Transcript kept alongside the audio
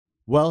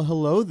Well,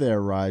 hello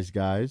there, Rise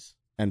Guys.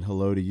 And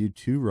hello to you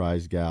too,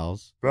 Rise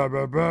Gals.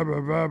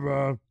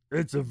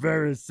 It's a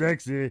very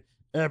sexy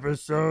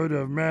episode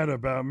of Mad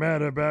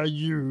About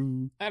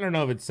You. I don't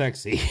know if it's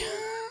sexy.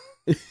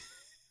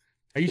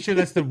 Are you sure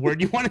that's the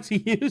word you wanted to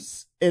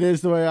use? It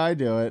is the way I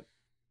do it.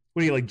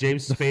 What are you, like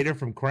James Spader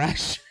from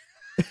Crash?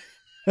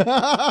 Yeah,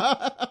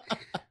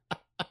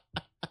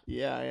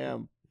 I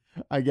am.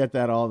 I get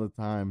that all the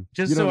time.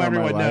 Just so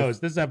everyone knows,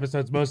 this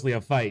episode's mostly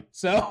a fight.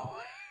 So...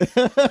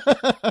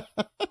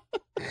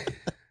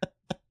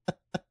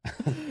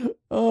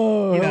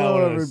 Oh,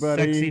 hello,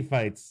 everybody. Sexy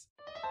fights.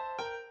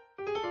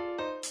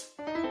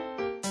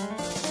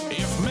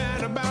 If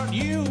Mad About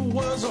You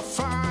was a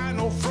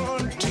final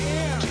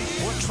frontier,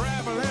 we're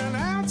traveling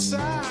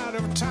outside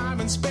of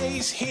time and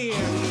space here.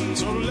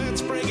 So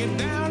let's break it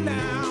down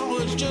now.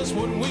 It's just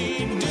what we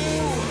do.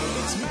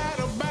 It's Mad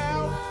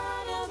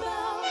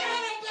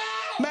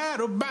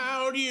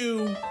About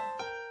You.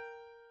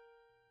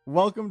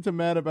 Welcome to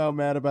Mad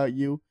About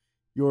You,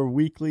 your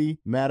weekly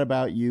Mad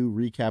About You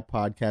recap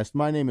podcast.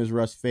 My name is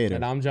Russ Fader.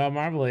 And I'm John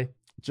Marbley.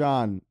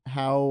 John,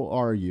 how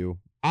are you?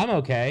 I'm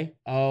okay.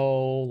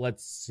 Oh,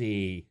 let's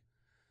see.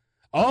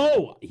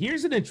 Oh,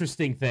 here's an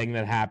interesting thing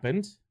that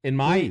happened, in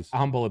my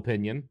humble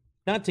opinion.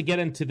 Not to get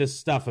into this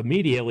stuff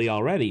immediately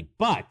already,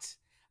 but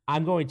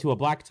I'm going to a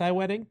black tie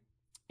wedding,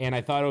 and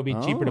I thought it would be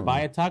cheaper to buy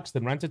a tux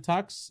than rent a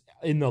tux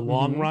in the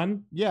long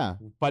run. Yeah.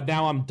 But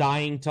now I'm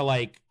dying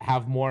to,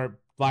 have more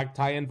black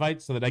tie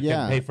invites so that I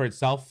can pay for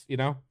itself, you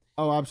know?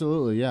 Oh,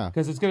 absolutely, yeah.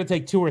 Because it's going to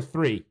take 2 or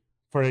 3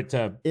 for it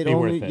to be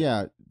worth it.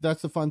 Yeah,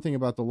 that's the fun thing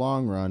about the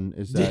long run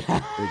is that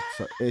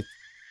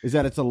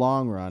it's a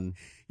long run.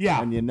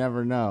 Yeah. And you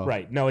never know.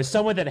 Right. No, as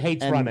someone that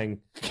hates running,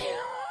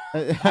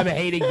 I'm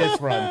hating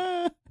this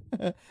run.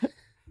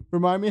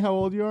 Remind me how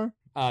old you are?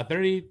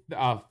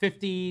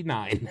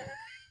 59.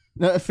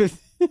 No,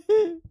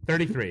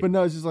 33. But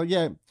no, it's just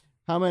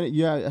how many?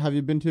 Yeah, have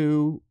you been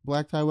to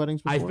black tie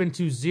weddings before? I've been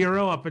to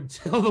 0 up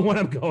until the one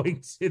I'm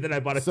going to that I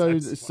bought a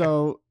tux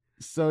for.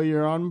 So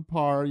you're on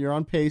par. You're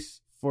on pace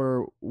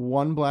for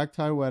one black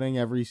tie wedding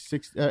every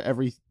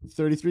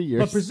 33 years.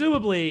 But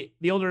presumably,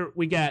 the older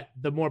we get,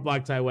 the more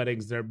black tie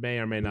weddings there may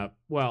or may not.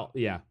 Well,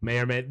 yeah, may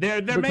or may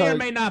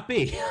not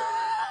be.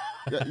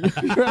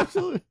 You're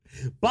absolutely.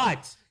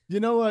 But you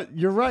know what?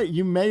 You're right.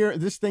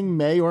 This thing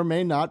may or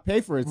may not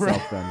pay for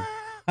itself then.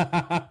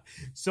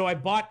 So I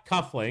bought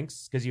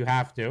cufflinks because you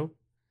have to,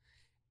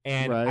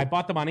 and I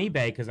bought them on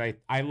eBay because I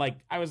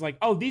was like,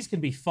 oh, these can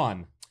be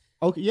fun.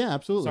 Okay, yeah,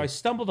 absolutely. So I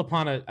stumbled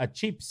upon a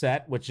cheap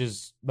set, which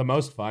is the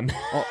most fun.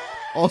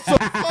 Also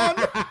fun.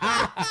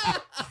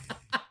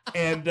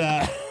 And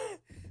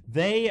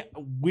they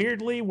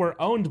weirdly were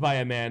owned by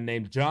a man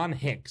named John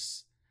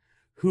Hicks,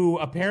 who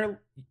apparently,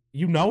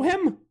 you know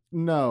him?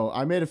 No,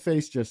 I made a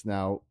face just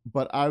now,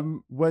 but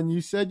when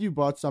you said you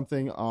bought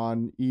something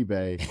on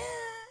eBay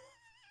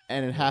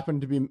and it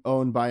happened to be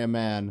owned by a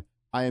man,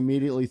 I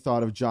immediately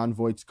thought of John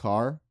Voight's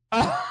car.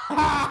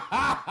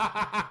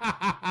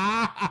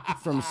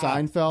 From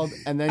Seinfeld,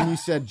 and then you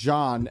said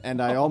John,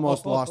 and I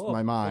almost lost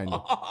my mind.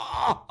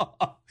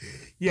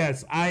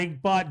 Yes, I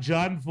bought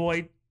John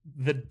Voight,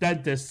 the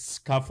dentist's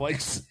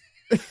cufflinks.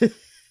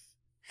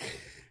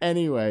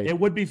 Anyway, it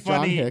would be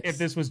funny if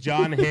this was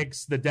John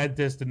Hicks, the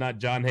dentist, and not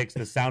John Hicks,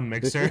 the sound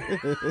mixer.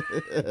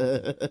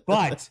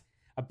 But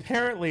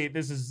apparently,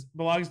 this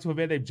belongs to a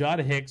man named John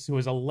Hicks, who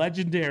is a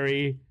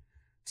legendary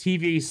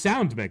TV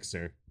sound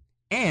mixer,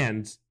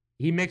 and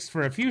he mixed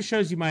for a few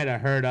shows you might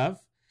have heard of,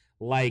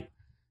 like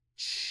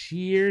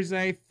Cheers,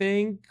 I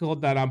think.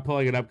 Hold on, I'm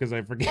pulling it up because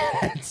I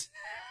forget.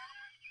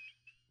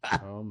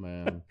 Oh,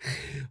 man.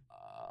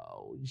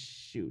 Oh,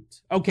 shoot.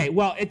 Okay,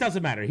 well, it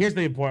doesn't matter. Here's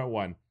the important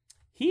one.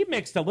 He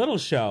mixed a little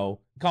show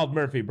called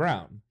Murphy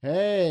Brown.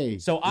 Hey,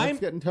 let's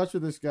get in touch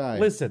with this guy.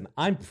 Listen,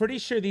 I'm pretty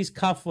sure these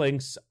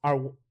cufflinks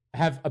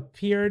have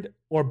appeared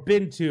or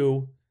been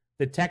to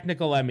the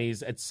technical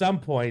Emmys at some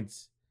point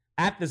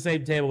at the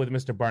same table with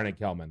Mr. Barnett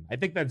Kellman. I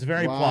think that's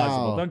very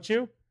plausible, don't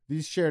you?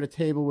 These shared a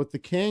table with the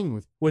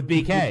king, with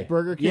BK, with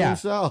Burger King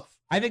himself.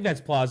 I think that's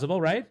plausible,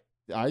 right?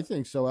 I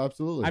think so,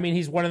 absolutely. I mean,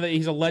 he's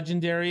a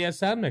legendary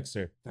sound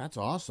mixer. That's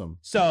awesome.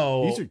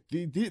 So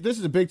this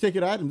is a big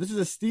ticket item. This is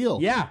a steal.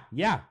 Yeah.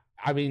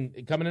 I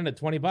mean, coming in at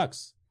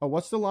 $20. Oh,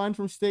 what's the line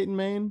from State and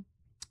Maine?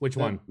 Which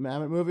one?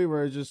 Mammoth movie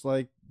where it's just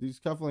like these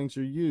cufflinks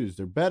are used.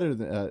 They're better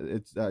than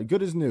it's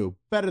good as new,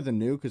 better than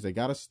new because they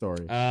got a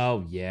story.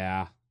 Oh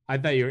yeah. I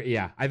thought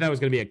it was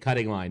going to be a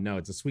cutting line. No,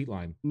 it's a sweet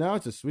line. No,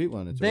 it's a sweet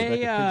one. It's a Rebecca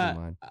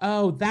Pigeon line.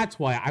 Oh, that's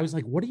why. I was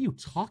like, what are you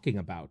talking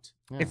about?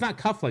 Yeah. It's not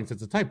cufflinks.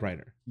 It's a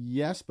typewriter.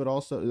 Yes, but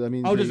also, I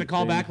mean... Oh, does it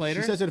call back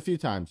later? She says it a few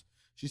times.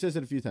 She says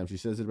it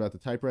about the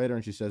typewriter,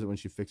 and she says it when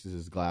she fixes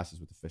his glasses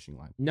with the fishing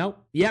line.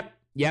 Nope. Yep.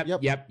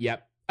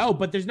 Oh,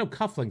 but there's no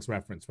cufflinks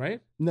reference,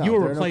 right? No, you were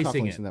there are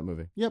replacing no cufflinks in that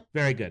movie. Yep.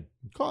 Very good.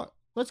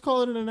 Let's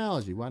call it an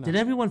analogy. Why not? Did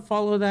everyone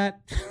follow that?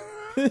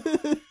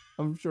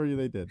 I'm sure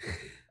they did.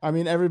 I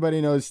mean,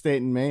 everybody knows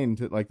State and Maine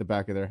to like the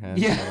back of their hand.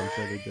 Yeah, so I'm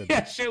sure they did.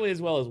 Yeah, surely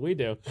as well as we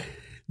do.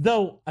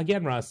 Though,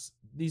 again, Russ,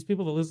 these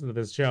people that listen to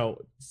this show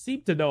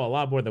seem to know a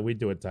lot more than we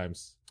do at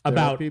times There are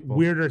about people.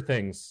 weirder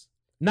things.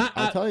 Not,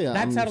 I'll tell you,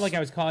 that sounded like I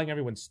was calling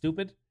everyone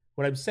stupid.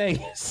 What I'm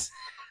saying is,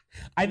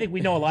 I think we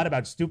know a lot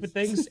about stupid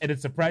things, and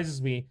it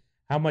surprises me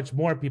how much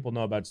more people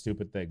know about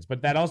stupid things.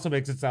 But that also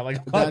makes it sound like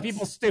I'm calling That's-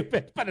 people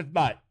stupid, but it's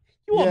not.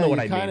 You all know what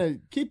I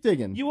mean. Keep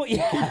digging.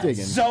 Yeah. Keep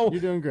digging. So you're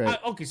doing great.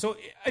 okay, so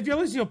if you're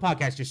listening to a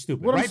podcast, you're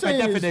stupid, What I'm right? By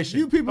saying is definition,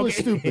 you people are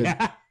Okay, stupid.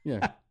 yeah.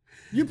 Yeah.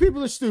 You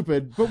people are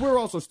stupid, but we're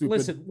also stupid.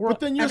 Listen, but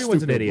then you're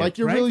everyone's stupid. an idiot. Like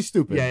you're right? really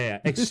stupid. Yeah.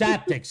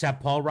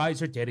 Except Paul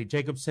Reiser, Danny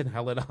Jacobson,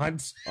 Helen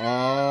Hunt.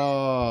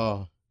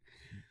 Oh,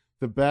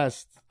 the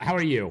best. How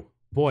are you?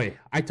 Boy,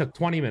 I took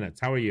 20 minutes.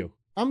 How are you?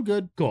 I'm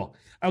good. Cool.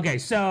 Okay,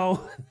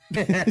 so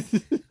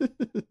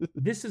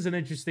this is an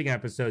interesting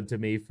episode to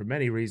me for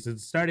many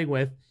reasons, starting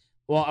with,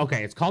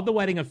 it's called The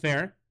Wedding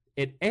Affair.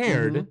 It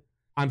aired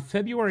on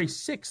February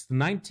 6th,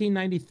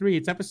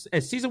 1993.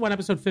 It's season 1,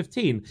 episode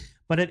 15,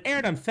 but it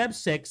aired on Feb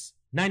 6th,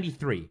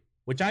 93,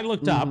 which I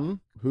looked up.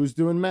 Who's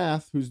doing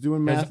math? Who's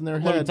doing math in their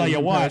Let me head? tell you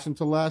in what, comparison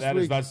to last that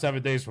week? is not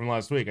 7 days from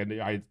last week.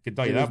 I can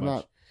tell you It that is much.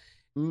 not.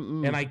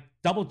 Mm-mm. And I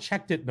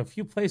double-checked it in a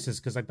few places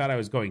because I thought I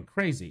was going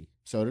crazy.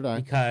 So did I.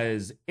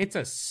 Because it's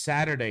a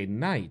Saturday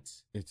night.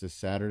 It's a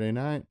Saturday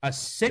night. A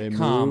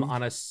sitcom moved.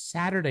 on a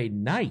Saturday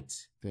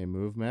night. They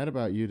move Mad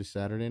About You to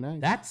Saturday night.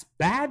 That's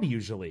bad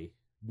usually.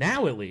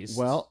 Now at least.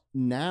 Well,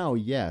 now,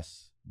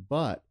 yes.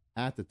 But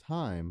at the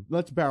time,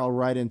 let's barrel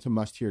right into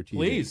Must Hear TV.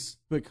 Please.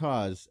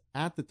 Because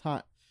at the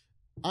time,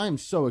 I'm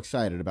so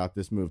excited about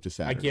this move to I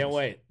Saturday. can't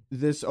wait.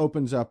 This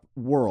opens up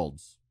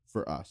worlds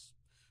for us.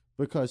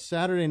 Because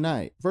Saturday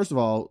night, first of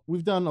all,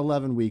 we've done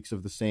 11 weeks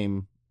of the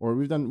same, or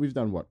we've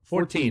done what?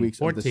 14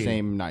 weeks of the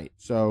same night.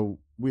 So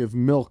we have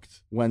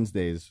milked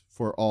Wednesdays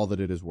for all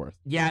that it is worth.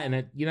 Yeah, and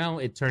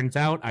it turns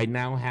out I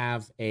now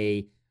have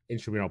a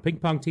intramural ping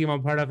pong team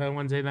I'm part of on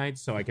Wednesday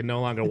nights, so I can no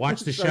longer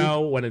watch the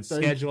show when it's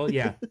scheduled.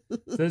 Yeah. So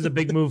this is a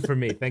big move for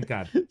me, thank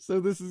God. So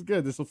this is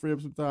good. This will free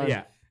up some time.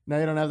 Yeah. Now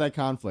you don't have that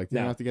conflict. You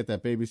No. don't have to get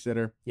that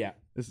babysitter. Yeah.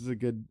 This is a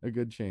good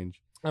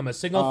change. I'm a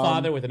single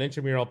father with an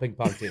intramural ping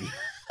pong team.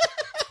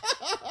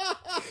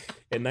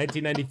 In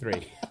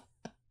 1993.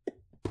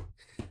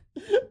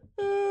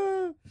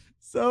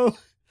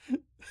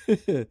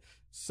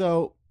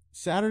 So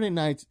Saturday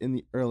nights in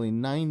the early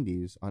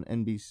 90s on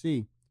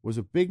NBC was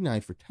a big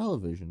night for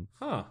television.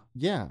 Huh.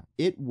 Yeah,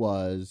 it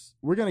was.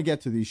 We're going to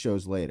get to these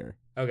shows later.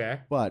 Okay.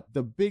 But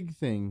the big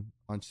thing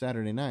on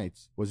Saturday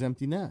nights was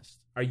Empty Nest.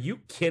 Are you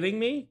kidding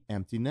me?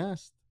 Empty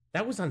Nest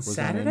That was on was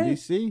Saturday? on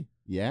NBC.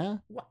 Yeah.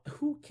 What?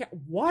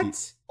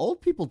 What?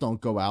 Old people don't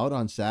go out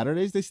on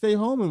Saturdays. They stay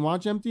home and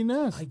watch Empty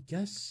Nest. I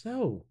guess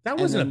so. That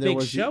And wasn't a then there big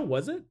was show,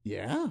 was it?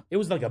 Yeah. It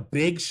was like a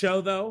big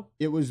show, though.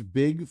 It was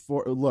big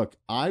for, look,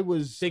 I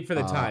was Big for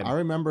the time. I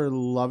remember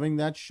loving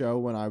that show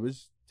when I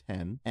was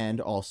 10,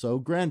 and also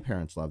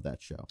grandparents loved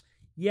that show.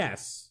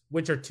 Yes,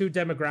 which are two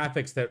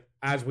demographics that,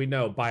 as we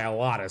know, buy a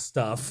lot of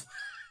stuff.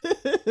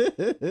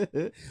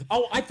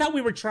 Oh, I thought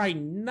we were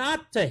trying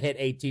not to hit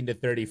 18 to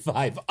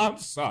 35. I'm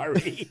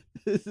sorry.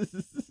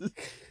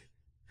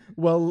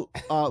 Well,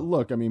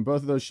 look, I mean,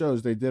 both of those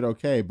shows, they did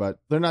okay, but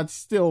they're not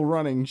still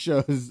running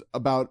shows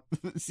about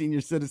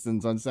senior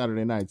citizens on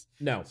Saturday nights.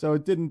 No. So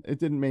it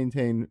didn't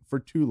maintain for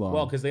too long.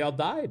 Well, because they all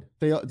died.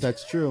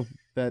 That's true.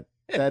 That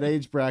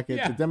age bracket,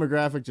 Yeah. the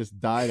demographic just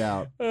died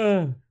out.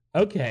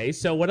 Okay,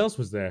 so what else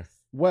was there?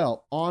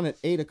 Well, on at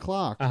 8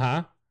 o'clock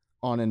Uh-huh.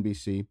 on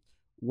NBC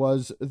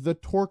was The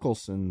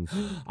Torkelsons.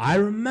 I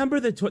remember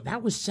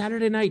that was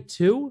Saturday night,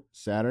 too?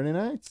 Saturday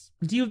nights.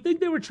 Do you think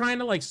they were trying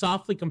to, like,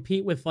 softly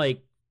compete with,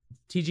 like,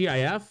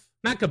 TGIF?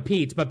 Not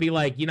compete, but be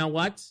like, you know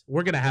what?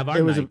 We're going to have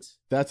our night.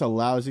 That's a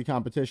lousy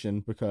competition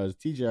because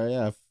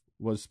TGIF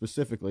was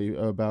specifically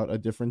about a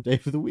different day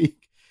of the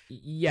week.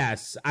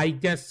 Yes, I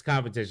guess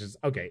competitions.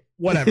 Okay,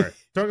 whatever.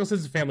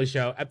 Torkelson's a family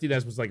show. Empty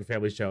Nest was like a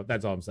family show.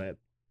 That's all I'm saying.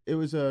 It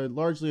was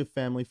largely a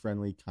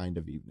family-friendly kind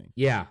of evening.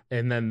 Yeah,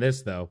 and then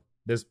this, though.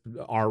 This,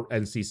 our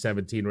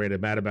NC-17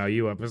 rated Mad About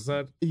You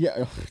episode.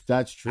 Yeah,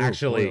 that's true.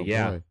 Actually, Boy, oh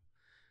yeah. boy.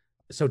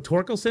 So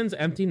Torkelson's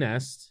Empty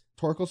Nest.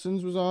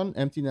 Torkelson's was on.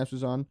 Empty Nest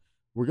was on.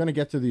 We're going to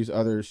get to these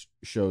other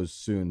shows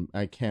soon.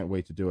 I can't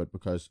wait to do it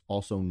because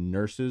also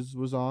Nurses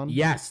was on.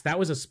 Yes, that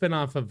was a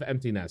spinoff of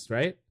Empty Nest,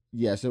 right?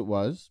 Yes, it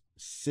was.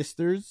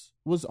 Sisters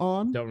was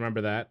on. Don't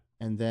remember that.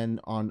 And then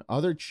on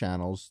other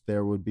channels,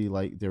 there would be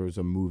there was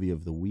a movie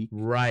of the week.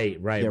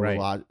 Right. There were a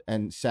lot.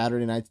 And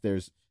Saturday nights,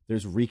 there's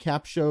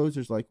recap shows.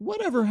 There's like,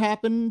 whatever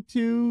happened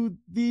to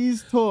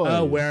these toys?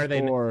 Oh, where are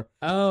they? Or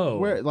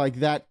where like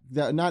that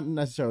not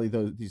necessarily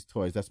these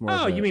toys. That's more.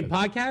 Oh, of you mean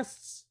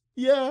podcasts?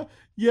 Yeah.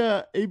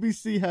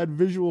 ABC had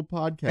visual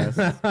podcasts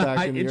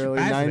back in the early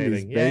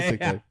 90s, basically.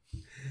 Yeah.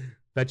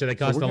 Bet you they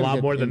cost we're a gonna lot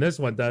get more than this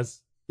one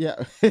does. Yeah.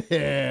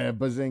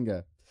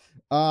 Bazinga.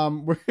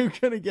 We're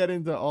going to get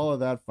into all of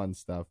that fun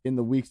stuff in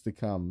the weeks to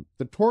come.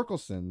 The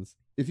Torkelsons,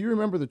 if you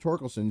remember the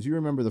Torkelsons, you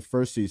remember the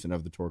first season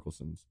of the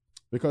Torkelsons.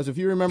 Because if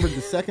you remembered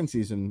the second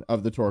season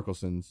of the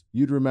Torkelsons,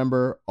 you'd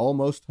remember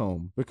Almost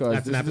Home. Because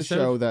That's this an is a episode?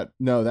 show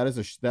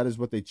that is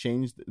what they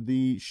changed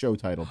the show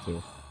title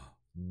to.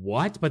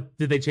 What? But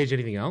did they change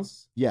anything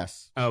else?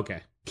 Yes. Oh,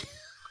 okay.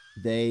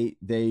 They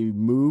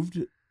moved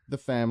the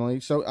family.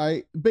 So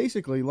I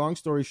basically, long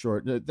story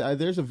short,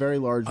 there's a very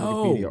large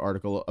Wikipedia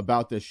article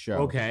about this show.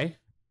 Okay.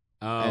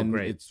 Oh, and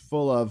great. it's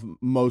full of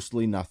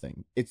mostly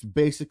nothing. It's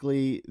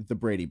basically the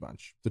Brady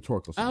Bunch, the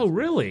Torkelsons. Oh,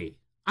 really?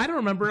 I don't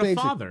remember a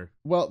father.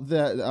 Well,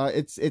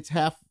 it's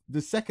half.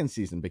 The second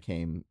season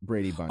became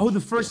Brady Bunch. Oh, the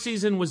first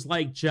season was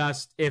like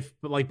just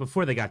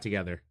before they got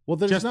together. Well,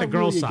 there's just not the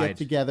girls' really a side get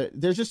together.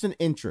 There's just an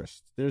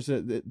interest. There's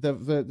John,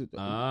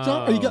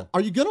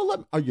 are you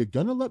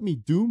gonna let me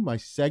do my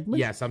segment?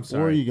 Yes, I'm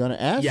sorry. Or are you gonna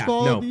ask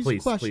all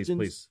these questions?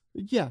 Please.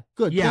 Yeah,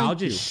 good. Yeah, thank I'll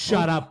just you.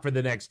 shut up for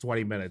the next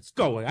 20 minutes.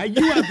 Go.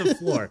 You have the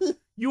floor.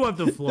 You have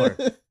the floor.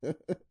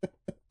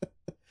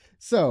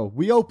 So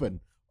we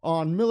open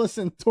on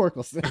Millicent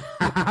Torkelson.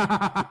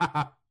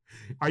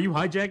 Are you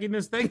hijacking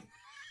this thing?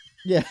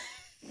 Yeah.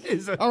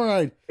 All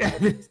right. Yeah.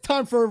 It's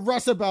time for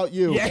Russ About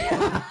You.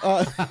 Yeah.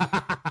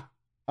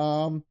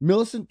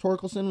 Millicent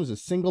Torkelson was a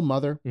single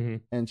mother, Mm-hmm.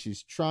 and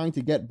she's trying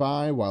to get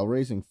by while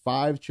raising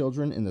 5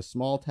 children in the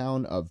small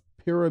town of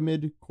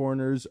Pyramid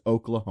Corners,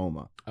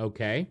 Oklahoma.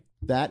 Okay.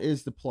 That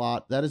is the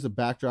plot. That is the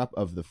backdrop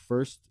of the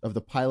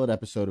pilot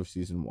episode of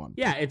season 1.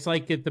 Yeah, it's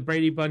like the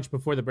Brady Bunch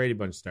before the Brady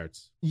Bunch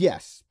starts.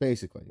 Yes,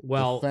 basically.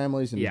 Well, the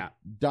family's in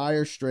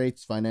dire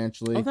straits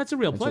financially. Oh, that's a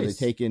real place.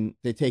 So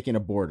they take in a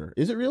boarder.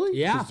 Is it really?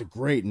 Yeah. It's a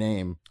great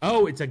name.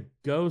 Oh, it's a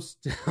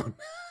ghost town.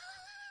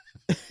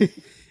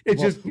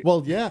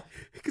 Yeah.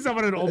 Because I'm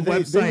on an old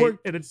website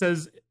and it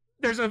says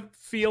there's a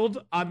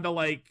field on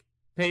the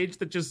page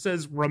that just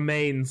says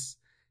remains.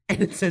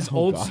 And it says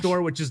old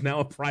store, which is now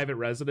a private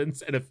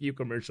residence, and a few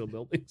commercial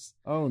buildings.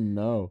 Oh,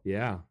 no.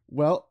 Yeah.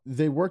 Well,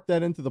 they worked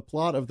that into the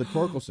plot of the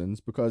Torkelsons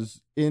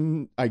because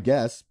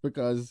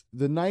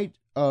the night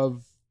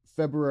of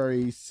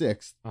February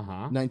 6th,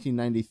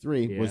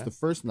 1993, was the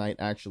first night,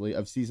 actually,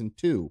 of season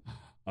 2.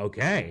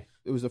 Okay.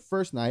 It was the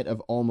first night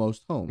of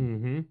Almost Home.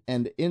 Mm-hmm.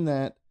 And in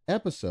that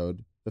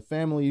episode, the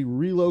family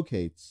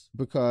relocates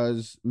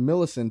because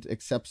Millicent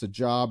accepts a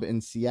job in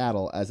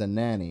Seattle as a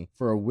nanny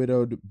for a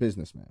widowed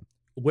businessman.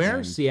 Where?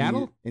 And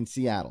Seattle? In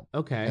Seattle.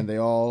 Okay. And they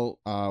all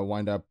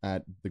wind up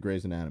at the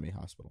Grey's Anatomy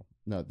hospital.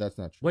 No, that's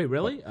not true. Wait,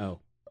 really? Oh.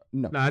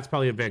 No, that's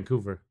probably in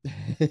Vancouver.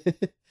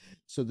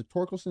 So the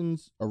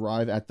Torkelsons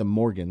arrive at the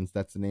Morgans.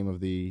 That's the name of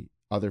the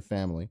other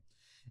family.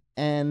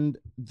 And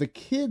the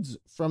kids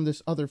from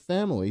this other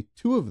family,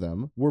 2 of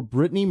them, were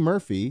Brittany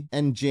Murphy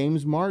and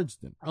James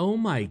Marsden. Oh,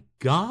 my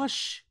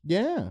gosh.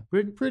 Yeah.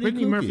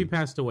 Brittany Murphy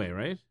passed away,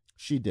 right?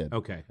 She did.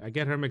 Okay. I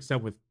get her mixed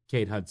up with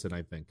Kate Hudson,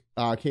 I think.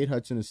 Kate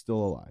Hudson is still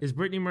alive. Is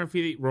Brittany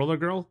Murphy Roller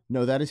Girl?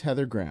 No, that is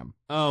Heather Graham.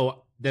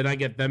 Oh, then I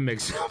get them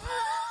mixed up.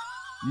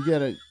 You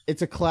get it.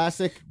 It's a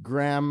classic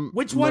Graham.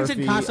 Which Murphy, one's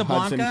in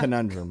Casablanca? Hudson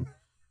conundrum.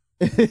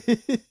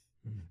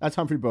 That's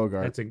Humphrey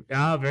Bogart.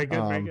 Very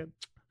good, very good.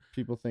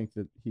 People think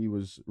that he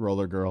was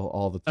Roller Girl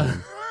all the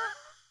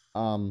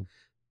time.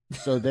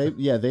 So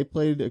they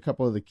played a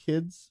couple of the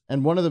kids,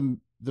 and one of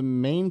the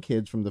main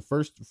kids from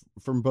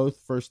both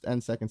first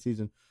and second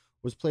season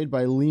was played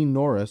by Lee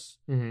Norris,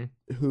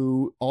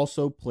 who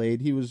also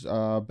played. He was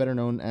better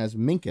known as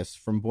Minkus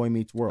from Boy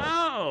Meets World.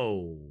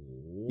 Oh,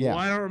 yeah. Well,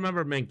 I don't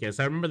remember Minkus.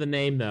 I remember the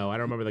name though. I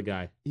don't remember the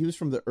guy. He was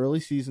from the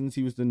early seasons.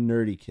 He was the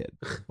nerdy kid,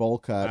 bowl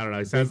cut. I don't know.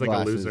 He sounds like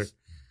glasses. a loser.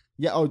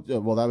 Yeah. Oh,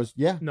 well, that was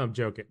No, I'm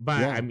joking.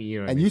 But yeah. I mean,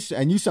 you know. And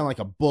you sound like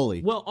a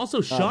bully. Well,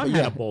 also Sean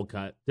had a bowl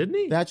cut, didn't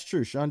he? That's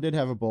true. Sean did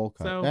have a bowl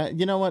cut. So,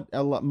 you know what?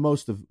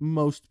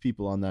 Most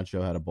people on that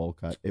show had a bowl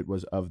cut. It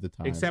was of the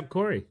time. Except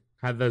Corey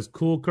had those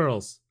cool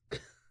curls.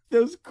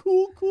 Those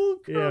cool curls.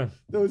 Yeah.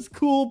 Those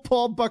cool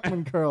Paul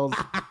Buckman curls.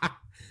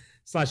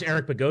 /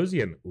 Eric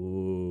Bogosian.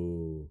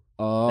 Ooh.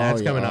 Oh,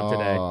 that's coming up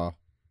today.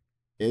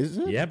 Is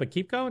it? Yeah, but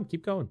keep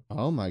going.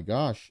 Oh my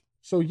gosh.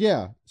 So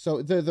yeah,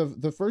 so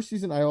the first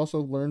season, I also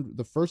learned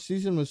the first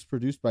season was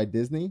produced by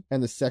Disney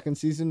and the second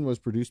season was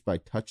produced by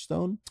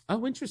Touchstone.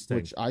 Oh, interesting.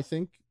 Which I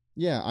think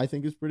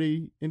is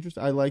pretty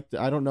interesting.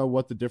 I don't know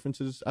what the difference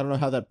is. I don't know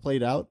how that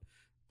played out,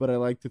 but I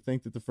like to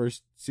think that the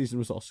first season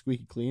was all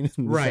squeaky clean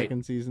and the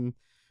second season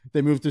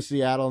they moved to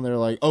Seattle and they're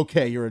like,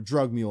 okay, you're a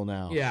drug mule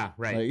now. Yeah,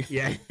 right.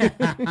 Yeah.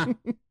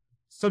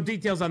 Some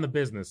details on the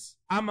business.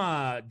 I'm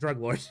a drug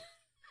lord.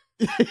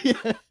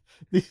 Yeah.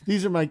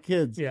 These are my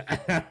kids. Yeah.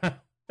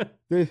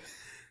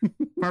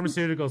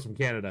 Pharmaceuticals from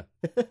Canada.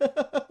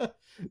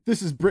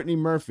 This is Brittany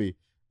Murphy.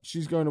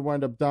 She's going to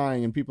wind up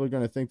dying and people are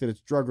going to think that it's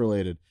drug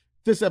related.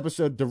 This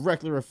episode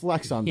directly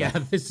reflects on that.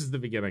 Yeah, this is the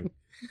beginning.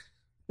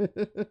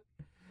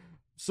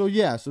 So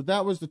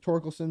that was the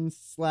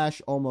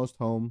Torkelsons / Almost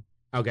Home.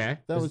 Okay.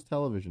 That was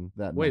television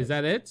that Wait, night. Is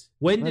that it?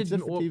 When That's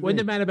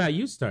did Mad About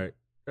You start?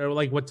 Or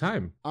what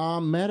time?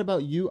 Mad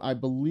About You, I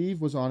believe,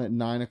 was on at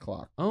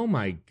 9:00. Oh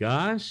my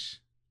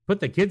gosh. Put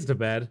the kids to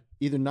bed.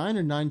 Either 9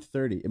 or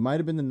 9:30. It might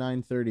have been the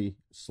 9:30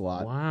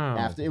 slot.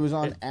 Wow. It was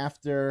on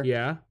after.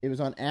 Yeah. It was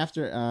on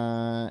after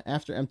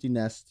Empty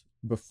Nest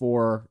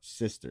before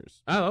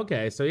Sisters. Oh,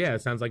 okay. So yeah,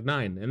 it sounds like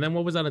 9. And then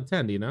what was on at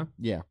 10? Do you know?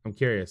 Yeah. I'm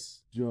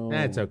curious.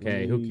 That's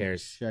okay. Let Who me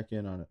cares? Check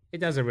in on It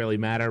doesn't really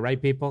matter,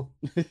 right, people?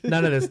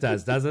 None of this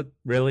does it?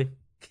 Really?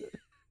 it.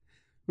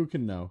 Who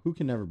can know? Who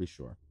can never be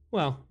sure?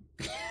 Well.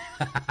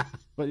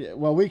 But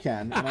well, we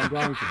can, and I'm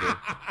going to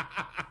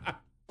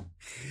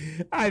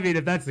be. I mean,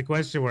 if that's the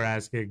question we're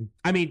asking,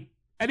 I mean,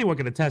 anyone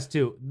can attest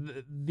to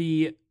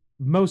the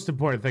most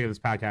important thing of this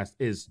podcast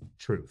is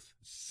truth.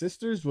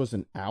 Sisters was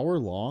an hour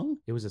long.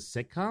 It was a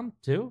sitcom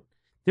too.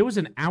 There was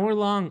an hour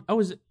long.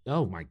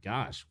 Oh my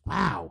gosh!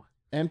 Wow.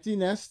 Empty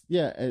Nest.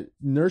 Yeah,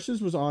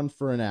 Nurses was on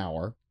for an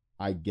hour,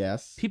 I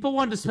guess. People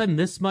wanted to spend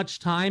this much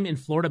time in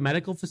Florida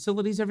medical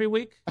facilities every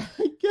week.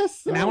 I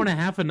guess so. An hour and a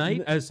half a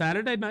night, a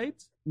Saturday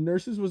night.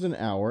 Nurses was an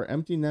hour.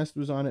 Empty Nest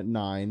was on at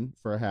 9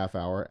 for a half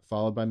hour,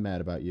 followed by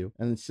Mad About You.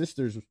 And then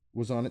Sisters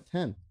was on at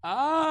 10.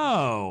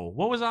 Oh,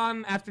 what was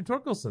on after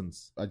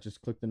Torkelson's? I just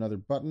clicked another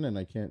button and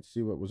I can't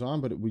see what was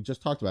on, but we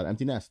just talked about it.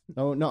 Empty Nest.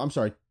 Oh, no, I'm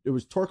sorry. It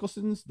was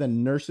Torkelson's,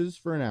 then Nurses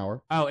for an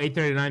hour. Oh, 8:30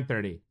 to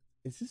 9:30.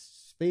 Is this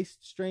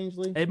spaced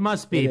strangely? It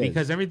must be, It is.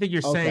 because everything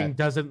you're Okay. saying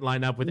doesn't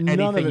line up with None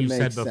of anything it you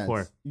said makes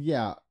before. sense.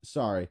 Yeah,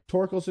 sorry.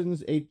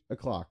 Torkelson's 8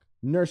 o'clock.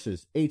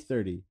 Nurses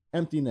 8:30.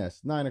 Empty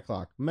Nest 9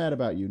 o'clock. Mad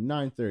About You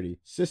 9:30.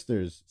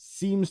 Sisters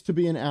seems to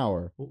be an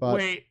hour, but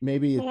Wait,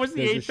 maybe what was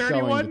the they're just 8:30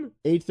 showing one?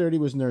 8:30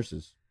 was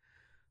Nurses.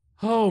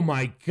 Oh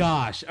my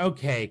gosh.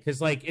 Okay,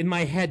 because like in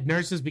my head,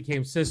 Nurses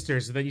became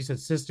Sisters, and then you said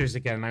Sisters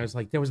again, and I was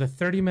like, there was a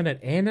 30-minute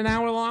and an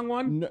hour long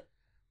one. No,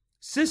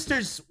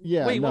 Sisters.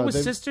 Yeah, Wait, no, what was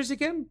they've- Sisters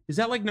again? Is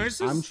that like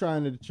Nurses? I'm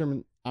trying to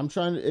determine.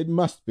 It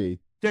must be.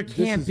 There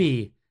can't is-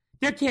 be.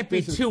 There can't be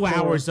this is 2 for-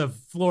 hours of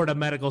Florida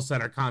Medical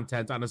Center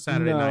content on a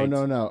Saturday night.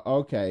 No.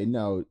 Okay,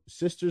 no.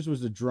 Sisters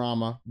was a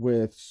drama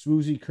with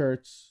Swoozie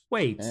Kurtz.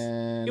 Wait,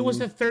 And it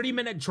was a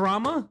 30-minute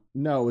drama?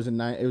 No, it was a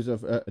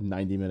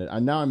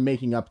 90-minute. Now I'm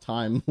making up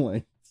time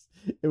lengths.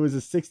 It was a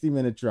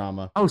 60-minute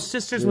drama. Oh,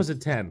 Sisters was a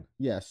 10.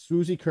 Yeah,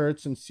 Swoozie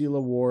Kurtz and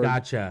Celia Ward.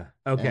 Gotcha.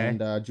 Okay. And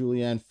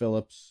Julianne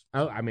Phillips.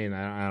 Oh, I mean,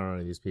 I don't know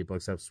any of these people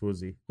except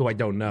Swoozie, who I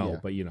don't know, Yeah.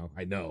 but you know,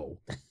 I know.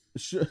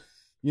 Sure.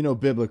 You know,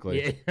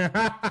 biblically.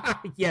 Yeah.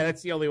 Yeah,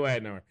 that's the only way I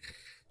know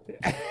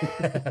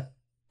her.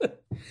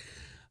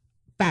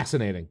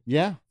 Fascinating.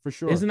 Yeah, for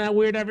sure. Isn't that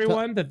weird,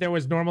 everyone? That there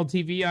was normal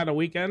TV on a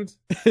weekend?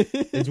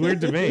 It's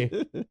weird to me.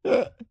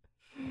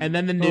 And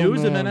then the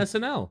news and then man.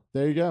 SNL.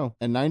 There you go.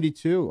 And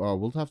 92. Oh,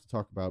 we'll have to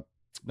talk about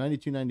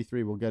 92,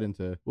 93. We'll get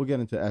into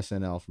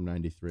SNL from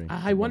 93.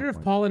 I wonder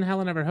if Paul and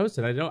Helen ever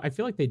hosted. I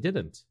feel like they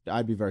didn't.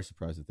 I'd be very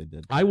surprised if they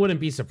did. I wouldn't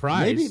be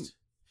surprised.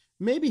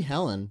 Maybe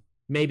Helen.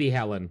 Maybe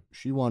Helen.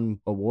 She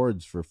won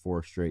awards for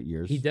 4 straight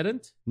years. He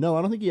didn't? No,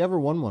 I don't think he ever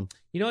won one.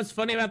 You know what's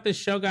funny about this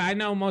show, guy? I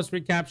know most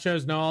recap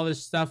shows know all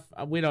this stuff.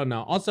 We don't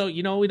know. Also,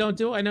 you know what we don't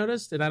do? I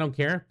noticed, and I don't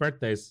care.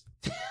 Birthdays.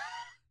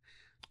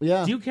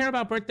 Yeah. Do you care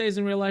about birthdays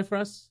in real life,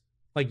 Russ?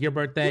 Like your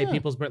birthday, Yeah.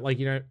 people's birthday, like,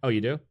 you know, oh, you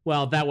do?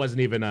 Well, that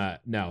wasn't even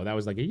no, that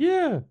was like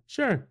yeah,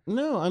 sure.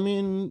 No, I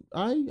mean,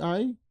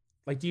 I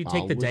Like, do you I'll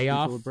take the wish day people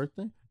off? a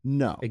birthday?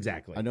 No.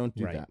 Exactly. I don't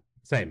do Right. that.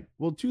 Same.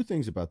 Well, 2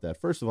 things about that.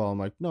 First of all, I'm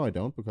like, no, I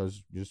don't,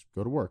 because you just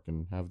go to work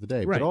and have the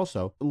day. Right. But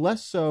also,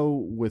 less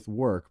so with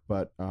work,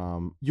 but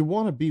you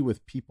want to be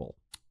with people,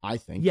 I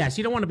think. Yes,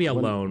 you don't want to be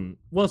alone.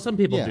 Well, some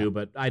people Yeah. do,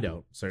 but I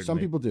don't, certainly. Some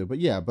people do,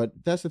 but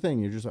that's the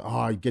thing. You're just like, oh,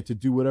 I get to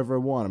do whatever I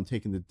want. I'm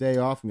taking the day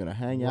off. I'm going to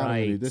hang out. I'm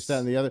going to do this, that,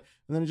 and the other.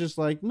 And then it's just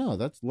like, no,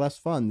 that's less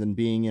fun than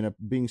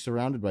being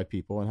surrounded by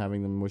people and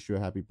having them wish you a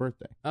happy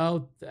birthday.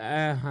 Oh,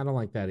 I don't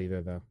like that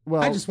either, though.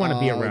 Well, I just want to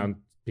be around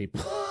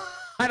people.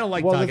 I don't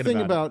like talking the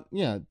thing about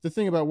the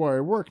thing about where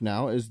I work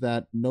now is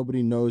that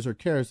nobody knows or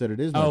cares that it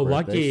is my Oh, birthday.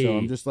 lucky. So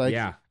I'm just like,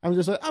 yeah, I'm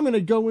going to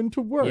go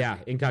into work. yeah,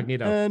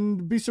 incognito.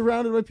 And be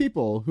surrounded by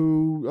people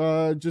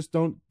who just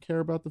don't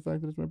care about the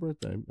fact that it's my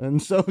birthday. And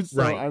so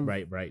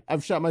right.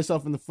 I've shot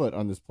myself in the foot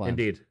on this plan.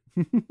 Indeed.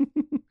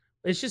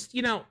 It's just,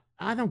 you know,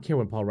 I don't care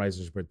when Paul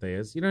Reiser's birthday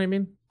is. You know what I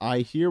mean? I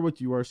hear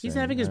what you are saying. He's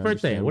having his I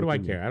birthday. understand What do I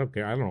you care? I don't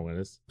care. I don't know when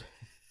it is.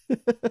 mean.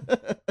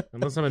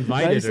 Unless I'm Now you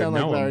invited or sound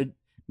like know him. Larry.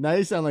 Now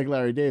you sound like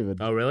Larry David.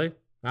 Oh, really?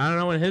 I don't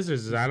know when his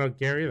is. I don't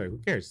care either. Who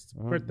cares? It's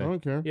a birthday. I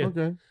don't care. Yeah.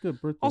 Okay, good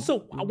birthday.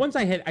 Also, once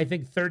I hit, I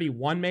think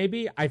 31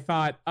 maybe, I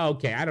thought, oh,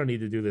 okay, I don't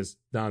need to do this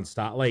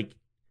nonstop. Like,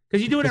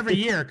 because you do it every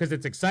year because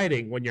it's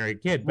exciting when you're a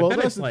kid. But well, then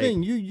that's it's the like,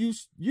 thing. You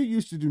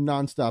used to do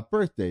nonstop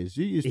birthdays.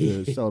 You used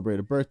to celebrate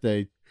a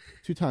birthday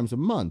 2 times a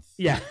month.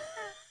 yeah.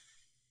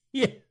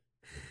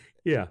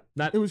 Yeah.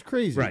 Not, It was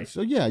crazy. Right.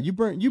 So yeah, you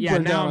burned yeah,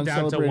 down now on I'm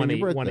down to celebrating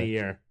your one a birthday.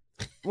 year.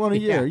 One a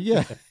year.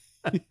 Yeah.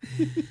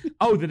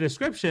 Oh, the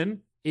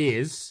description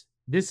is,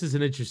 this is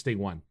an interesting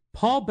one.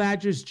 Paul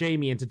badgers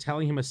Jamie into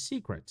telling him a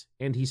secret,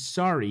 and he's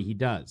sorry he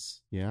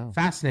does. Yeah.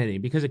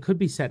 Fascinating, because it could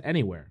be set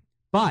anywhere.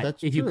 But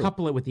That's if you true.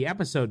 couple it with the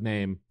episode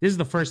name, this is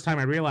the first time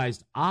I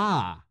realized,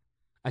 a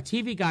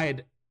TV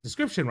Guide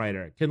description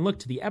writer can look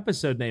to the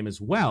episode name as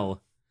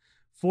well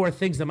for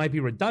things that might be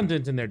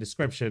redundant in their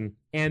description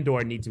and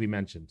or need to be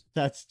mentioned.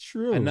 That's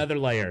true. Another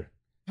layer.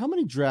 How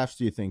many drafts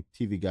do you think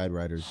TV Guide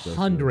writers go through?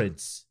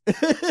 Hundreds.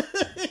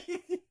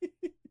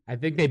 I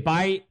think they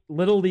buy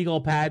little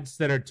legal pads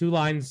that are 2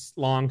 lines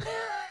long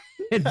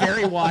and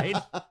very wide.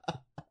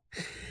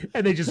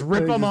 And they just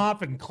rip them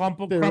off and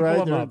crumple them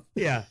up.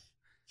 Yeah.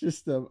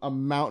 Just a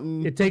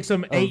mountain. It takes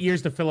them 8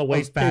 years to fill a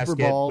wastebasket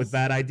balls. with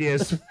bad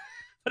ideas,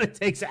 but it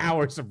takes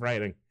hours of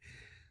writing.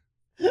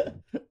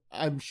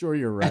 I'm sure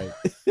you're right.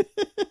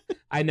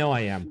 I know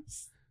I am.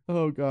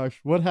 Oh gosh,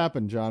 what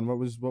happened, John? What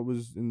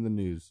was in the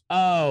news?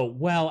 Oh,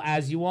 well,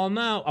 as you all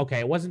know, okay,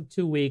 it wasn't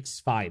 2 weeks,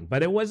 fine,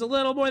 but it was a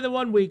little more than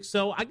 1 week,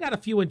 so I got a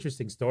few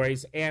interesting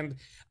stories, and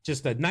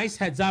just a nice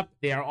heads up,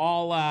 they are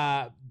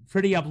all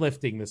pretty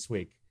uplifting this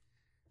week.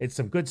 It's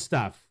some good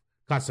stuff.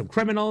 Caught some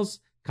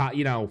criminals,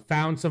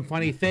 found some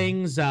funny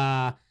things,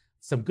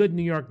 some good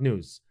New York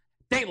news.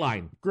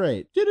 Dateline.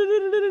 Great.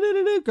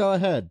 Go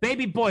ahead.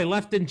 Baby boy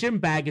left in gym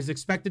bag is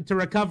expected to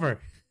recover.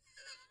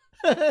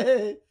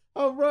 Hey.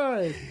 All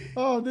right.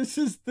 Oh, this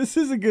is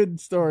a good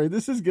story.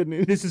 This is good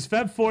news. This is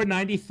Feb 4,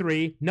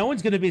 93. No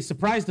one's going to be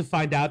surprised to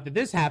find out that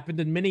this happened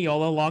in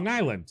Mineola, Long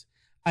Island.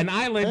 An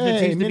island that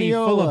seems to be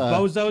full of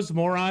bozos,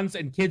 morons,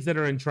 and kids that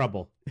are in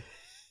trouble.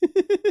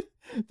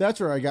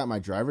 That's where I got my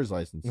driver's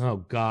license.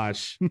 Oh,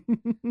 gosh.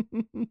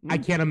 I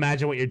can't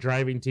imagine what your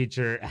driving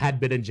teacher had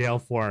been in jail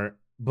for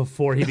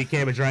before he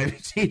became a driving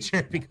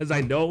teacher, because I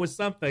know it was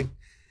something.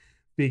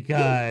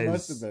 Because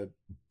Must have been.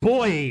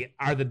 Boy,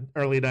 are the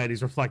early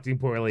 90s reflecting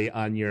poorly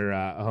on your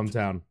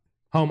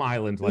home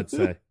island, let's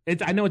say.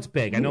 I know it's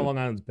big. I know Long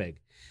Island's big.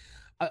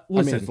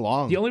 Listen, it's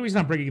long. The only reason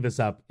I'm bringing this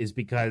up is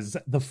because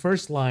the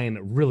first line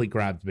really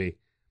grabbed me.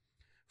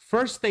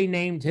 First, they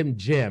named him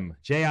Jim,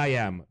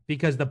 J-I-M,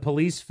 because the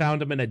police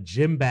found him in a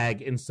gym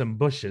bag in some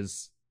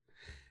bushes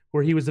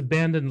where he was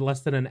abandoned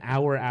less than an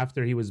hour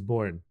after he was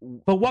born.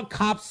 But what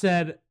cops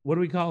said, what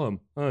do we call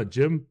him?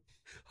 Jim?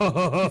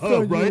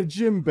 Right? You in a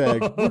gym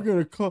bag. We're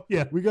gonna call.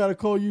 Yeah, we gotta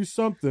call you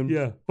something.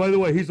 Yeah. By the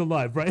way, he's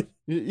alive, right?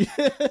 Yeah.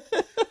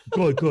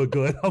 Good.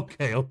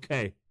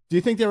 Okay. Do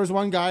you think there was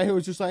one guy who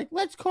was just like,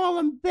 let's call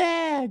him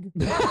Bag?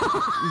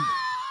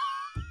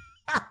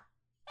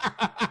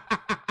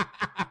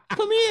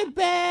 Come here,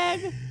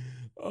 Bag.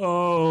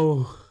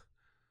 Oh,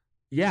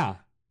 yeah,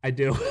 I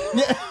do.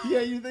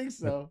 Yeah, you think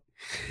so?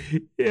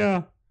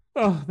 Yeah.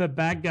 Oh, that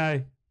Bag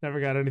guy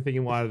never got anything he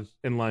wanted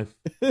in life.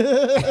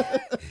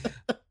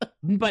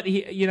 But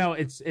he,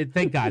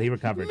 thank God he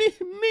recovered.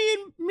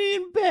 Me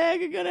and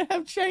Bag are gonna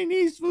have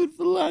Chinese food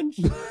for lunch.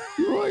 You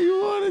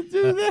want to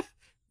do that?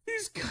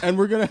 And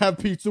we're gonna have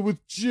pizza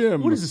with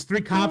Jim. What is this?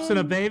 3 cops and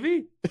a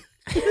baby?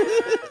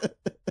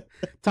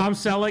 Tom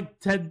Selleck,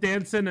 Ted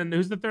Danson, and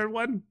who's the third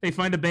one? They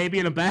find a baby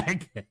in a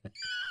bag.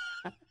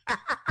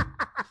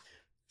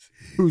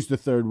 Who's the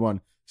third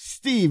one?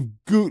 Steve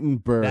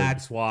Gutenberg.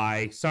 That's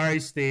why. Sorry,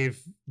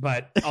 Steve.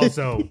 But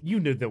also, you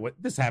knew that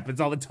this happens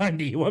all the time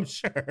to you, I'm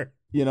sure.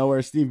 You know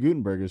where Steve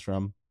Gutenberg is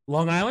from?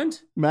 Long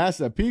Island?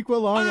 Massapequa,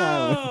 Long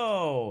Island.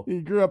 Oh!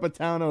 He grew up a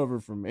town over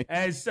from me.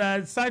 As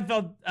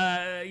Seinfeld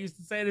used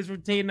to say in his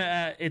routine,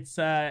 it's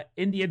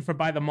Indian for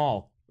by the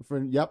mall.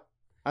 Yep.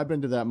 I've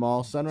been to that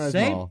mall, Sunrise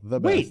Same? Mall. The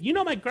best. Wait,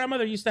 my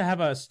grandmother used to have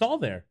a stall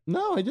there.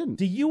 No, I didn't.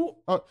 Do you?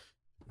 Oh,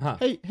 huh.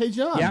 Hey,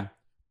 John. Yeah.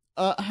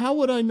 How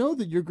would I know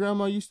that your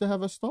grandma used to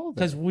have a stall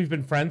there? Because we've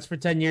been friends for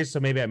 10 years, so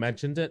maybe I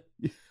mentioned it.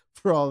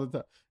 For all the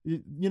time.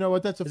 You know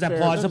what? Is that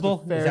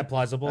plausible? Is that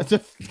plausible? That's a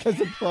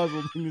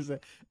plausible thing to say.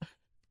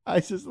 I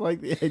just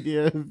like the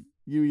idea of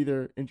you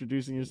either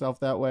introducing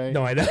yourself that way.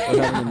 No, I know.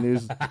 Or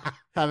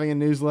having a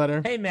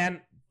newsletter. Hey,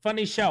 man.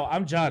 Funny show.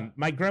 I'm John.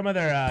 My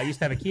grandmother used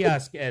to have a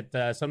kiosk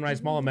at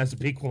Sunrise Mall in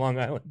Massapequa, Long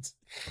Island.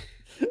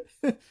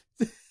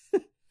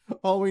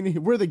 All we need,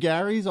 we're the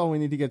Garys. All we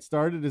need to get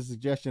started is a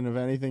suggestion of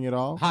anything at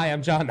all. Hi,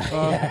 I'm John.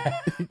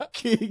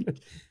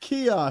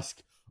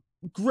 Kiosk.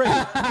 Great.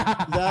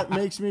 That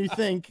makes me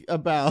think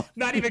about.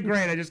 Not even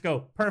great. I just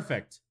go,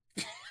 perfect.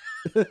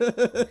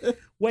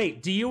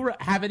 Wait, do you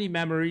have any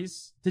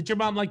memories? Did your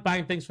mom like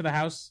buying things for the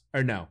house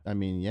or no? I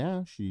mean,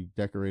 yeah, she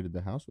decorated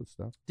the house with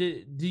stuff.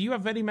 Do you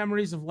have any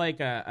memories of like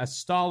a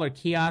stall or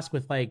kiosk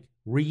with like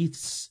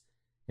wreaths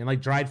and like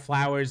dried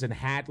flowers and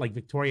like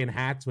Victorian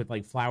hats with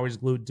like flowers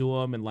glued to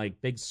them and like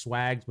big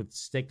swags with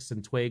sticks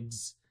and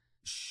twigs?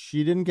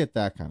 She didn't get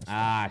that kind of stuff.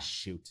 Ah,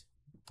 shoot.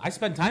 I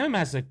spent time in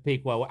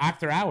Massapequa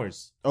after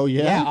hours. Oh,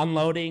 yeah? Yeah,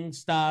 unloading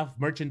stuff,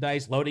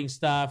 merchandise, loading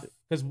stuff.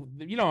 Because,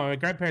 my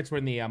grandparents were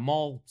in the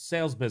mall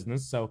sales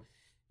business, so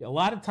a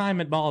lot of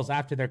time at malls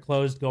after they're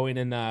closed going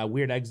in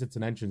weird exits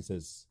and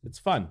entrances. It's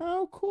fun.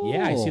 Oh, cool.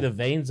 Yeah, I see the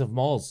veins of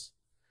malls.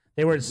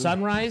 They were at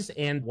Sunrise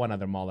and one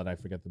other mall that I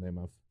forget the name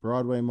of.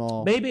 Broadway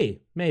Mall.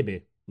 Maybe.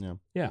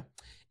 Yeah.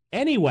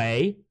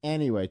 Anyway,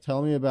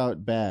 tell me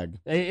about Bag.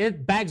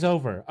 Bag's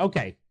over.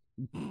 Okay.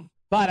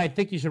 But I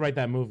think you should write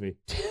that movie.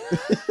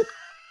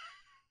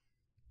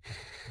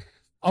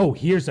 Oh,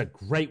 here's a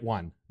great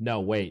one. No,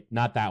 wait,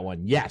 not that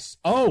one. Yes.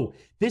 Oh,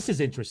 this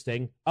is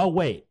interesting. Oh,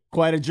 wait.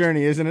 Quite a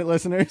journey, isn't it,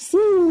 listeners?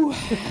 Woo.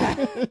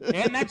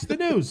 And that's the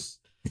news.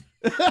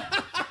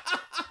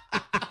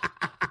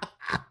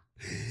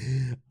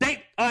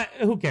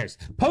 Who cares?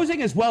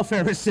 Posing as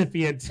welfare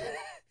recipient,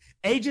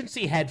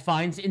 agency head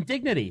finds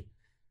indignity.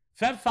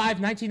 Feb 5,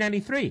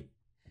 1993.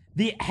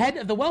 The head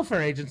of the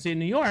welfare agency in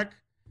New York,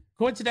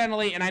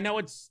 coincidentally, and I know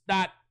it's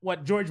not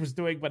what George was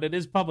doing, but it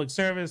is public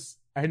service.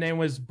 Her name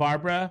was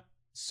Barbara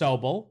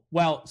Sobel.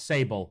 Well,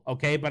 Sable,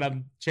 okay? But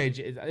I'm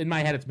changing. In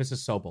my head, it's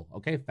Mrs. Sobel,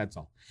 okay? That's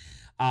all.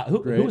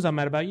 Who was I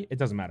mad about you? It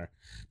doesn't matter.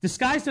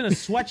 Disguised in a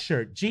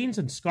sweatshirt, jeans,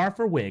 and scarf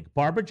or wig,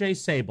 Barbara J.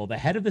 Sable, the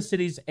head of the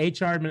city's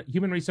HR,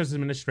 Human Resources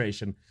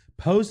Administration,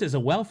 posed as a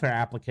welfare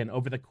applicant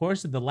over the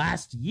course of the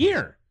last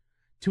year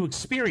to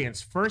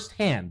experience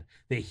firsthand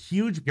the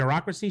huge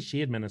bureaucracy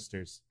she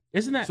administers.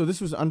 Isn't that... So this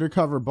was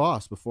Undercover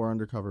Boss before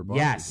Undercover Boss?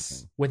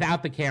 Yes,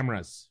 without the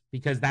cameras,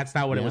 because that's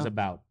not what it was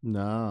about.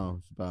 No,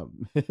 it's about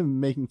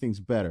making things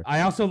better.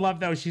 I also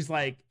love, though, she's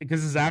like, because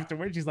this is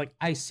afterwards, she's like,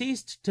 I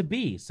ceased to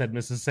be, said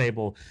Mrs.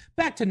 Sable,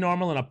 back to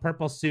normal in a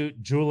purple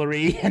suit,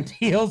 jewelry, and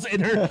heels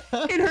in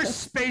her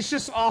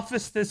spacious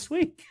office this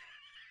week.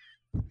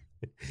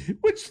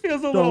 Which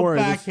feels a little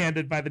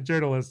backhanded by the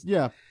journalist.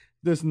 Yeah,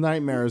 this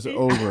nightmare is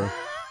over.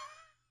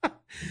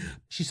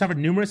 She suffered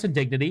numerous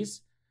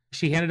indignities.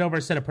 She handed over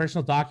a set of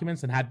personal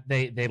documents and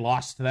they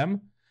lost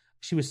them.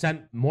 She was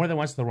sent more than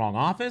once to the wrong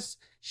office.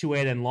 She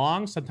waited in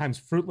long, sometimes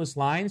fruitless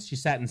lines. She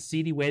sat in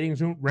seedy waiting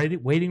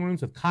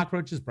rooms with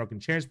cockroaches, broken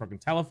chairs, broken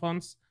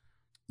telephones.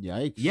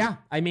 Yikes. Yeah,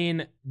 I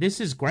mean, this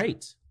is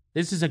great.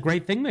 This is a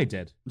great thing they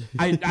did.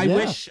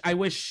 I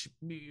wish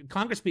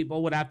Congress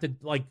people would have to,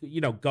 like,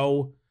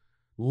 go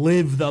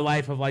live the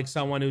life of like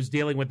someone who's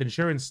dealing with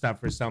insurance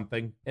stuff or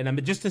something. And I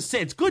mean, just to see,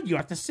 it's good. You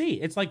have to see.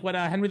 It's like what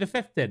Henry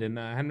V did in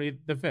Henry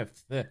V.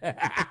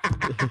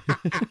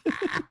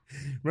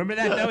 Remember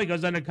that, though? He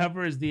goes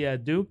undercover as the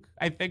Duke,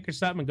 I think, or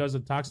something, and goes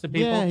and talks to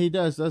people. Yeah, he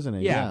does, doesn't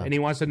he? Yeah, and he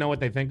wants to know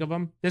what they think of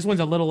him. This one's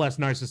a little less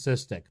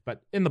narcissistic,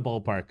 but in the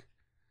ballpark.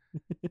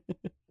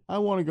 I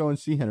want to go and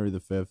see Henry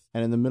V,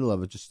 and in the middle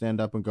of it, just stand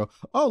up and go,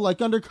 oh,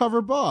 like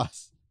Undercover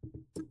Boss.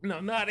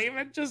 No, not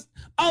even just,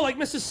 like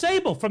Mrs.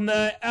 Sable from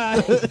the,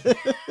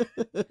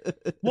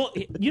 well,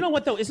 you know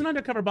what, though? Isn't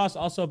Undercover Boss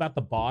also about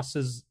the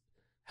bosses,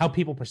 how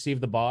people perceive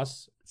the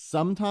boss?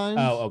 Sometimes.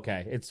 Oh,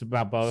 okay. It's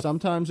about both.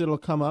 Sometimes it'll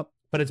come up.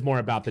 But it's more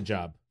about the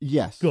job.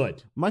 Yes.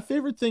 Good. My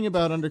favorite thing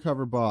about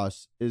Undercover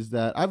Boss is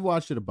that I've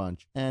watched it a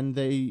bunch, and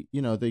they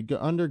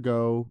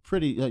undergo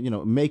pretty,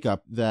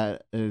 makeup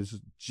that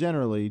is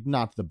generally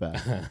not the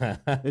best,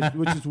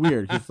 which is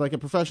weird. It's like a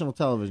professional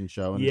television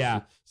show. And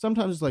yeah.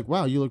 Sometimes it's like,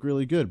 wow, you look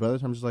really good. But other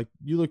times it's like,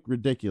 you look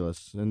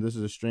ridiculous, and this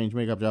is a strange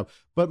makeup job.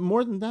 But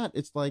more than that,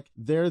 it's like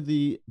they're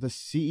the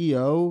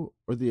CEO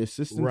or the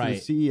assistant to the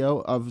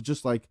CEO of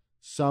just like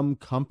some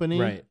company,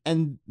 right?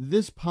 And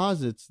this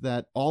posits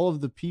that all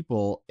of the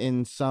people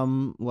in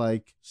some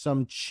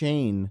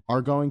chain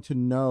are going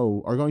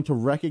to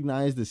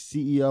recognize the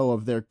CEO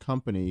of their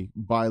company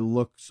by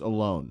looks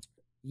alone.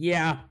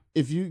 Yeah.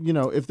 If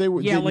if they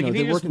were, if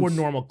they just wore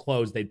normal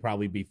clothes, they'd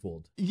probably be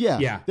fooled.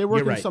 Yeah. They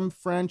work in some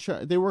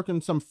franchise. They work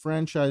in some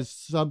franchise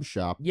sub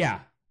shop. Yeah.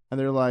 And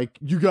they're like,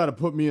 you got to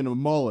put me in a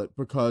mullet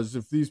because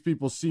if these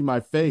people see my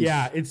face.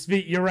 Yeah,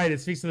 you're right.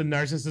 It speaks to the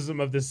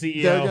narcissism of the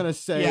CEO. They're going to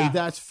say,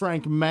 that's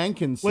Frank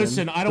Mankinson.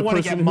 Listen, I don't want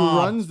to get mobbed who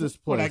runs this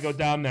place when I go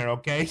down there,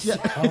 okay? Yeah.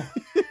 So,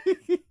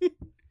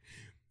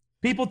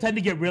 people tend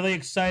to get really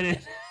excited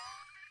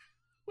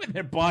when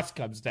their boss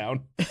comes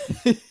down.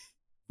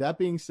 That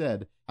being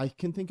said, I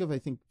can think of,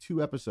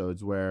 2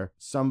 episodes where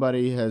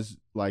somebody has,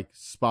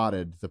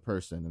 spotted the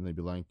person, and they'd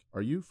be like,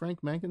 are you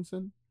Frank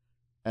Mankinson?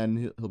 And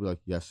he'll be like,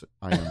 yes,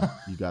 I am.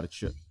 You got to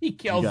chill. He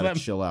kills them.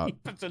 Chill out. He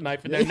puts a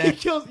knife in their neck.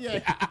 He kills,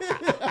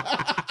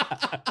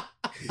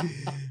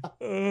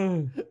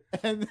 and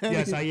then,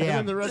 yes, I am. And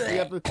then the rest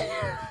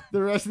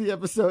of the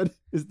episode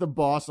is the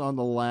boss on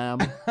the lam.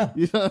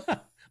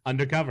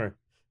 Undercover.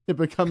 It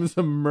becomes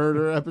a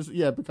murder episode.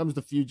 Yeah, it becomes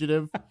The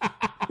Fugitive.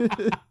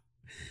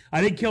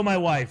 I didn't kill my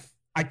wife.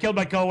 I killed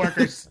my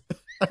coworkers.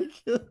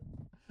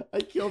 I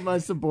killed my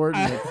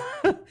subordinates.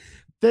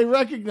 They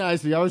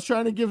recognized me. I was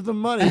trying to give them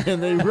money,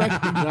 and they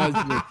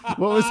recognized me.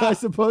 What was I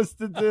supposed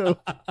to do?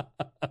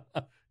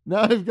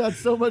 Now I've got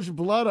so much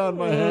blood on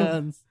my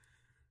hands.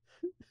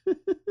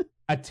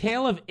 A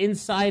tale of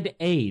inside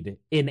aid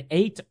in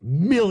 $8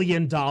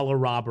 million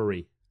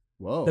robbery.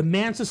 Whoa. The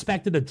man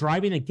suspected of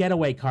driving a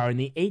getaway car in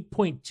the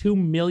 $8.2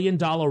 million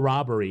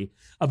robbery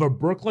of a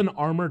Brooklyn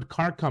armored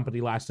car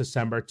company last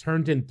December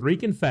turned in 3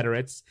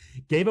 Confederates,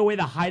 gave away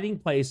the hiding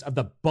place of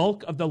the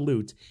bulk of the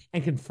loot,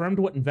 and confirmed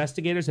what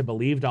investigators had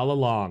believed all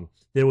along.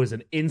 There was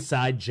an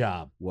inside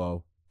job.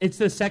 Whoa. It's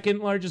the second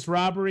largest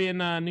robbery in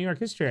New York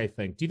history, I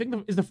think. Do you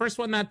think is the first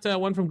one that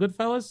one from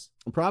Goodfellas?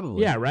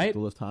 Probably. Yeah, right? The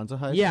Lufthansa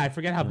heist? Yeah, I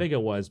forget how big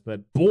it was,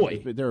 but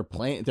boy. There were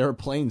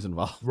planes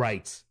involved.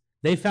 Right.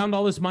 They found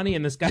all this money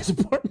in this guy's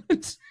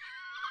apartment.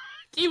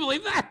 Can you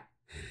believe that?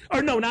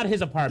 Or no, not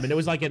his apartment. It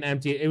was like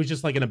it was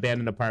just like an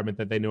abandoned apartment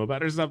that they knew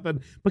about or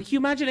something. But can you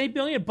imagine $8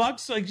 billion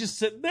like just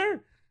sitting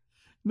there?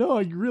 No,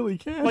 I really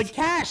can't. Like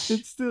cash.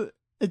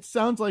 It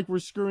sounds like we're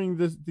screwing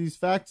these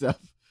facts up.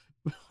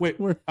 Wait.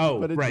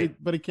 Right.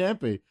 But it can't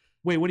be.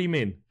 Wait, what do you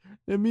mean?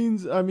 It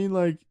means,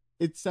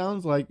 it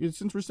sounds like,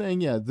 since we're saying,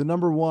 the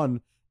number one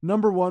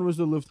was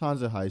the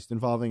Lufthansa heist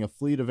involving a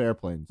fleet of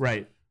airplanes.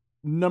 Right.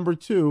 number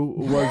 2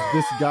 was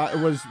this guy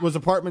was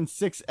apartment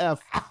 6F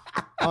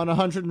on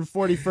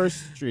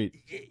 141st Street.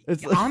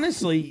 It's like,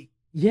 Honestly,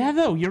 yeah,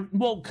 though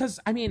because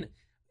I mean,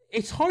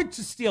 it's hard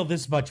to steal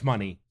this much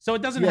money, so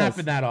it doesn't Yes.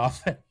 happen that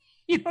often.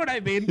 You know what I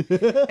mean?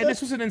 And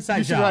this was an inside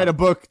you should job. write a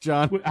book,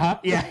 John.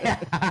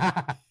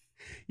 Yeah.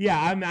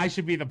 Yeah, I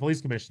should be the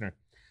police commissioner.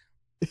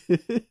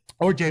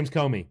 Or James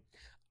Comey.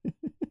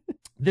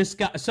 This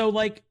guy, so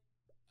like,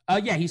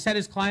 he said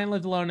his client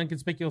lived alone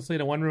inconspicuously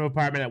in a one-room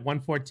apartment at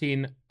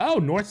 114,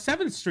 North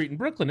 7th Street in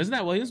Brooklyn. Isn't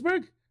that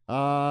Williamsburg?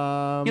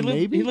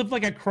 Maybe? He lived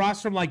like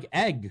across from like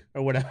Egg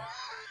or whatever.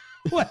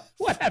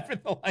 Whatever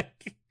the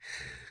like.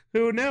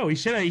 Who knew? He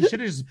should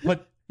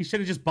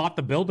have just bought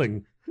the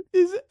building.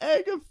 Is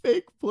Egg a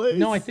fake place?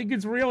 No, I think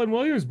it's real in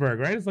Williamsburg,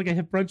 right? It's like a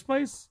hip brunch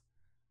place.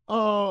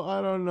 Oh,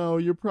 I don't know.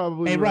 You're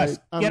probably Hey, right. Russ,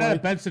 I'm get out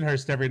like, of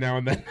Bensonhurst every now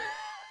and then.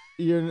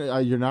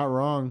 You're not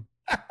wrong.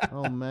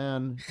 Oh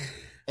man,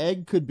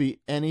 Egg could be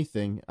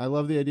anything. I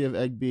love the idea of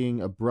Egg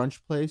being a brunch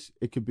place.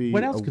 It could be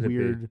What else a could it be?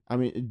 weird. I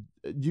mean,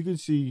 you could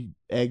see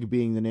Egg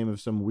being the name of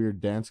some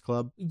weird dance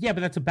club. Yeah,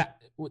 but that's a bad.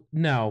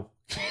 No.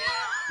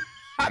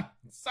 I'm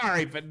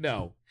sorry, but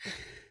no.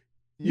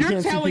 You You're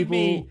can't see telling people-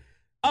 me,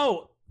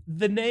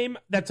 the name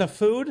that's a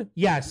food?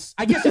 Yes.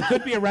 I guess it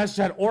could be a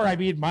restaurant, or I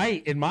mean,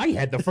 in my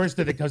head, the first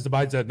thing that comes to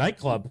mind is a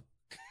nightclub.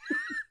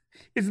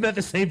 Isn't that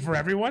the same for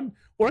everyone?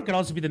 Or it could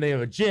also be the name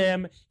of a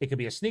gym. It could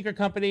be a sneaker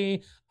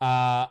company.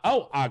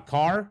 A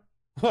car.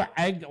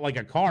 Egg, like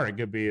a car, it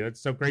could be. That's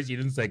so crazy you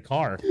didn't say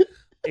car.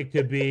 It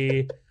could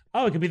be,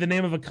 it could be the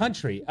name of a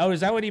country. Oh,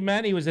 is that what he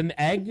meant? He was an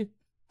egg?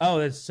 Oh,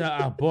 that's,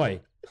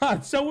 boy. Huh,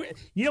 so,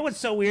 you know what's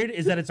so weird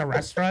is that it's a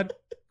restaurant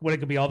when it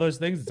could be all those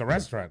things. It's a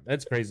restaurant.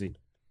 That's crazy.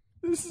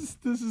 This is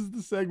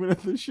the segment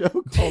of the show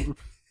called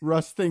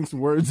Russ Thinks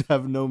Words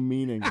Have No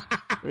Meaning.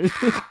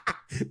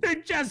 They're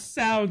just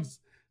sounds.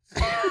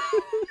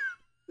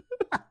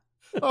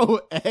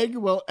 Oh, Egg?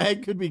 Well,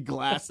 Egg could be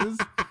glasses,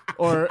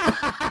 or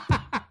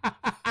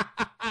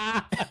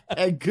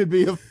Egg could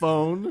be a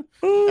phone.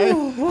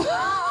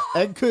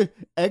 Egg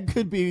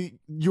could be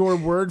your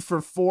word for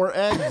 4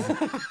 eggs.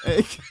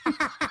 Egg,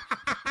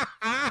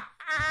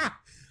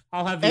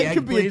 I'll have the egg egg,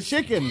 could be please. a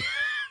chicken.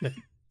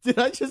 Did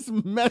I just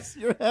mess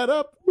your head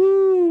up?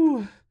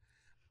 Woo.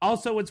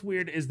 Also, what's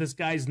weird is this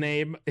guy's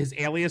name, his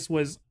alias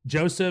was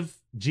Joseph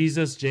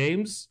Jesus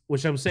James,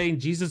 which I'm saying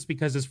Jesus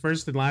because his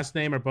first and last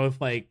name are both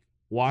like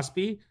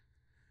waspy.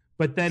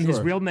 But then his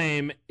Sure. real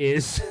name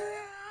is.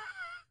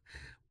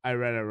 I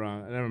read it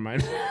wrong. Never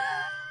mind.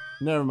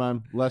 Never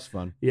mind. Less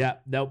fun. Yeah,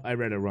 nope, I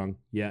read it wrong.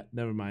 Yeah,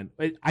 never mind.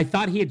 I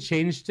thought he had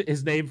changed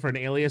his name for an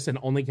alias and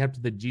only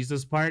kept the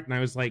Jesus part, and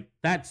I was like,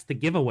 that's the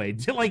giveaway.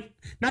 Like,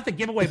 not the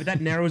giveaway, but that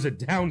narrows it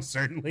down,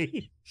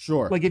 certainly.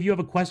 Sure. Like, if you have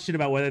a question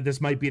about whether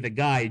this might be the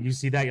guy, and you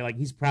see that, you're like,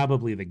 he's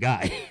probably the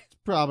guy. It's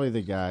probably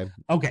the guy.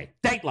 Okay,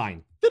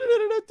 Dateline.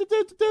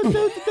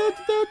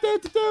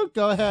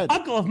 Go ahead.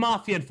 Uncle of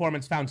Mafia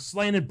informants found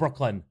slain in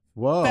Brooklyn.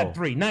 Whoa. Feb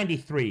 3,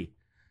 93.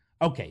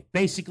 Okay,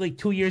 basically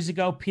 2 years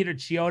ago, Peter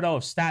Chiodo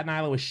of Staten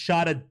Island was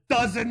shot a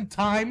dozen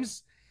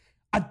times,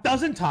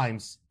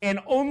 and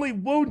only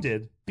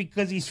wounded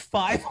because he's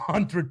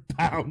 500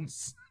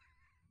 pounds.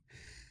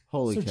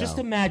 Holy So cow. just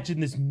imagine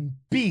this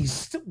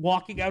beast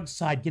walking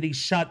outside, getting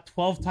shot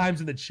 12 times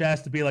in the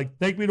chest to be like,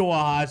 take me to a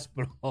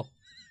hospital.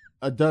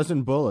 A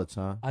dozen bullets,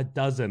 huh? A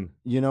dozen.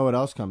 You know what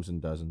else comes in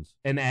dozens?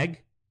 An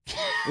egg?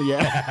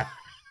 Yeah.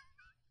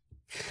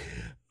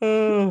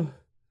 Uh,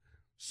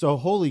 So,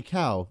 holy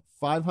cow.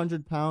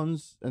 500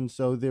 pounds, and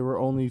so they were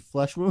only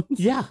flesh wounds?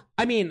 yeah.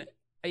 I mean,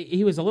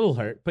 he was a little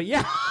hurt, but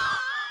yeah.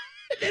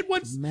 And then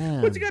once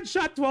he got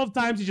shot 12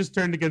 times, he just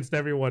turned against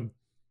everyone.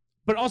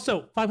 But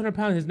also, 500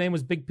 pounds, his name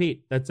was Big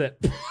Pete. That's it.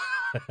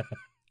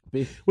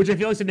 Which I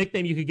feel like is a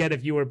nickname you could get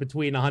if you were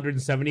between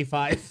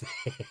 175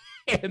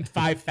 and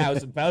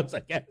 5,000 pounds, I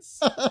guess.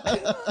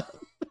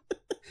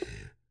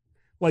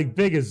 Like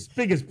big is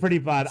pretty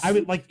bad. I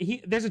would like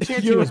there's a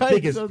chance he You're was right,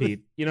 big as so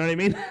Pete. You know what I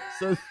mean?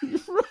 So,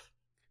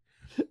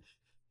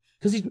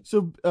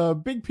 Because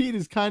Big Pete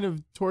is kind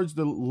of towards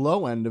the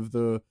low end of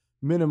the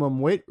minimum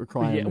weight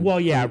requirement.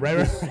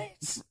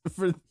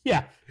 For,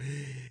 yeah.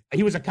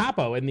 He was a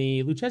capo in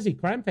the Lucchese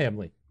crime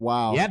family.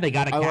 wow. Yeah, they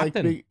got a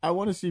captain. I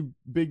want to see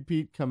Big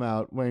Pete come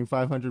out weighing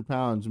 500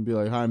 pounds and be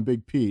like, "Hi, I'm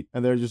Big Pete,"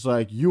 and they're just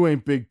like, "You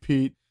ain't Big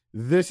Pete.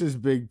 This is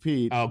Big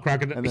Pete." Oh,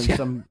 Crocodile. And then Yeah,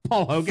 some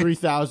Paul Hogan.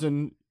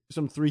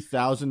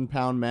 3,000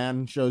 pound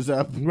man shows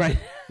up. Right.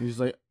 And he's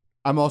like,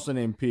 "I'm also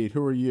named Pete.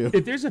 Who are you?"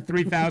 If there's a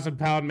 3,000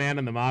 pound man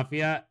in the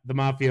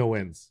mafia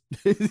wins.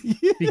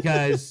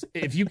 Because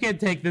if you can't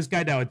take this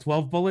guy down with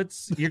 12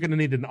 bullets, you're going to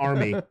need an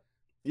army.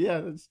 Yeah,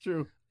 that's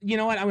true. You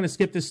know what? I'm going to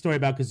skip this story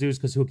about Kazoos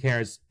because who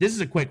cares? This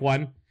is a quick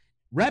one.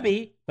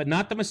 Rebbe, but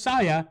not the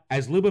Messiah,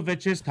 as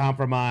Lubavitch's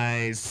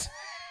compromise.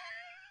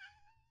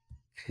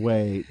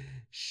 Wait.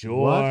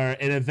 Sure.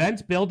 What? An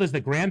event billed as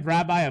the Grand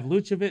Rabbi of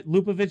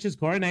Lubavitch's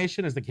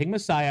coronation as the King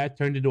Messiah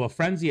turned into a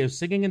frenzy of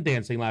singing and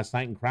dancing last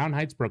night in Crown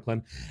Heights,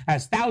 Brooklyn,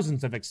 as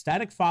thousands of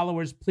ecstatic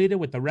followers pleaded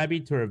with the Rebbe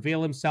to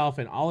reveal himself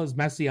in all his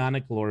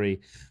messianic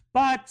glory.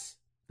 But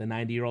the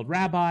 90-year-old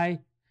rabbi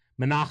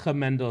Menachem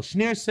Mendel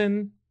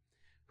Schneerson,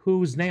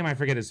 whose name I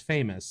forget is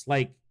famous.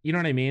 Like, you know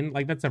what I mean?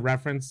 Like, that's a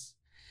reference.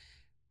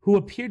 Who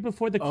appeared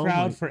before the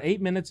crowd for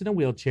 8 minutes in a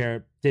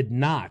wheelchair, did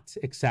not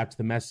accept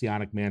the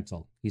messianic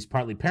mantle. He's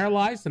partly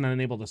paralyzed and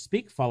unable to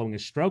speak following a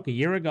stroke a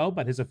year ago,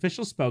 but his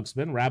official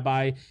spokesman,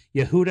 Rabbi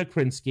Yehuda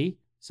Krinsky,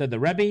 said the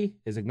Rebbe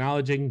is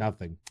acknowledging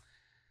nothing.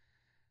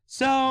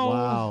 So,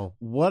 wow,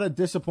 what a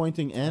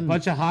disappointing end. A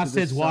bunch of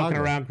Hasids walking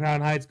saga. around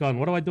Crown Heights going,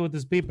 what do I do with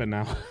this beeper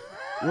now?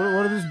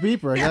 What is this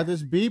beeper? I got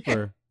this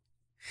beeper.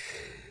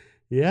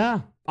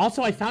 Yeah.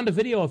 Also, I found a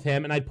video of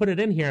him and I put it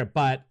in here,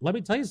 but let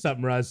me tell you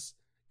something, Russ.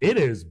 It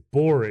is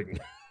boring.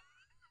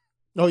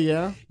 Oh,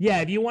 yeah?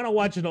 Yeah, if you want to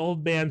watch an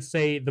old man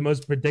say the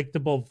most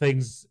predictable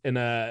things in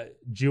a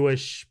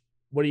Jewish,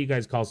 what do you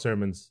guys call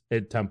sermons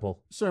at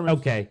temple? Sermons.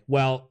 Okay,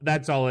 well,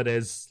 that's all it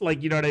is.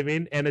 Like, you know what I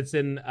mean? And it's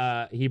in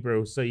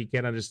Hebrew, so you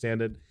can't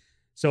understand it.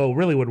 So it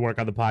really would work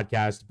on the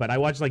podcast. But I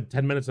watched like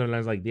 10 minutes of it and I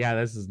was like, yeah,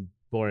 this is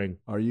boring.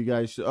 Are you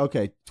guys...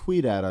 Okay,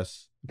 tweet at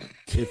us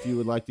if you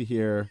would like to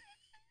hear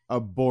a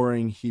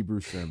boring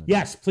Hebrew sermon.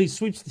 Yes, please.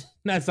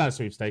 That's not a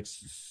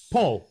sweepstakes.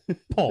 Poll.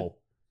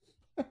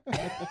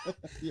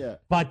 Yeah.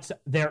 But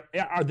there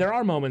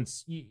are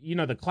moments, you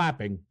know, the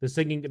clapping, the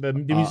singing, the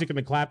music and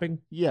the clapping.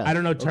 Yeah. I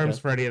don't know terms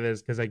for any of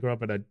this because I grew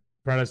up in a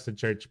Protestant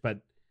church, but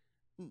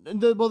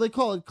Well, they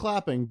call it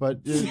clapping, but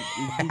you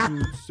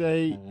can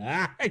say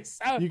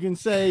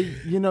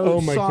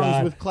Oh my songs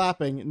God. with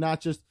clapping,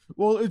 not just.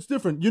 Well, it's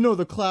different. You know,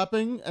 the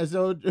clapping as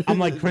though I'm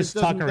like Chris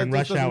Tucker in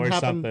Rush Hour or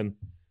something.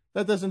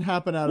 That doesn't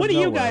happen out What of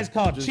do nowhere. you guys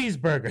call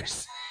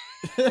cheeseburgers?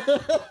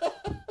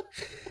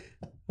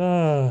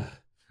 Uh,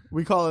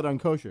 We call it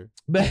unkosher.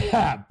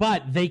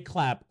 but they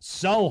clap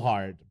so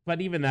hard.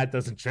 But even that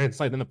doesn't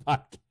translate in the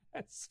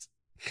podcast.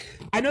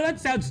 I know that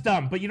sounds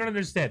dumb, but you don't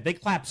understand. They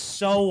clap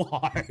so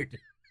hard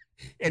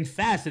and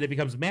fast that it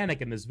becomes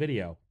manic in this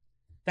video.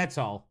 That's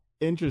all.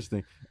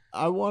 Interesting.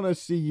 I want to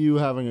see you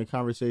having a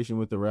conversation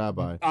with the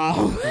rabbi.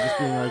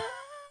 Oh.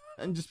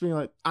 And just being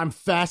like, I'm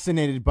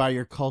fascinated by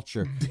your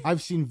culture.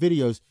 I've seen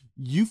videos.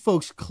 You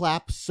folks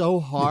clap so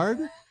hard.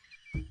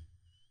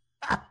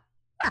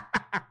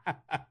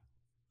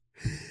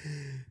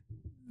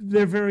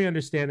 They're very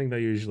understanding, though,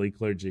 usually,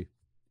 clergy.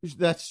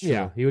 That's true.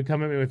 Yeah, he would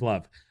come at me with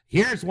love.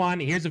 Here's one.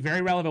 Here's a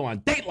very relevant one.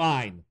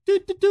 Dateline.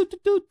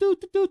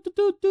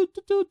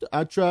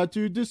 I try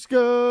to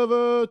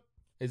discover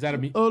Is that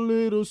a a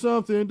little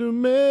something to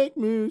make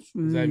me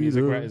sweeter. Is that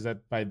music? Is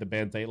that by the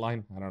band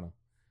Dateline? I don't know.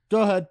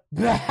 Go ahead.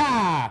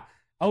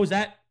 Oh, is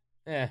that?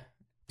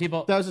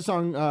 People. That was a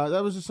song.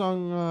 That was a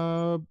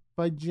song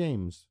by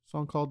James. A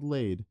song called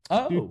 "Laid."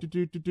 Oh, You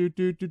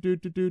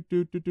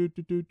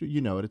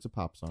know it. It's a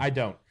pop song. I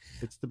don't.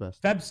 It's the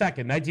best. Feb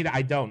 2nd, 19.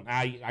 I don't.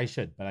 I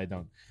should, but I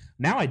don't.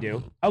 Now I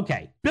do.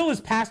 Okay. Bill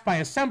is passed by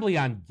Assembly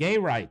on Gay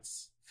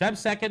Rights. Feb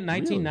 2nd,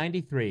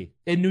 1993,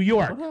 in New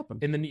York. What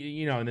happened? In the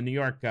New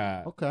York.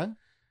 Okay.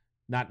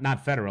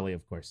 Not federally,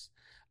 of course.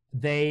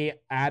 They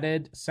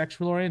added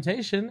sexual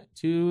orientation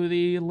to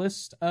the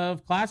list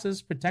of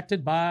classes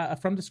protected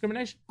from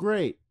discrimination.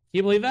 Great. Can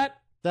you believe that?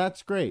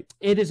 That's great.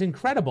 It is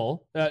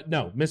incredible.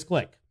 No, Miss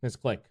Glick.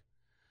 The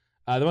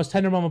most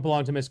tender moment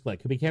belonged to Miss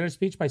Glick, who began her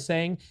speech by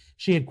saying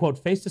she had,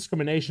 quote, faced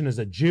discrimination as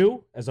a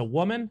Jew, as a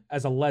woman,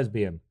 as a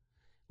lesbian.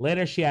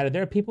 Later, she added,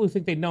 there are people who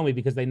think they know me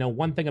because they know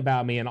one thing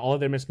about me and all of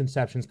their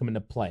misconceptions come into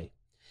play.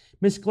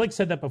 Miss Glick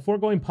said that before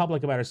going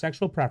public about her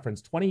sexual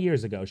preference 20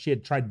 years ago, she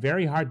had tried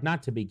very hard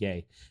not to be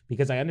gay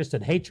because I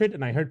understood hatred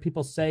and I heard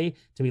people say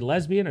to be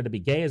lesbian or to be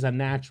gay is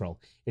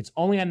unnatural. It's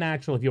only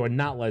unnatural if you are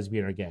not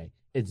lesbian or gay.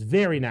 It's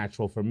very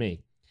natural for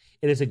me.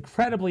 It is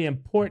incredibly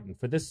important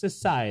for this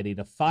society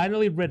to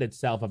finally rid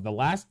itself of the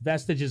last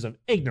vestiges of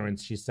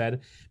ignorance, she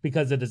said,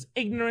 because it is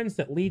ignorance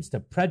that leads to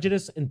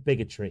prejudice and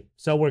bigotry.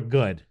 So we're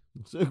good.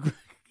 So,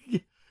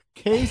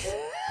 case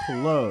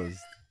closed.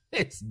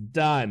 It's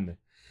done.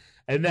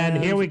 And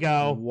then here we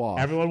go. Wash.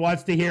 Everyone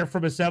wants to hear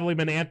from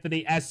Assemblyman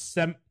Anthony S.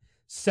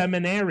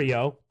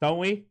 Seminario, don't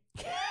we?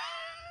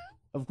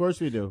 Of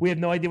course we do. We have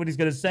no idea what he's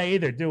going to say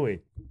either, do we?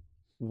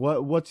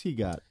 What's he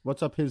got?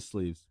 What's up his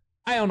sleeves?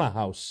 I own a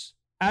house.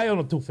 I own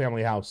a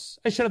two-family house.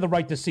 I should have the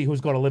right to see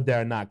who's going to live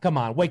there or not. Come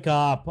on, wake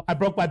up. I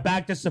broke my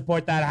back to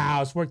support that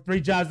house, worked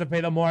 3 jobs to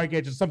pay the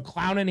mortgage, and some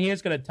clown in here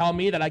is going to tell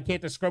me that I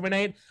can't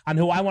discriminate on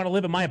who I want to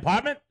live in my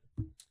apartment?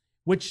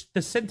 Which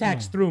the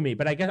syntax threw me,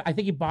 but I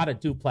think he bought a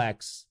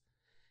duplex.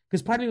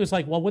 Because part of me was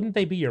like, well, wouldn't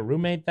they be your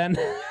roommate then?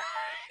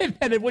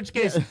 And in which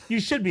case,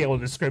 you should be able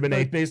to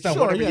discriminate based on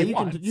whatever you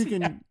want.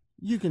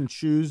 You can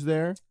choose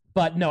there.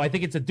 But no, I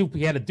think it's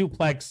he had a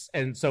duplex,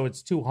 and so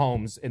it's 2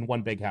 homes in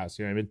one big house.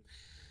 You know what I mean?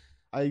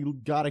 I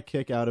got a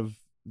kick out of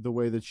the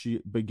way that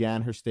she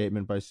began her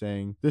statement by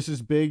saying, this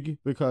is big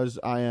because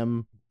I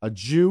am a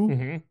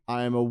Jew,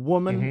 I am a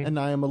woman, and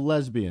I am a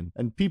lesbian.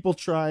 And people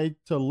try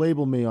to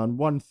label me on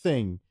one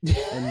thing.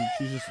 And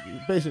she's just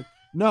basically,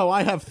 no,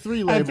 I have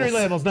 3 labels. I have 3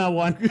 labels, not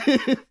one.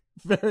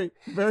 Very,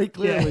 very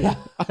clearly. Yeah.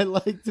 I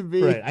like to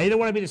be... Right. I either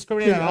want to be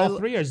discriminated on all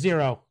 3 or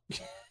 0.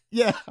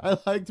 Yeah, I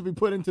like to be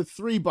put into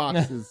 3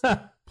 boxes,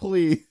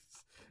 please.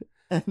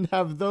 and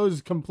have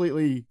those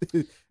completely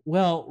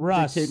Well,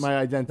 Russ, dictate my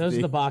identity. those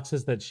are the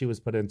boxes that she was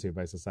put into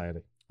by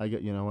society. I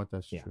get, you know what?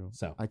 That's Yeah, true.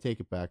 so. I take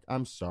it back.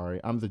 I'm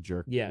sorry. I'm the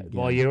jerk. Yeah, again.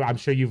 well, I'm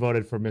sure you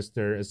voted for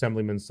Mr.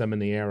 Assemblyman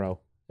Seminaro.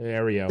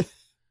 Aereo.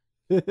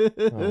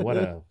 Oh, what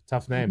a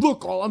tough name.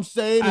 Look, all I'm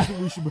saying is that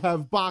we should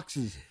have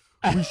boxes.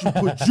 We should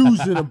put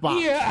Jews in a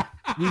box. Yeah.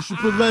 We should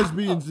put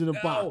lesbians in a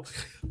box.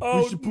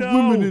 Oh, We should put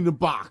no. women in a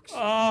box.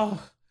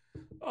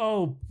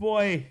 Oh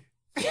boy.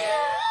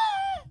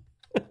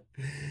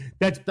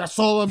 That's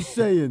all I'm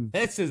saying.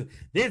 That's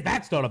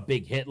not a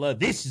big Hitler.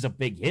 This is a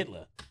big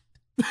Hitler.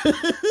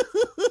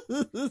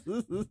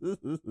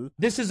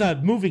 This is a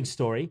moving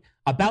story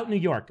about New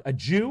York. A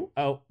Jew.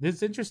 Oh, this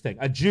is interesting.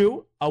 A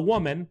Jew, a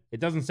woman. It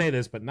doesn't say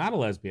this, but not a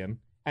lesbian,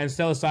 and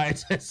still a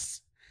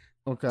scientist.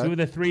 Okay. Two of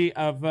the three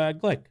of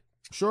Glick.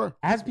 Sure.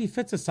 As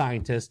befits a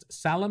scientist,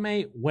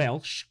 Salome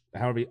Welsh,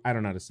 however, I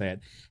don't know how to say it,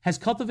 has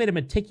cultivated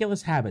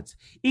meticulous habits.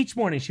 Each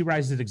morning, she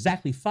rises at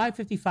exactly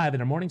 5:55 in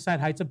her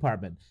Morningside Heights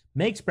apartment,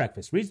 makes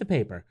breakfast, reads the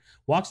paper,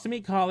 walks to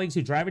meet colleagues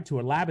who drive her to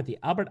her lab at the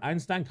Albert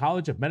Einstein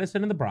College of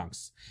Medicine in the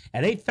Bronx.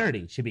 At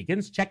 8:30, she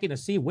begins checking to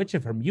see which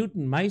of her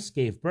mutant mice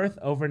gave birth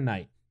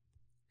overnight.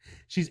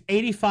 She's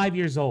 85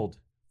 years old,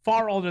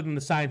 far older than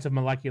the science of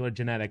molecular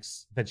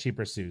genetics that she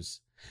pursues.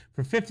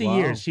 For 50 Wow.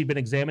 years, she'd been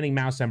examining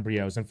mouse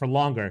embryos, and for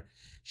longer,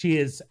 she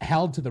is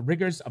held to the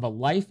rigors of a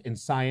life in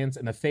science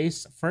in the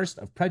face first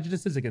of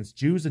prejudices against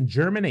Jews in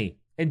Germany.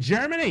 In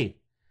Germany!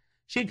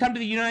 She had come to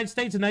the United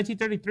States in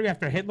 1933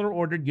 after Hitler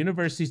ordered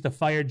universities to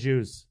fire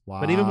Jews.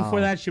 But even Wow.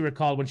 before that, she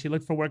recalled when she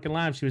looked for work in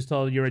labs, she was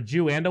told, "You're a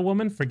Jew and a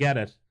woman? Forget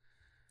it."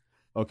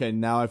 Okay,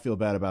 now I feel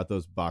bad about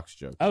those box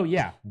jokes. Oh,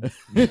 yeah.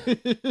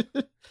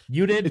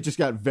 You did? It just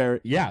got very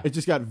Yeah. It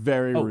just got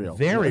very Oh, real.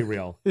 very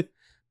real.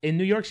 In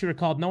New York, she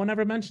recalled, "No one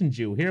ever mentioned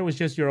Jew. Here it was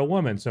just, you're a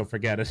woman, so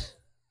forget it."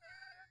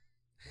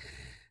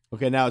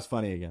 Okay, now it's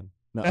funny again.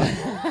 No.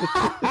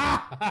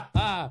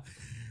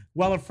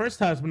 Well, her first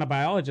husband, a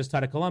biologist,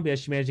 taught at Columbia.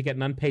 She managed to get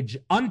an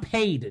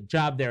unpaid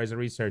job there as a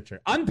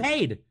researcher.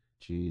 Unpaid.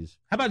 Jeez.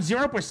 How about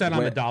 0% on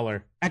Where- the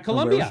dollar at Where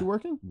Columbia was she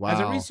working? Wow. as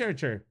a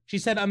researcher? She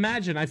said,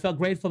 "Imagine, I felt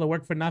grateful to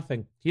work for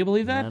nothing." Do you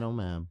believe that? Man, oh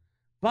man.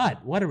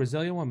 But what a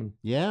resilient woman.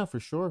 Yeah, for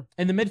sure.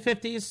 In the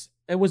mid-50s,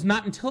 it was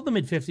not until the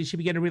mid-50s she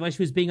began to realize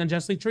she was being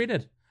unjustly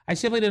treated. "I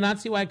simply did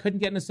not see why I couldn't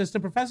get an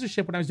assistant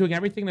professorship when I was doing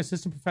everything an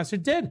assistant professor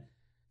did.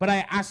 But I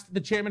asked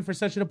the chairman for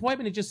such an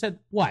appointment. He just said,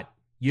 'What?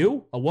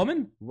 You? A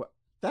woman?' What?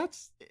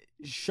 That's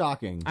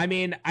shocking. I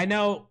mean, I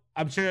know,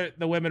 I'm sure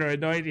the women are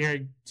annoyed to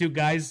hear two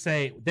guys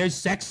say, 'There's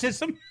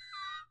sexism.'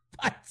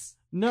 But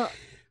No,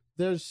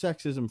 there's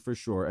sexism for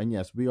sure. And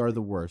yes, we are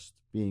the worst,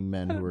 being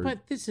men who are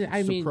But this is,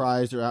 I mean,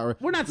 surprised or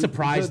outraged. we're not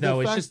surprised, The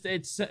though. fact-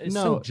 It's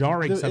so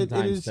jarring it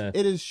sometimes.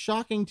 is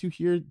shocking to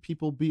hear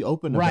people be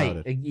open right.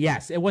 about it.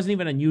 Yes. It wasn't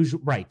even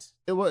unusual. Right.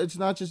 It's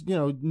not just,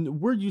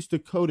 we're used to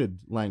coded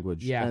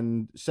language Yeah.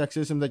 and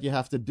sexism that you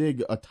have to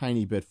dig a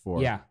tiny bit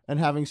for. Yeah. And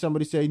having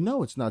somebody say,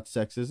 "No, it's not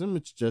sexism.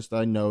 It's just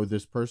I know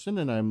this person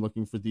and I'm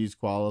looking for these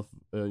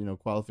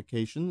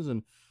qualifications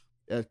and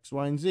X,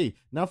 Y, and Z."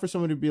 Now for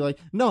someone to be like,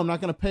 "No, I'm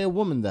not going to pay a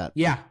woman that."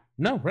 Yeah.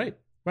 No, right.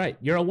 Right.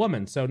 You're a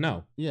woman, so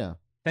no. Yeah.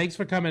 Thanks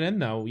for coming in,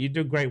 though. You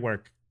do great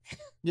work.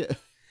 Yeah.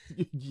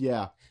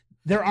 Yeah.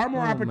 There are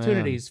more Oh,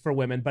 opportunities for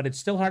women, but it's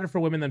still harder for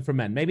women than for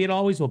men. Maybe it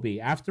always will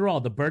be. After all,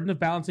 the burden of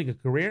balancing a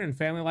career and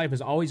family life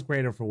is always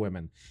greater for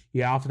women.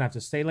 You often have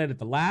to stay late at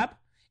the lab,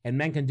 and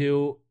men can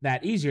do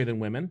that easier than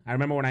women. I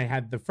remember when I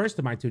had the first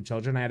of my two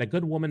children, I had a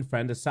good woman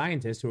friend, a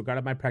scientist, who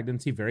regarded my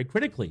pregnancy very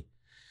critically.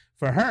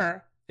 For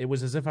her, it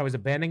was as if I was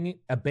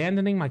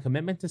abandoning my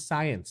commitment to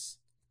science.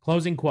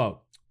 Closing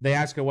quote. They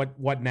ask her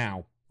what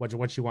now?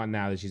 What she want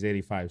now that she's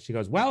 85? She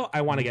goes, "Well,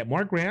 I want to get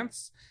more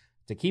grants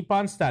to keep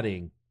on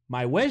studying.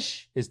 My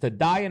wish is to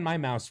die in my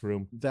mouse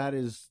room." That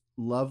is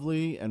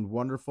lovely and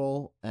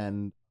wonderful,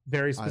 and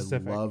Very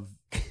specific.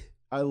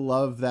 I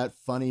love that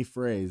funny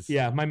phrase.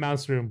 Yeah, my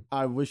mouse room.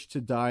 I wish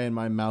to die in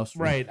my mouse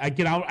room. Right. I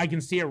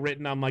can see it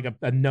written on like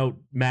a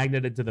note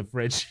magneted to the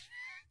fridge.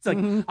 It's like,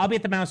 "I'll be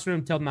at the mouse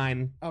room till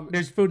 9.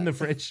 There's food in the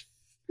fridge."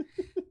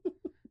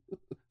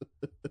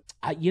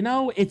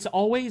 It's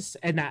always,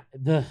 and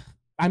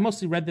I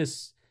mostly read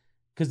this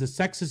because the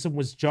sexism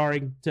was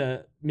jarring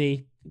to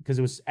me because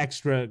it was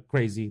extra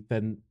crazy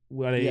than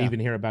what I even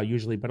hear about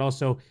usually. But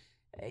also,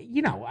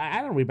 I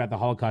don't read about the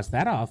Holocaust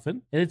that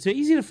often, and it's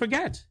easy to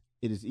forget.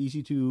 It is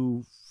easy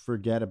to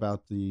forget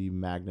about the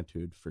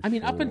magnitude for I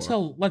mean, up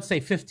until, let's say,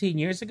 15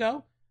 years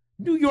ago,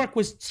 New York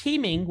was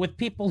teeming with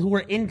people who were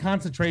in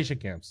concentration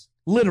camps.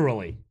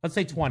 Literally. Let's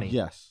say 20.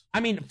 Yes.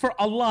 I mean, for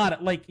a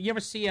lot, like, you ever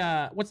see,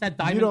 what's that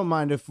diamond? You don't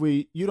mind if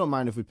we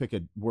pick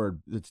a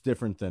word that's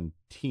different than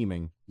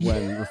teeming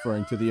when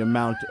referring to the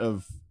amount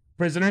of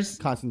prisoners?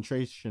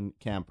 Concentration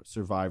camp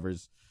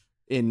survivors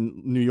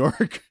in New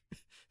York.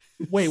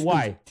 Wait,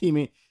 why?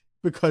 Teeming.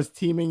 Because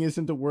teeming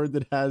isn't a word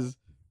that has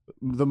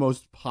the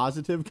most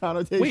positive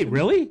connotation. Wait,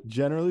 really?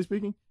 Generally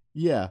speaking?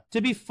 Yeah.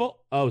 To be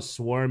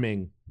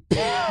swarming.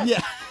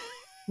 Yeah.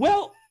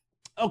 Well,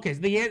 okay, so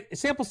the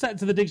sample set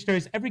into the dictionary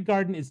is every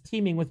garden is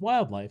teeming with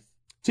wildlife.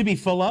 To be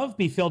full of,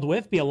 be filled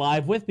with, be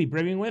alive with, be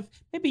brimming with.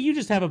 Maybe you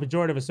just have a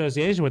pejorative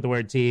association with the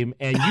word team,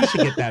 and you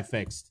should get that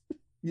fixed.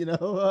 You know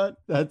what?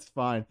 That's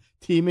fine.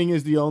 Teaming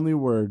is the only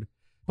word.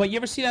 But you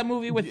ever see that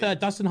movie with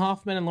Dustin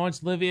Hoffman and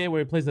Laurence Olivier where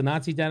he plays the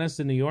Nazi dentist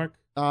in New York?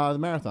 The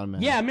Marathon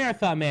Man. Yeah,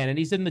 Marathon Man, and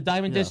he's in the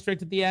Diamond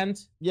District at the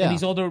end. Yeah.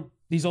 And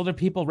these older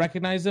people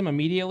recognize him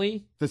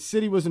immediately. The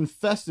city was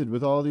infested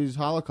with all these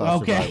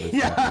Holocaust survivors.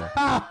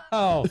 Yeah.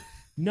 Oh.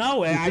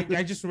 No,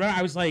 I just remember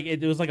I was like,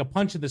 it was like a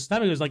punch in the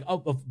stomach. It was like,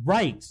 oh,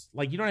 right.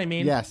 Like, you know what I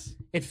mean? Yes.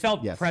 It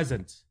felt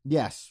present.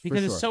 Yes.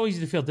 Because it's so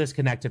easy to feel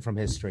disconnected from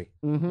history.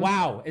 Mm-hmm.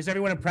 Wow. Is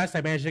everyone impressed?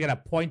 I managed to get a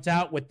point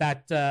out with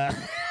that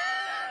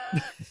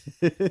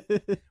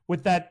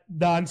with that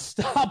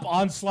nonstop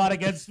onslaught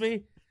against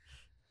me.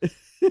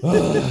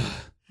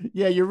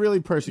 Yeah, you're really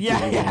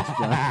persecuting us,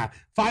 John.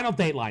 Final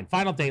Dateline.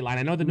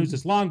 I know the news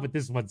is long, but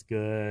this one's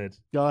good.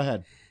 Go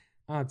ahead.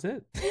 Oh, that's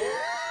it.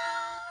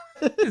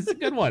 It's a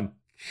good one.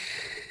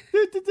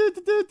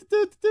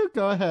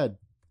 Go ahead.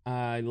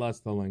 I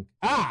lost the link.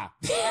 How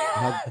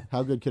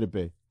good could it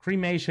be?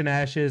 Cremation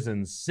ashes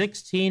and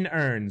 16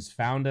 urns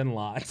found in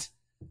lot.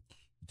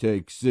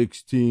 Take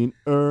 16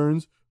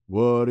 urns.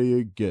 What do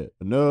you get?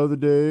 Another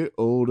day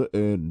older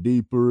and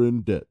deeper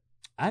in debt.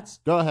 That's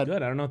Go ahead.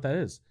 good. I don't know what that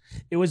is.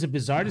 It was a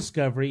bizarre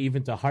discovery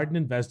even to hardened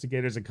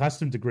investigators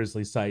accustomed to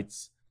grisly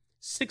sights.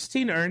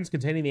 16 urns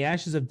containing the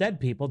ashes of dead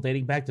people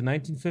dating back to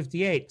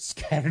 1958,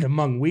 scattered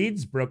among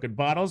weeds, broken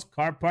bottles,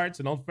 car parts,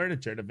 and old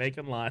furniture in a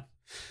vacant lot.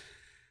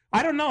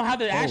 I don't know how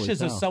the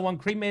ashes of someone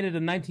cremated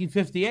in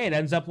 1958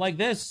 ends up like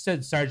this,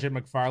 said Sergeant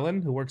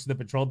McFarland, who works in the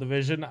patrol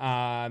division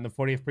in the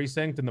 40th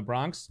Precinct in the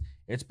Bronx.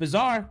 It's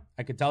bizarre.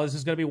 I can tell this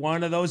is going to be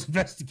one of those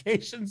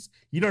investigations.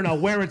 You don't know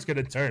where it's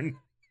going to turn.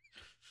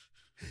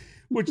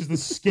 Which is the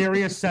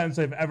scariest sentence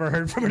I've ever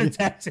heard from a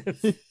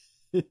detective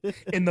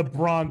in the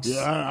Bronx.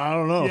 Yeah, I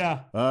don't know.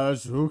 Yeah.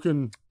 Who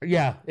can...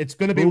 Yeah, it's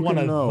going to be one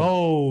of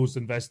those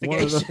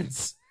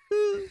investigations.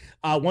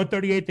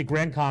 138, the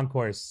Grand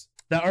Concourse.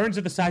 The urns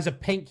are the size of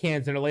paint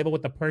cans and are labeled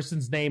with the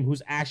person's name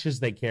whose ashes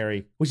they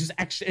carry, which is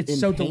actually, it's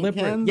so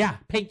deliberate. Cans? Yeah,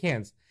 paint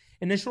cans.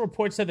 Initial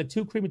reports said the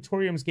two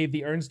crematoriums gave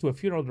the urns to a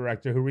funeral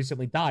director who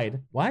recently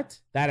died. What?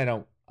 That I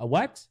don't.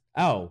 What?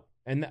 Oh,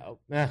 and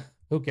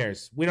who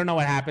cares? We don't know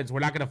what happens.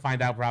 We're not going to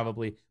find out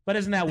probably. But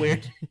isn't that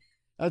weird?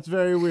 That's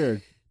very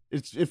weird.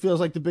 It feels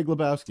like the Big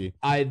Lebowski.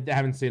 I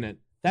haven't seen it.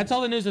 That's all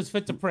the news that's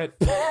fit to print.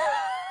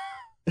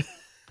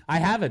 I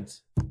haven't.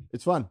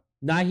 It's fun.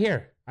 No, I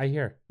hear.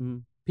 Mm-hmm.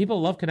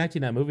 People love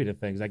connecting that movie to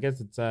things. I guess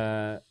it's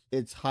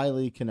It's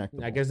highly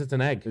connected. I guess it's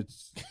an egg.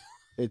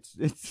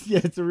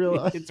 It's a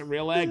real It's a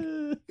real egg.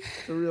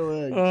 It's a real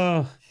egg.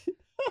 Oh.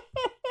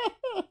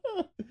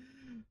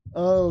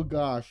 Oh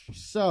gosh.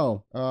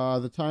 So,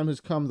 the time has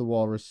come, the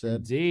walrus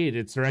said.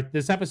 Indeed.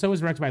 This episode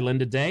was directed by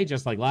Linda Day,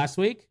 just like last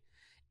week.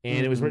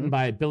 And it was written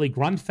by Billy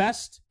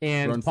Grundfest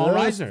and Paul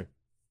Reiser.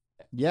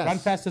 Yes.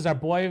 Grundfest is our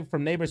boy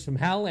from Neighbors from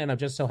Hell, and I'm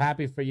Just So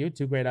Happy for You.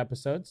 2 great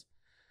episodes.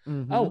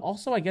 Mm-hmm. Oh,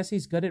 also, I guess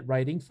he's good at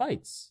writing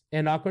fights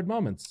and awkward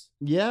moments.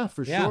 Yeah,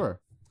 for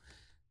sure.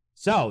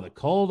 So, the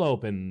cold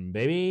open,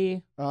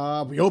 baby.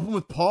 We open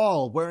with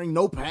Paul wearing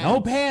no pants.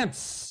 No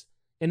pants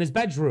in his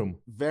bedroom.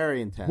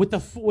 Very intense. With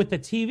the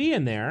TV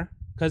in there,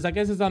 because I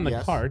guess it's on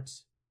the cart,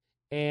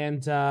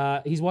 and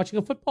he's watching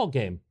a football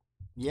game.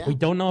 Yeah. We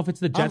don't know if it's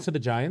the Jets or the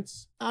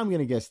Giants. I'm going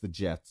to guess the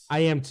Jets.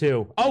 I am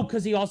too. Oh,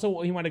 because he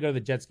wanted to go to the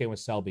Jets game with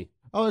Selby.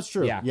 Oh, that's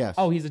true. Yeah. Yes.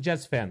 Oh, he's a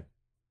Jets fan.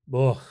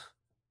 Ugh.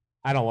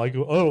 I don't like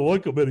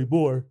him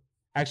anymore.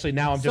 Actually,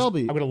 now I'm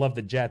going to love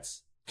the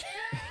Jets.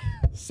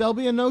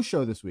 Selby a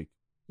no-show this week.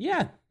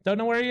 Yeah. Don't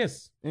know where he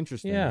is.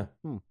 Interesting. Yeah.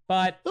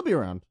 But they'll be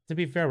around. To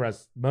be fair,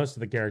 Russ, most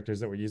of the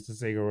characters that we're used to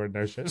seeing are in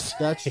no-shows.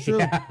 That's true.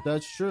 Yeah.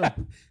 That's true.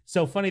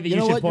 So funny that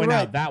you should point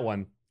out that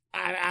one.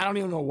 I don't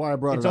even know why I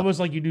brought it up. It's almost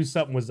like you knew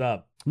something was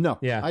up. No.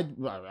 Yeah. I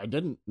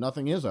didn't.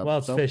 Nothing is up. Well,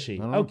 it's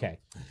fishy. Okay.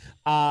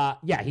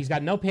 Yeah, he's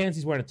got no pants.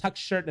 He's wearing a tucked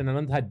shirt and an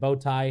untied bow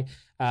tie.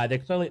 They're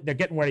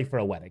getting ready for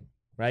a wedding,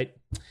 right?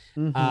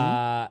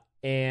 Mm-hmm.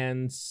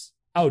 And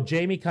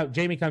Jamie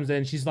comes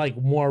in. She's like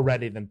more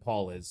ready than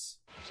Paul is.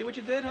 See what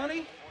you did,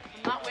 honey?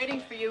 I'm not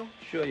waiting for you.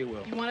 Sure you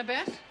will. You want to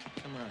bet?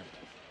 Come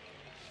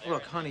on.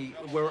 Look, honey,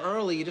 we're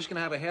early. You're just going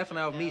to have a half an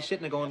hour of me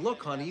sitting there going,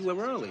 look, honey,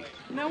 we're early.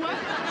 You know what?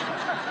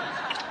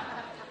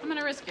 I'm going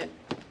to risk it.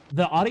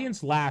 The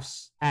audience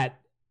laughs at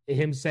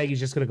him saying he's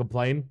just going to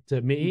complain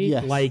to me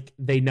like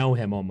they know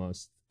him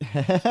almost.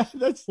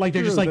 That's like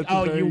they're true. just like,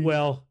 That's you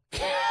will.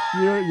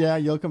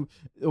 You'll come.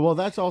 Well,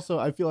 that's also,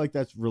 I feel like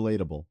that's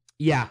relatable.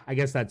 Yeah, I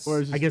guess that's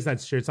true.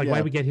 It's like,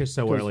 why we get here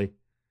so early?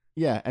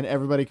 Yeah, and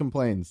everybody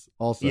complains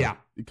also. Yeah.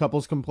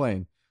 Couples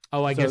complain.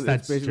 Oh, I guess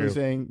that's basically true.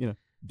 saying,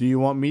 do you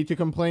want me to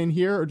complain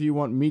here or do you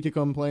want me to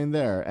complain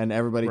there? And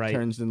everybody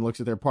turns and looks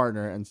at their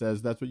partner and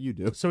says, that's what you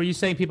do. So are you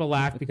saying people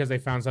laughed because they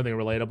found something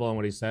relatable in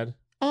what he said?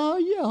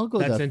 Yeah, I'll go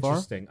that far. That's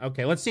interesting.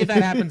 Okay, let's see if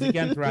that happens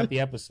again throughout the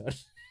episode.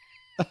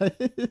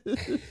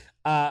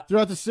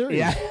 Throughout the series.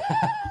 Yeah.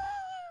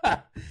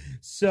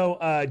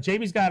 So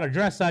Jamie's got her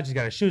dress on. She's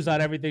got her shoes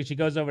on, everything. She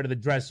goes over to the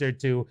dresser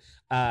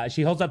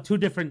she holds up 2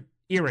 different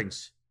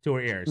earrings to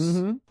her ears.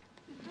 Mm-hmm.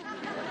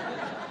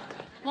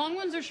 Long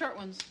ones or short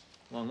ones?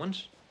 Long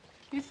ones?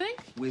 You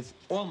think? With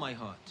all my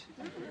heart.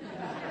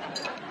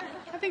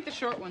 I think the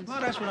short ones.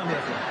 Well, that's what I'm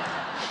here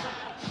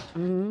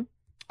for.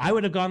 I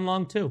would have gone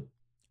long too.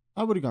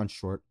 I would have gone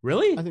short.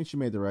 Really? I think she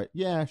made the right.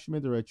 Yeah, she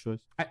made the right choice.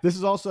 This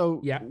is also.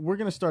 Yeah. We're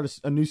gonna start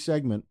a new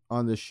segment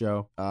on this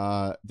show.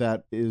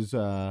 That is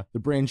the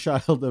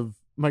brainchild of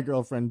my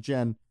girlfriend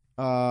Jen.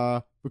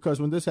 Because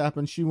when this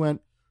happened, she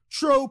went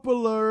trope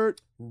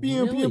alert.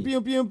 Pew, pew, Really?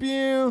 pew, pew,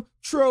 pew.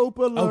 Trope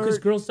alert. Oh, because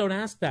girls don't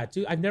ask that,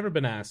 too. I've never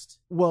been asked.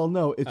 Well,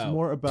 no, it's Oh.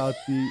 more about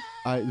the.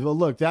 Well,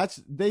 look,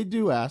 they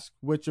do ask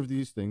which of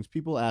these things.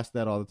 People ask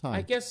that all the time.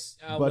 I guess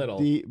a but little.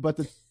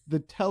 the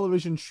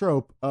television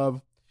trope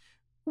of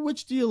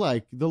which do you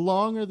like, the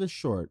long or the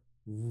short?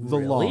 The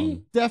Really?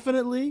 long,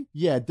 definitely.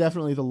 Yeah,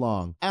 definitely the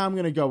long. I'm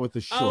gonna go with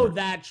the short. Oh,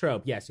 that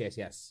trope. Yes.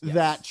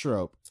 That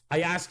trope. I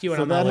ask you and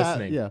So I'm not that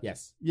listening. yeah.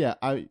 Yes. Yeah.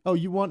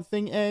 You want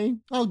thing A?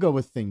 I'll go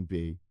with thing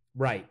B.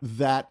 Right.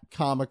 That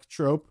comic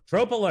trope.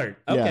 Trope alert.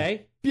 Yeah.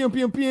 Okay. Pew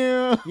pew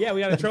pew. Yeah, we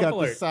got a trope got the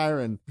alert.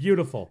 siren.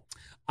 Beautiful.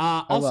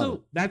 love Also,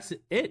 it. that's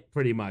it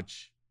pretty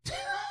much.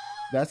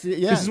 That's it.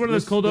 Yeah. This is one of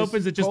those cold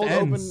opens that just cold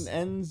ends. Open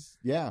ends.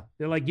 Yeah.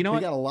 They're like, you know We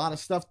what? got a lot of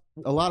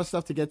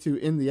stuff to get to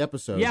in the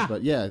episode. Yeah,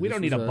 But yeah, we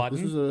don't need a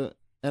button. This was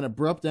an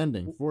abrupt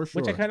ending for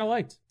sure. Which I kind of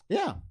liked.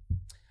 Yeah.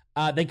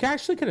 They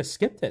actually could have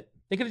skipped it.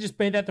 They could have just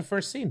made that the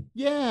first scene.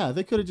 Yeah,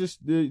 they could have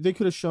just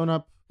shown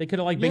up. They could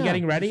have been Yeah,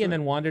 getting ready sure. and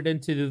then wandered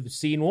into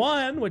scene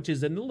 1, which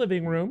is in the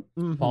living room.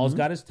 Mhm. Paul's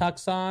got his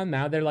tux on.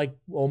 Now they're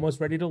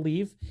almost ready to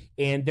leave,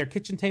 and their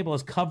kitchen table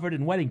is covered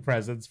in wedding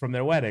presents from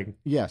their wedding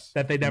Yes.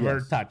 that they never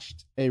Yes.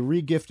 touched. A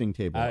re-gifting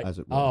table, as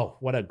it were. Oh,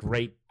 what a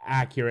great,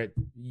 accurate,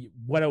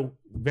 what a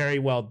very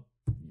well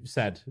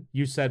said.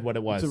 You said what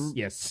it was.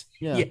 Yes.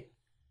 Yeah.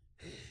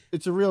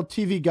 It's a real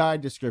TV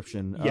guide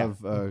description Yeah.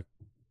 of.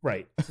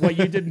 Right. What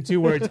you did in 2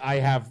 words, I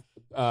have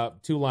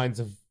 2 lines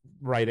of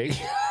writing.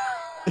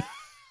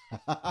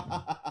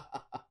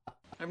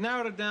 I've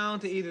narrowed it down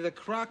to either the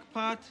crock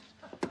pot,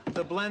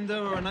 the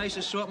blender, or a nice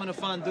assortment of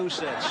fondue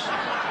sets.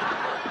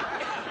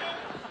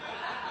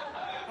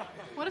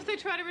 What if they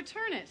try to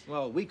return it?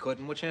 Well, we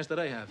couldn't. What chance did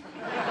I have?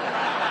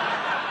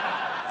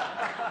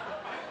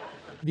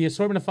 The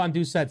assortment of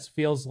fondue sets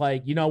feels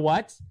like, you know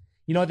what?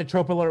 You know what the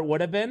trope alert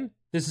would have been?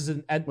 This is a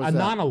What's that?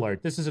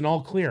 non-alert. This is an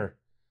all clear.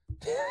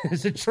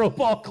 It's a trope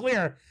all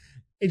clear.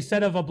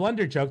 Instead of a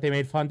blender joke, they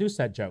made fondue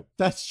set joke.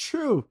 That's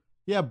true.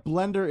 Yeah,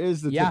 Blender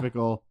is the Yeah.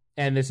 typical.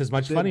 And this is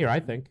much funnier, I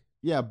think.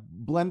 Yeah,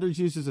 Blender's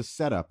used as a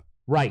setup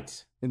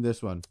Right. in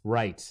this one.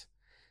 Right.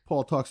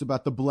 Paul talks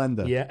about the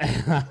blender. Yeah.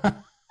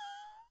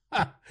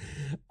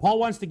 Paul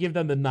wants to give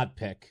them the nut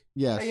pick.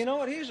 Yes. Hey, you know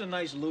what? Here's a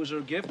nice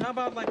loser gift. How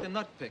about like the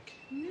nut pick?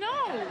 No,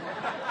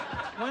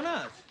 Why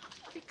not?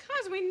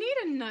 because we need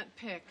a nut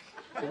pick.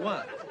 For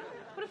what?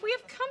 What if we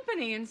have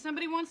company and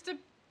somebody wants to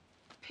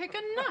pick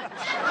a nut?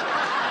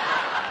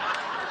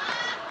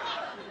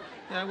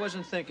 Yeah, I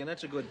wasn't thinking.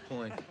 That's a good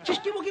point.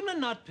 Just give him a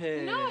nut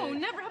pick. No,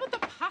 never. How about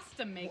the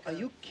pasta maker? Are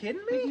you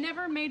kidding We've me?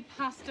 never made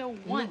pasta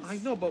once. No, I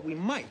know, but we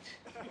might.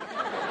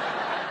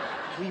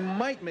 We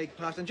might make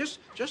pasta. And just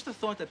the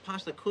thought that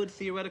pasta could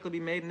theoretically be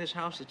made in this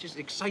house, it just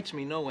excites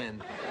me no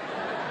end.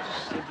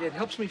 It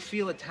helps me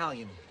feel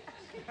Italian.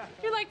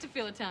 You like to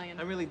feel Italian.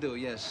 I really do,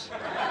 yes.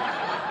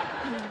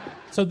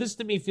 So this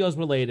to me feels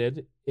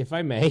related, if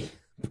I may,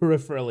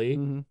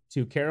 peripherally,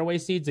 to caraway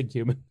seeds and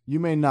cumin. You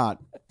may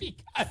not.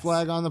 Because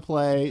Flag on the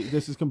play.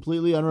 This is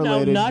completely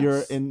unrelated. nuts.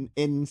 You're an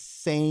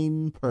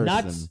insane person.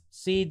 nuts,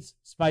 seeds,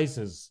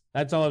 spices.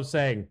 That's all I'm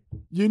saying.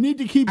 You need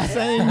to keep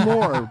saying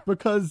more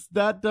because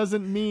that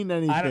doesn't mean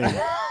anything. I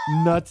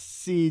don't- Nuts,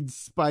 seeds,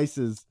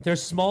 spices. They're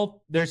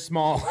small. They're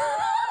small.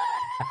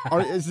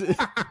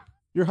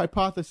 Your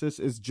hypothesis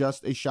is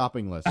just a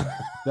shopping list.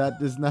 That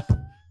is not.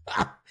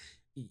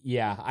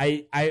 Yeah,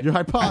 Your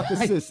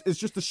hypothesis is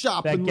just a that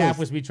shopping gap list.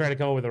 was me trying to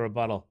come up with a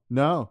rebuttal.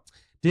 No.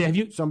 Have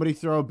you? Somebody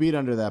throw a beat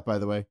under that, by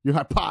the way. Your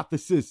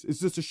hypothesis is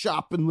just a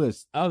shopping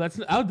list.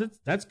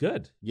 That's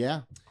good.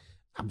 Yeah.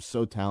 I'm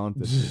so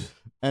talented.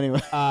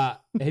 Anyway,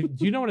 Do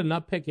you know what a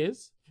nut pick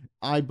is?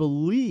 I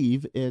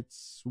believe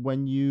it's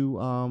when you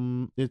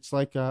it's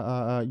like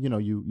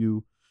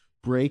you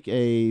break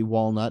a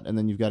walnut and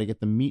then you've got to get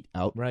the meat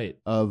out Right.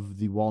 of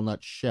the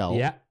walnut shell.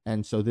 Yeah.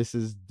 And so this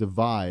is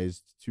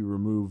devised to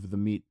remove the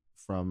meat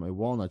from a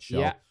walnut shell,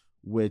 Yeah.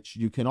 which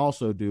you can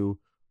also do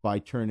by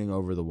turning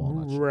over the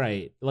walnut shell.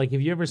 Right. Like,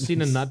 have you ever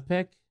seen a nut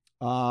pick?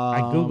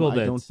 Googled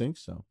it. I don't think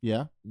so.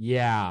 Yeah.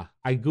 Yeah,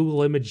 I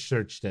Google image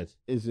searched it.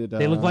 Is it?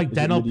 They look like is it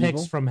dental medieval?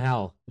 picks from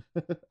hell.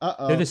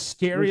 Uh-oh. They're the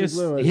scariest.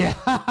 Richard Lewis. Yeah,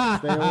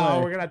 Stay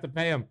away. we're gonna have to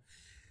pay them.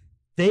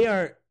 They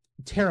are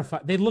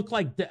terrified. They look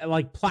like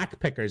plaque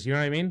pickers. You know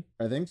what I mean?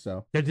 I think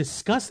so. They're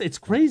disgusting. It's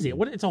crazy.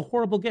 It's a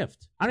horrible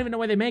gift. I don't even know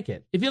why they make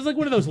it. It feels like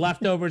one of those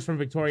leftovers from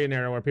Victorian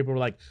era where people were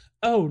like,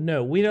 "Oh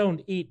no, we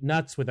don't eat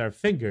nuts with our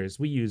fingers.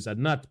 We use a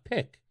nut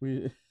pick."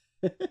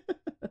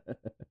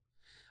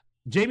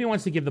 Jamie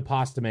wants to give the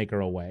pasta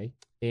maker away,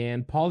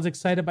 and Paul's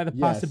excited by the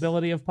Yes.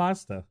 possibility of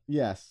pasta.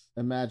 Yes.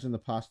 Imagine the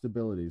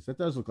possibilities. That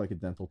does look like a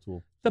dental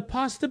tool. The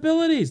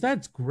possibilities.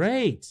 That's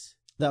great.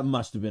 That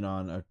must have been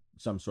on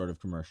some sort of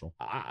commercial.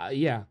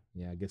 Yeah,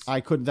 I guess.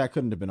 That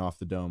couldn't have been off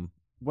the dome.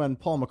 When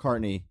Paul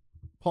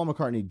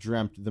McCartney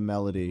dreamt the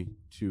melody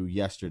to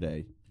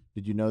Yesterday.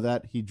 Did you know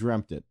that? He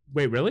dreamt it.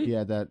 Wait, really? He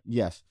had that,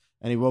 yes.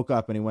 And he woke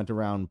up and he went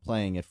around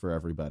playing it for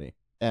everybody.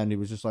 And he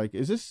was just like,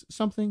 is this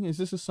something? Is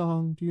this a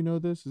song? Do you know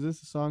this? Is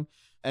this a song?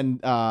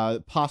 And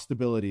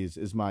Possibilities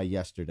is my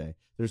Yesterday.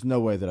 There's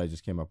no way that I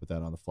just came up with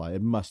that on the fly.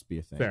 It must be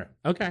a thing. Fair.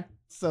 Okay.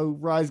 So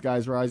rise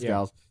guys, rise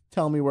gals.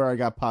 Tell me where I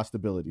got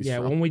Possibilities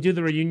from. When we do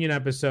the reunion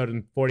episode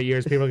in 40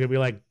 years, people are going to be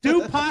like,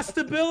 do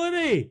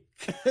Possibility!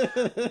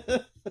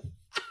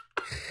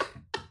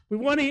 We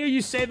want to hear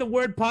you say the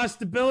word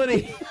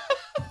Possibility.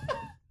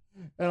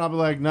 And I'll be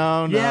like,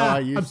 no, yeah, I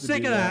used I'm to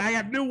sick do of that. I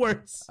have new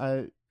words.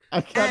 I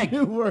got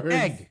new words.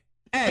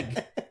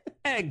 Egg.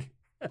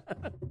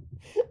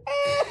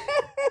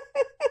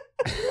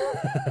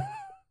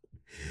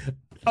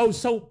 Oh,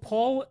 so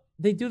Paul,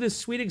 they do this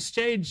sweet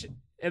exchange,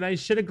 and I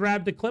should have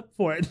grabbed a clip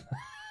for it.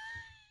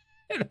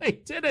 And I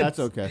didn't. That's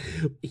okay.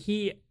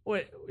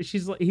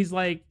 She's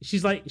like,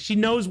 she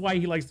knows why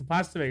he likes the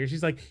pasta maker.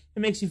 She's like,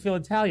 it makes you feel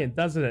Italian,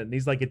 doesn't it? And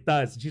he's like, it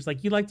does. And she's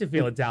like, you like to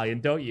feel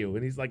Italian, don't you?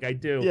 And he's like, I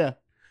do. Yeah.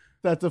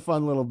 That's a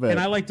fun little bit. And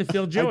I like to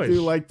feel Jewish. I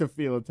do like to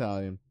feel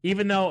Italian.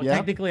 Even though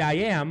technically I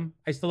am,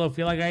 I still don't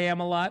feel like I am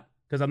a lot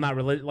because I'm not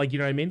religious. Like, you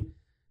know what I mean?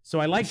 So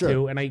I like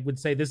to, and I would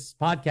say this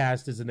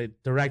podcast is a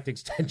direct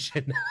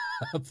extension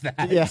of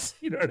that. Yes.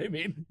 You know what I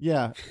mean?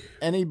 Yeah.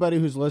 Anybody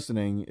who's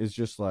listening is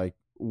just like,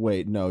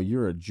 wait, no,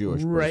 you're a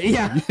Jewish person. Right.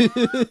 Yeah.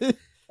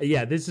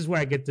 Yeah. This is where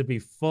I get to be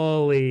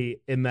fully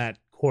in that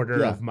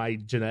quarter of my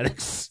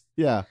genetics.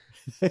 Yeah.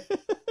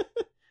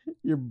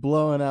 You're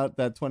blowing out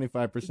that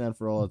 25%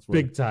 for all it's worth.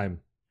 Big time.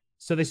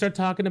 So they start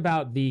talking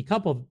about the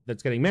couple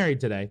that's getting married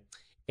today.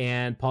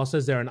 And Paul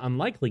says they're an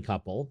unlikely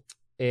couple.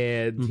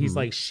 And he's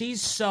like,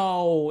 she's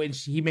so, and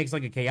he makes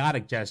like a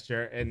chaotic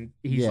gesture. And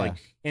he's like,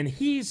 and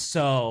he's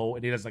so,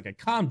 and he does like a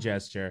calm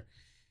gesture.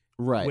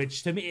 Right.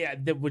 Which to me,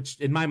 which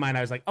in my mind,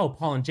 I was like, oh,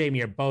 Paul and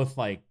Jamie are both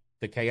like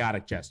the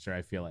chaotic gesture,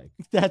 I feel like.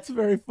 That's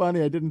very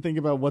funny. I didn't think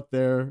about what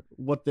their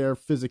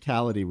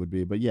physicality would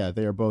be. But yeah,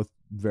 they are both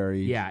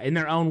very... Yeah, in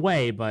their own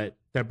way, but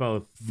they're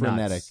both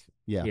frenetic. Nuts.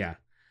 Yeah. Yeah.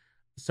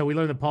 So we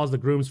learn that Paul's the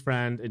groom's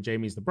friend and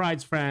Jamie's the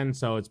bride's friend,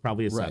 so it's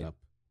probably a setup.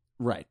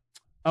 Right.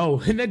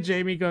 Oh, and then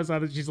Jamie goes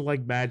on and she's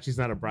like mad she's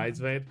not a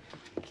bridesmaid.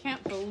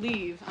 Can't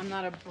believe I'm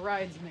not a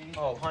bridesmaid.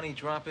 Oh, honey,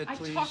 drop it,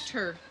 please. I talked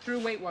her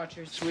through Weight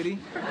Watchers. Sweetie?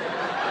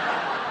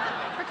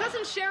 Her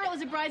cousin Cheryl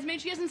is a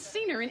bridesmaid. She hasn't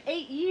seen her in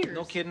 8 years.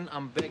 No kidding.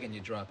 I'm begging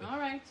you, drop it. All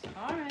right.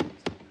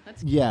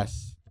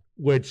 Yes.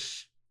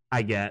 Which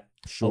I get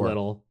a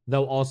little.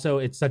 Though also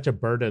it's such a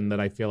burden that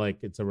I feel like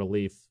it's a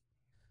relief.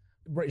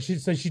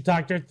 So she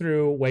talked her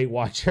through Weight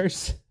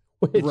Watchers.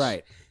 Which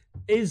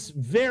is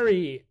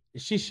very...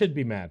 She should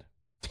be mad.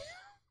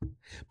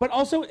 But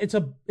also it's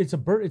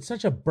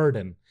such a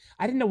burden.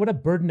 I didn't know what a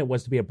burden it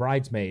was to be a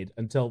bridesmaid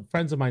until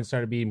friends of mine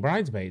started being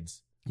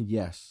bridesmaids.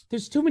 Yes.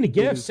 There's too many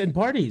gifts and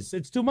parties.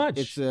 It's too much.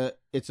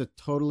 It's a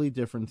totally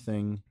different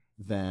thing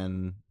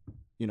than,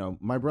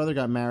 my brother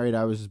got married,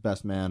 I was his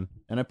best man,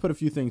 and I put a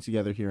few things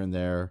together here and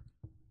there,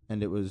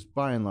 and it was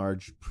by and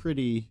large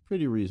pretty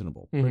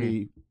reasonable.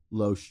 Pretty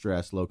low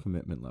stress, low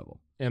commitment level.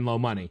 And low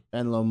money.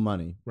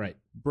 Right.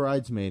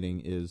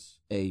 Bridesmaiding is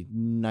a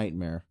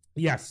nightmare.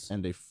 Yes.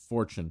 And a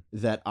fortune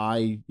that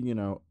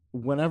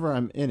whenever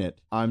I'm in it,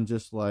 I'm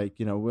just like,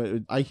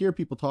 I hear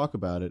people talk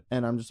about it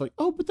and I'm just like,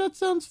 oh, but that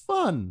sounds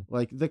fun.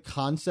 Like the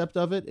concept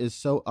of it is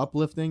so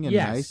uplifting and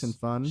nice and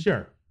fun.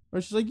 Sure. Or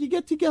it's just like, you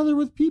get together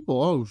with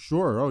people. Oh,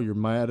 sure. Oh, you're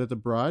mad at the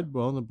bride.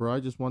 Well, the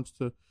bride just wants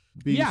to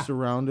be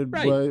surrounded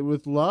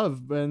with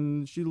love,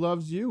 and she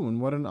loves you,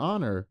 and what an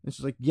honor. It's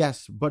just like,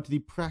 yes, but the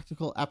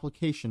practical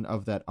application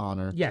of that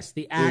honor. Yes,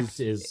 the act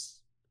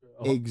is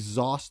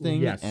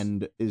exhausting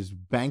and is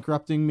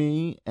bankrupting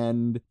me,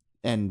 and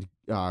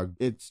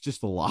it's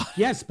just a lot.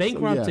 Yes,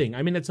 bankrupting. So,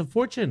 I mean, it's a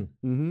fortune.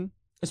 Mm-hmm.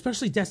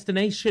 Especially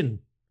destination.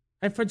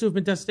 I have friends who have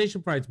been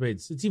destination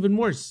bridesmaids. It's even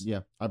worse.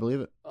 Yeah, I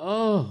believe it.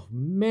 Oh,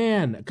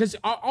 man. Because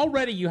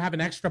already you have an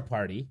extra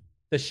party,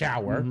 the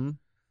shower. Mm-hmm.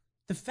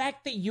 The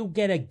fact that you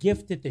get a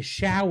gift at the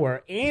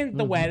shower and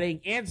the wedding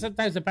and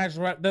sometimes the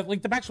bachelorette,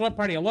 the bachelorette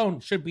party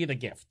alone should be the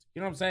gift.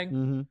 You know what I'm saying?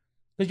 Mm-hmm.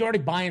 Because you're already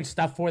buying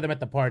stuff for them at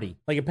the party.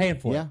 Like you're paying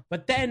for it. Yeah.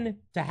 But then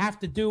to have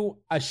to do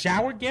a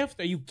shower gift?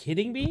 Are you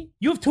kidding me?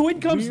 You have two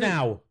incomes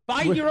now.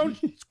 Buy your own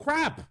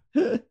crap.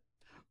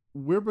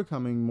 We're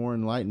becoming more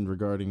enlightened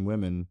regarding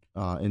women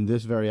in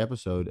this very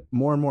episode,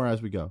 more and more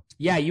as we go.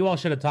 Yeah, you all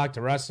should have talked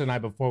to Russ and I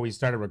before we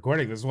started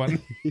recording this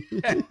one.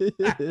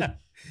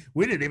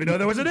 We didn't even know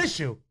there was an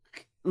issue.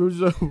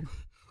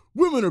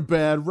 Women are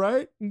bad,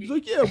 right? He's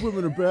like, yeah,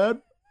 women are bad.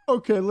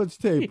 Okay, let's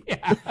tape.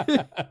 Yeah.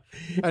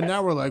 And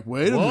now we're like,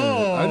 wait a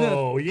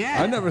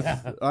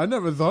minute. I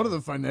never thought of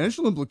the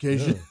financial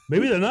implication. Yeah.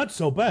 Maybe they're not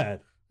so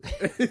bad.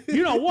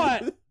 You know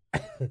what?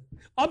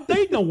 I'm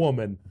dating a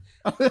woman.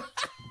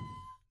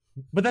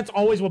 But that's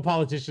always what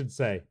politicians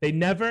say.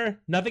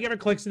 Nothing ever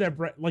clicks in their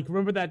brain. Like,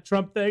 remember that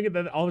Trump thing? And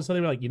then all of a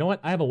sudden they're like, you know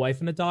what? I have a wife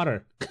and a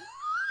daughter.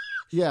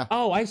 Yeah.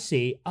 Oh, I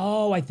see.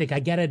 Oh, I think I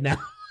get it now.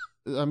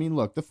 I mean,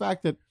 look, the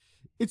fact that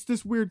it's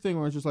this weird thing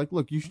where it's just like,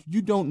 look,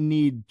 you don't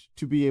need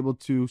to be able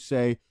to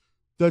say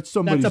that's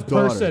somebody's That's a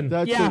daughter. person.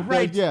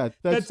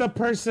 That's a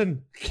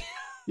person.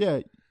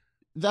 Yeah,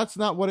 that's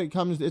not what it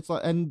comes. It's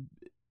like, and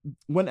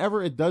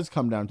whenever it does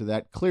come down to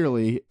that,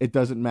 clearly it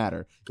doesn't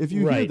matter. If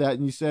you hear Right. that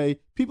and you say,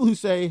 people who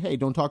say, hey,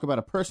 don't talk about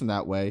a person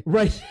that way,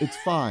 Right. it's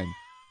fine.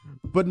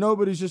 But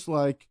nobody's just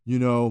like,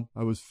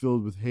 I was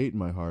filled with hate in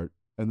my heart,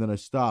 and then I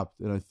stopped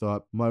and I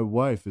thought, my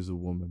wife is a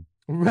woman,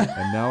 Right.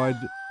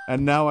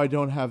 and now I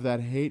don't have that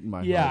hate in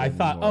my Yeah, heart I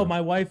thought, anymore. oh,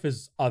 my wife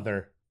is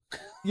other.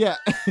 Yeah.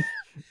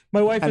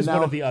 My wife And is one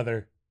now- of the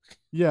other.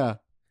 Yeah.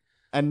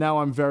 And now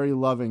I'm very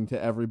loving to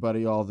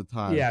everybody all the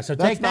time. Yeah, so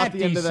that's take not that,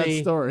 the end of that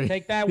DC. story.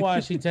 Take that,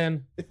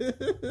 Washington.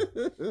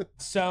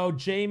 So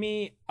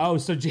Jamie,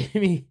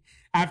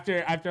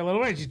 after a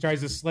little bit, she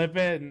tries to slip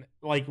it, and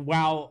like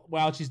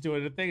while she's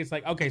doing the thing, it's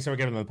like, okay, so we're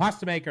giving them the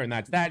pasta maker, and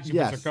that's that. She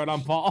Yes. puts her coat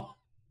on Paul.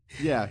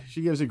 Yeah,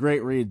 she gives a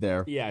great read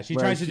there. Yeah, she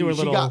Where tries to do a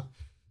little.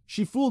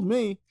 She fooled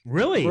me.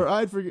 Really? Where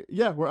I'd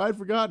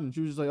forgotten.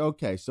 She was just like,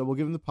 okay, so we'll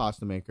give him the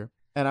pasta maker.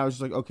 And I was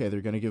just like, okay, they're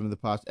going to give him the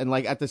pasta. And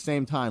like at the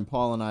same time,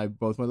 Paul and I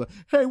both went like,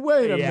 hey,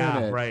 wait a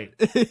minute. Right.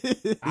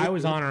 I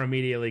was on her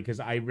immediately because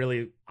I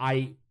really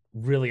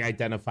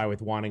identify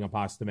with wanting a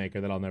pasta maker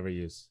that I'll never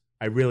use.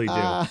 I really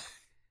do.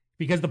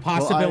 Because the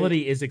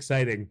possibility is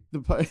exciting.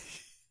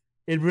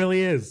 It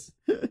really is.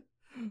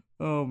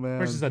 Oh, man.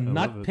 Versus a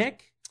nut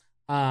pick.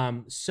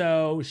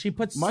 So she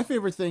puts. My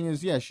favorite thing is,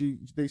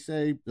 they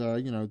say,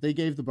 they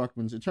gave the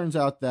Buckmans. It turns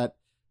out that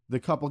the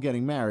couple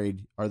getting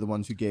married are the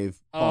ones who gave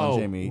Paul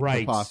and Jamie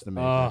the pasta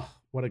maker. Oh,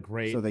 what a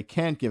great. So they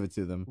can't give it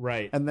to them.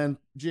 Right. And then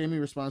Jamie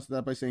responds to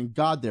that by saying,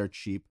 God, they're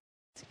cheap.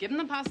 Give him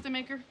the pasta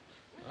maker.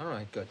 All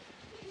right, good.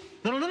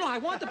 No, I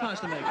want the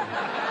pasta maker.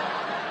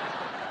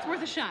 It's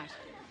worth a shot.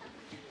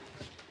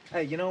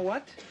 Hey, you know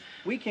what?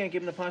 We can't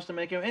give them the pasta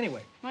maker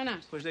anyway. Why not?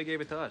 Because they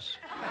gave it to us.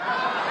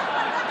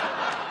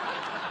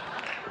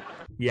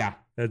 Yeah,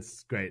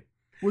 that's great.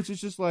 Which is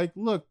just like,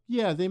 look,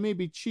 yeah, they may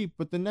be cheap,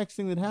 but the next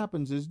thing that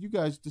happens is you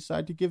guys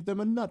decide to give them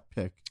a nut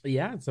pick.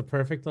 Yeah, it's a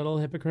perfect little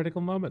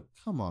hypocritical moment.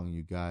 Come on,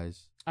 you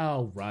guys.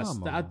 Oh, Russ,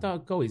 Come I on.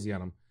 thought go easy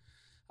on him.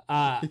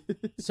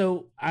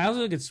 So I also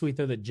think it's sweet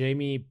though that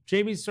Jamie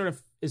sort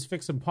of is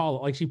fixing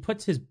Paul. Like she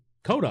puts his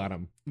coat on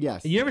him.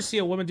 Yes. And you ever see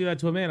a woman do that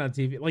to a man on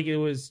TV? Like it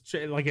was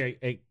like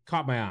it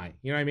caught my eye.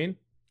 You know what I mean?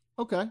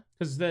 Okay.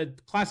 Because the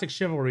classic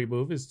chivalry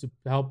move is to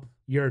help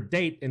your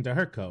date into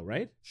her coat,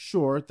 right?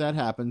 Sure, that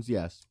happens,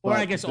 yes. Or But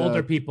I guess the-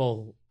 older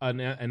people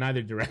in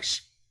either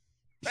direction.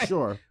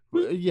 Sure.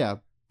 Yeah.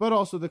 But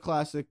also the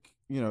classic,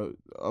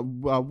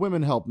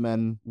 women help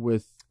men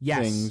with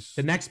Yes. things.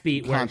 The next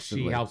beat where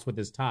constantly. she helps with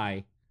his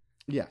tie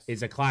Yes.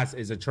 is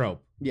a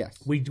trope. Yes.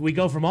 We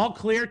go from all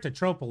clear to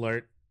trope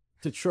alert.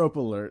 To trope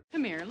alert.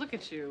 Come here, look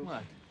at you.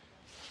 What?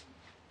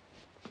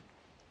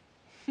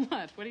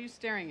 What? What are you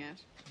staring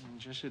at? I'm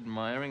just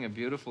admiring a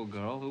beautiful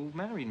girl who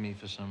married me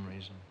for some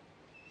reason.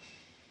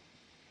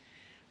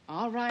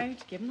 All right,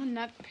 give him the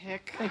nut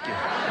pick. Thank you.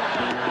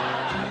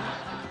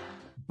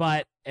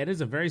 But it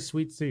is a very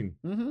sweet scene.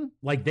 Mm-hmm.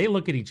 Like they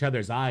look at each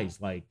other's eyes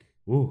like,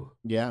 ooh,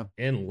 Yeah.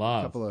 in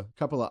love.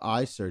 Couple of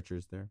eye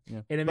searchers there.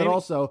 Yeah. And it But made me-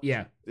 also,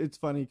 yeah. it's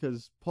funny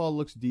because Paul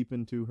looks deep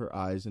into her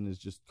eyes and is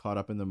just caught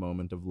up in the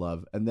moment of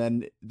love. And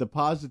then the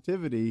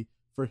positivity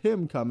for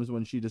him comes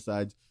when she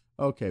decides,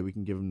 okay, we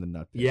can give him the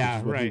nut pick. Yeah,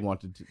 which is what he right.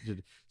 wanted to do.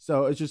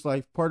 So it's just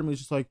like, part of me is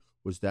just like,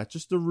 was that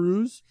just a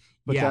ruse?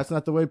 But Yeah. that's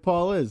not the way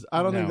Paul is.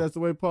 I don't think No. that's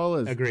the way Paul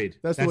is. Agreed.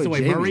 That's That's the the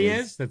way way Jamie Murray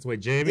is. is. That's the way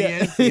Jamie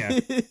is.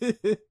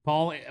 Yeah.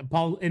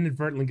 Paul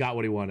inadvertently got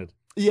what he wanted.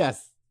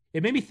 Yes.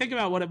 It made me think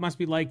about what it must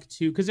be like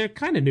to, because they're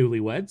kind of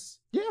newlyweds.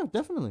 Yeah,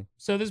 definitely.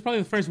 So this is probably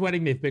the first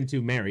wedding they've been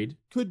to married.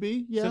 Could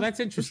be. Yeah. So that's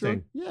for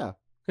interesting. sure. Yeah.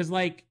 Because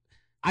like,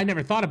 I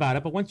never thought about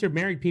it, but once you're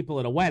married people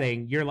at a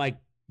wedding, you're like,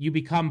 you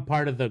become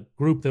part of the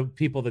group of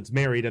people that's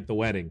married at the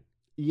wedding.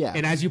 Yeah.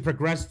 And as you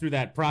progress through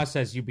that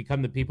process, you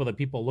become the people that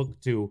people look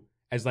to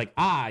as like,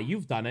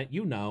 you've done it,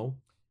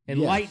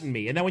 enlighten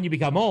me. And then when you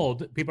become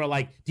old, people are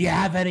like, do you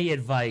have any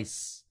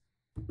advice?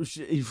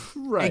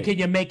 Right. And can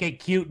you make it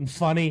cute and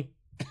funny,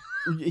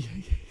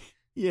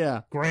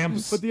 Yeah.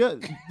 Gramps? But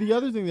the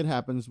other thing that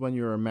happens when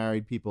you're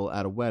married people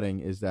at a wedding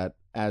is that,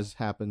 as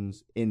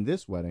happens in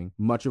this wedding,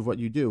 much of what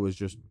you do is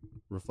just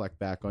reflect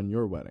back on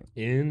your wedding.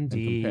 compare.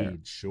 Indeed,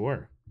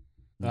 sure.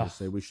 You just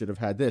say, we should have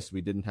had this. We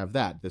didn't have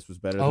that. This was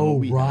better than Oh, what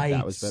we right. had.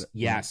 That was better.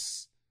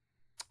 Yes.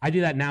 I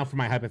do that now for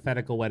my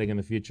hypothetical wedding in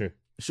the future.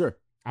 Sure.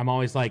 I'm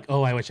always like,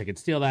 oh, I wish I could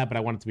steal that, but I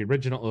want it to be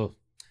original. Ugh.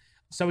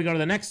 So we go to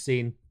the next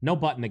scene. No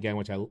button again,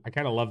 which I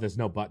kind of love this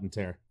no button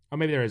tear. Oh,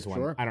 maybe there is one.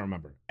 Sure. I don't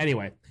remember.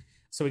 Anyway,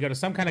 so we go to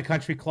some kind of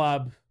country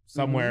club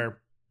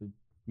somewhere,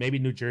 maybe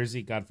New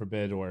Jersey, God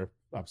forbid, or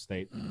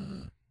upstate.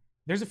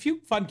 There's a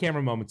few fun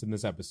camera moments in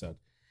this episode.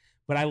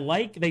 But I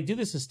like, they do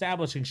this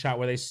establishing shot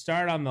where they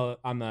start on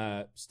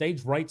the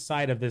stage right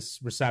side of this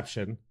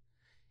reception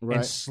and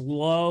Right.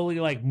 slowly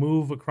like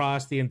move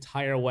across the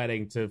entire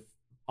wedding to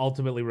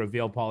ultimately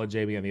reveal Paul and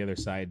Jamie on the other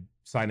side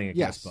signing a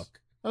guest book.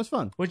 That was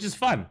fun. which is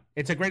fun.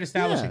 It's a great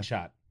establishing Yeah.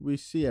 shot We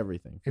see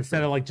everything. for instead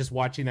sure. of like just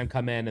watching them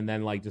come in and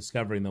then like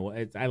discovering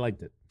I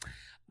liked it.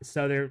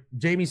 So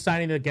Jamie's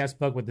signing the guest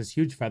book with this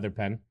huge feather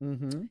pen,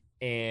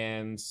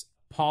 and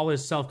Paul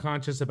is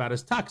self-conscious about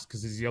his tux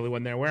because he's the only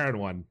one there wearing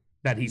one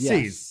that he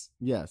sees.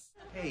 Yes.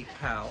 Hey,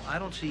 pal, I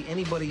don't see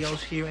anybody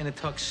else here in a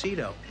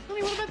tuxedo.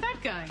 Honey, what about that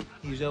guy?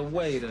 He's a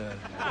waiter.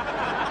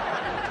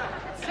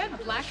 It said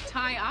black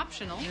tie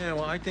optional. Yeah,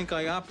 well, I think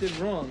I opted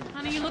wrong.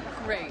 Honey, you look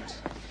great.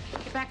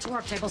 Get back to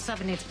work. Table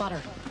 7 needs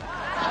butter.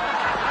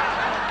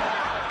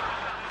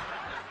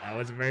 That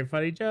was a very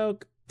funny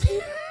joke.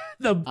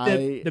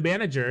 The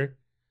manager,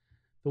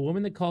 the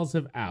woman that calls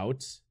him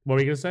out. What were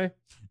you gonna say?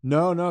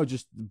 No,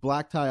 just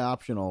black tie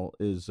optional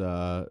is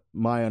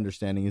my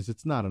understanding is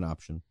it's not an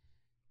option.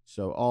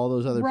 So all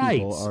those other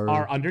people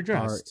are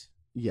underdressed.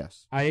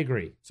 Yes. I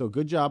agree. So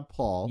good job,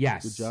 Paul.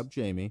 Yes. Good job,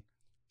 Jamie.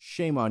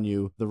 Shame on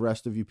you, the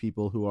rest of you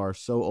people who are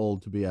so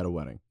old to be at a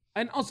wedding.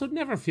 And also,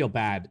 never feel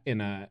bad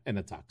in a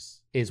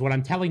tux is what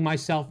I'm telling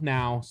myself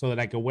now, so that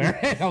I can wear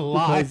it a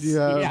lot.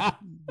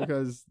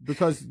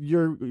 Because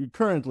you're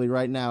currently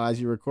right now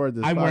as you record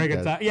this. I'm podcast, wearing a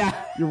tux.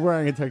 Yeah, you're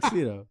wearing a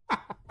tuxedo.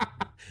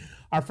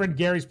 our friend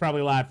Gary's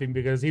probably laughing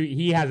because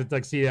he has a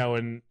tuxedo,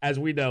 and as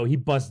we know, he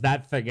busts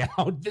that thing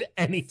out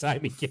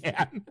anytime he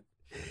can.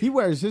 He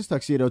wears his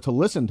tuxedo to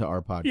listen to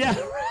our podcast.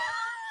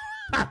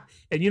 Yeah.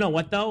 And you know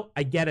what though?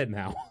 I get it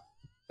now.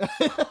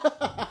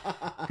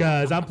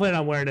 Because I'm planning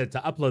on wearing it to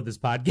upload this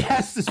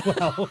podcast as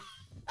well.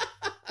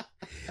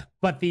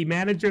 But the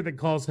manager that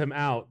calls him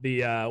out,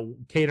 the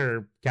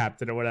cater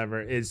captain or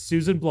whatever, is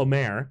Susan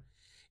Blomer.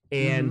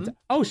 And,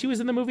 she was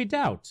in the movie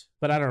Doubt.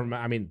 But I don't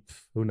remember. I mean,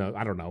 who knows?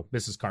 I don't know.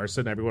 Mrs.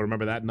 Carson. Everyone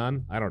remember that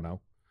nun? I don't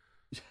know.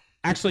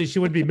 Actually, she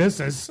would be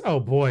Mrs. Oh,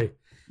 boy.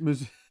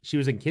 She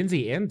was in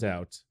Kinsey and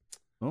Doubt.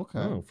 Okay.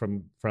 Oh,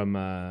 from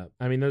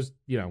I mean, there's,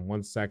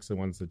 one's sex and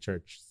one's the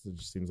church. So it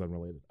just seems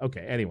unrelated.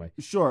 Okay, anyway.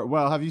 Sure.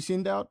 Well, have you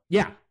seen Doubt?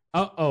 Yeah.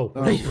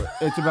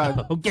 It's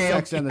about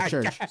sex and the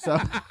church. So.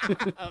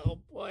 Oh,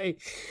 boy.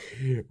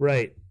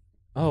 Right.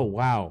 Oh,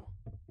 wow.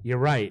 You're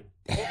right.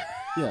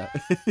 Yeah.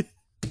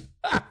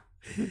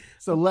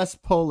 So less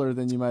polar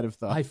than you might have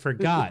thought. I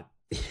forgot.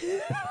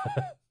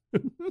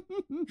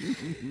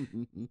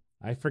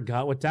 I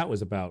forgot what that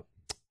was about.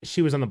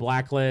 She was on the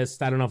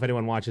Blacklist. I don't know if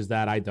anyone watches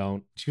that. I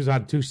don't. She was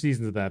on 2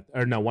 seasons of that.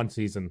 Or no, 1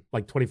 season.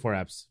 Like 24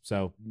 eps.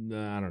 So,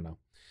 I don't know.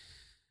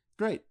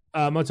 Great.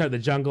 Mozart in the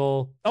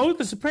Jungle. Oh,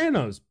 The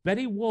Sopranos.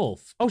 Betty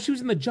Wolf. Oh, she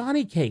was in the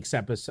Johnny Cakes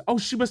episode. Oh,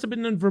 she must have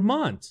been in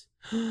Vermont.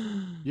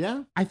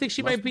 Yeah? I think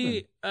she might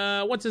be,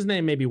 what's his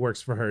name maybe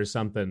works for her or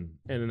something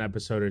in an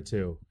episode or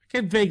two. I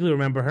can vaguely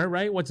remember her,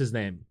 right? What's his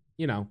name?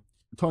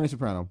 Tony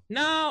Soprano.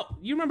 No,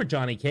 you remember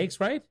Johnny Cakes,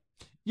 right?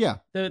 Yeah.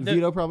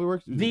 Vito probably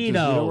works.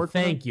 Vito. Work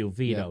Thank you,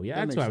 Vito. Yeah,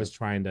 that's what I was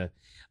trying to.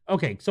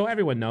 Okay, so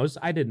everyone knows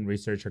I didn't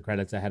research her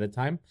credits ahead of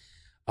time.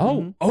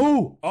 Oh.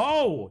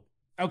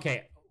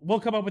 Okay, we'll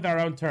come up with our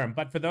own term.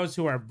 But for those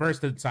who are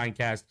versed in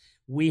Signcast,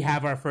 we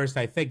have our first,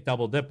 I think,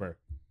 double dipper.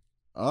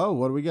 Oh,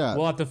 what do we got?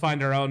 We'll have to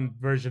find our own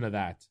version of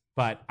that.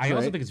 But I also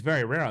Right. think it's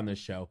very rare on this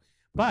show.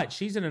 But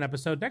she's in an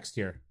episode next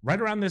year, right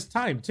around this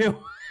time, too.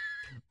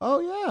 Oh,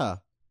 yeah.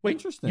 Wait,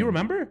 Interesting. you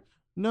remember?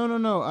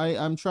 No.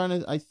 I'm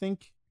trying to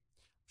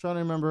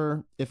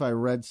remember if I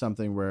read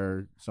something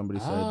where somebody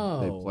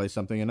said they play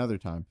something another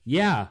time.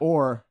 Yeah.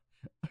 Or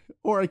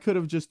I could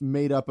have just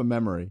made up a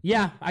memory.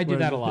 Yeah, I do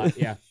that a lot.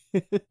 Yeah.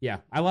 Yeah.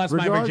 I lost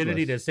my Regardless.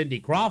 virginity to Cindy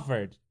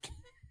Crawford.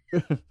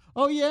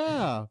 Oh,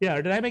 yeah. Yeah,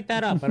 or did I make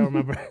that up? I don't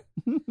remember.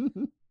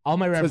 All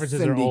my references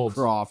are Cindy old.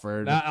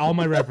 Crawford. All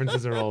my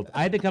references are old.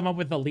 I had to come up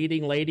with a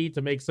leading lady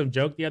to make some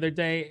joke the other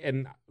day,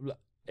 and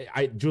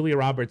Julia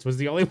Roberts was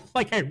the only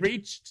one I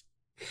reached.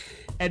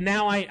 And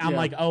now I'm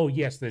like, oh,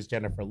 yes, there's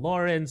Jennifer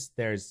Lawrence.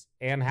 There's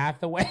Anne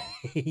Hathaway.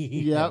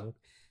 Yep.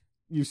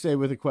 You say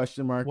with a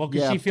question mark. Well,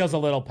 because she feels a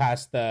little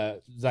past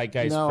the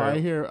zeitgeist. No, I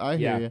hear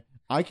Yeah. you.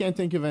 I can't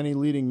think of any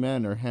leading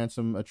men or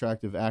handsome,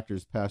 attractive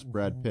actors past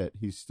Brad Pitt.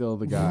 He's still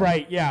the guy.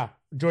 Right, yeah.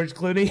 George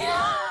Clooney.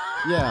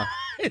 Yeah.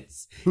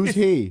 Who's it's,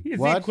 he? It's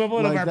What? the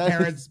equivalent Like of our that-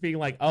 parents being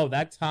like, oh,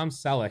 that's Tom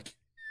Selleck.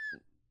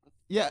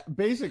 Yeah,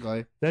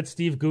 basically. That's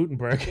Steve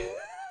Guttenberg.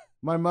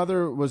 My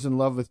mother was in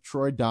love with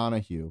Troy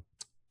Donahue.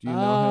 Do you know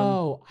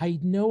Oh, I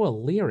know a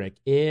lyric.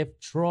 If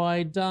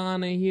Troy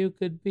Donahue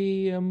could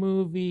be a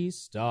movie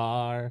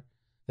star,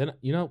 then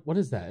what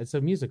is that? It's a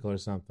musical or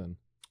something.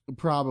 him?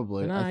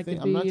 Probably. And I could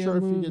I'm not be sure a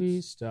if he movie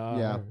gets. star.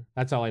 Yeah.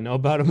 That's all I know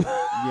about him.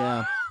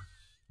 Yeah.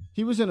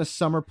 He was in A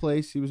Summer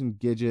Place. He was in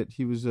Gidget.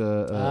 He was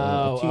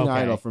a teen okay.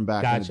 idol from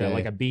back in the Gotcha, day.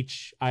 like a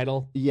beach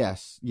idol.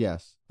 Yes.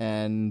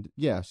 And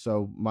yeah,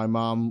 so my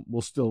mom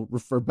will still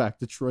refer back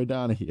to Troy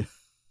Donahue.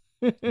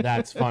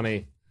 That's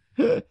funny.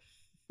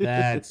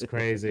 That's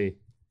crazy.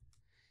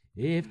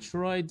 If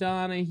Troy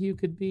Donahue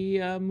could be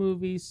a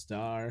movie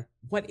star.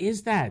 What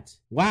is that?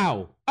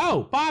 Wow.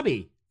 Oh,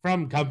 Bobby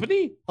from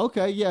Company?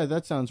 Okay, yeah,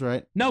 that sounds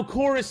right. No,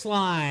 Chorus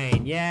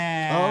Line.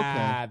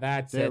 Yeah. Okay.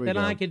 That's There it. we Then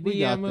go. I could We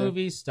be a got there.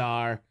 movie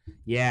star.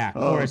 Yeah,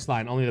 Oh. Chorus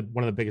Line. Only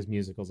one of the biggest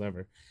musicals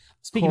ever.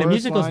 Speaking of Chorus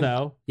musicals, line-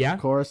 though, yeah.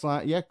 Chorus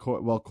line, yeah.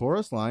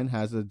 Chorus line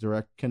has a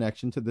direct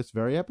connection to this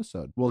very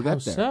episode. We'll get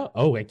there. So?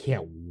 Oh, I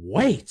can't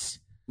wait.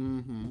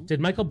 Mm-hmm. Did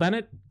Michael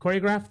Bennett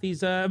choreograph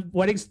these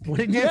wedding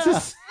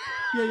dances?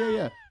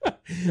 Yeah.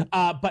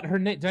 But her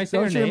name, did I say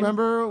Don't her you name?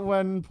 remember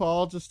when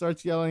Paul just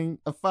starts yelling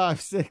a 5,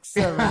 6,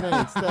 7,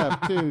 8,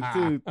 step, 2,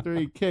 2,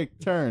 3, kick,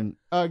 turn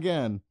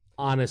again?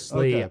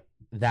 Honestly, Okay.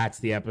 that's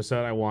the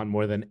episode I want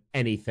more than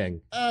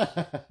anything.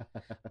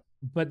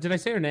 But did I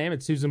say her name?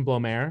 It's Susan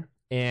Blomaire.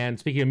 And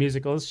speaking of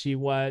musicals, she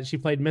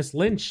played Miss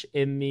Lynch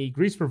in the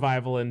Grease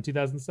revival in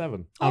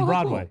 2007 on Oh,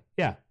 Broadway. cool.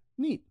 Yeah.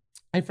 Neat.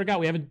 I forgot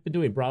we haven't been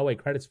doing Broadway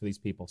credits for these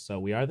people, so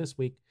we are this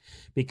week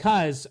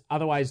because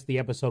otherwise the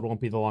episode won't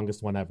be the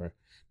longest one ever.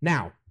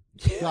 Now,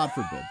 God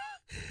forbid.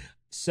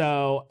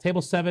 so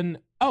table 7.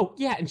 Oh,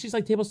 yeah, and she's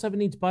like, table 7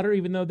 needs butter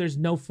even though there's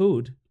no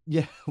food.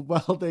 Yeah,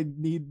 well, they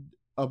need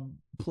a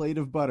plate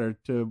of butter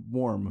to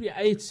warm. Yeah,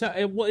 it's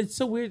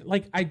so weird.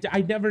 Like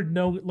I never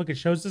look at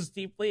shows this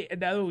deeply,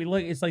 and now that we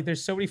look, it's like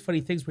there's so many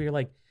funny things where you're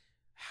like,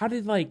 how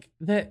did like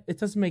that? It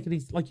doesn't make any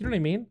like, you know what I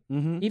mean?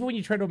 Mm-hmm. Even when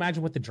you try to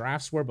imagine what the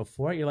drafts were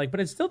before, you're like, but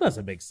it still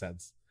doesn't make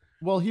sense.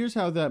 Well, here's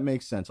how that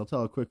makes sense. I'll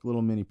tell a quick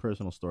little mini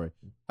personal story.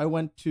 I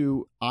went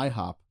to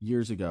IHOP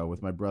years ago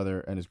with my brother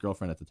and his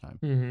girlfriend at the time,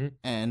 Mm-hmm.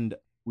 and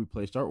we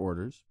placed our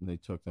orders. And they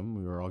took them.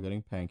 We were all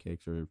getting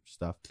pancakes or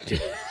stuff.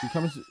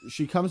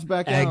 She comes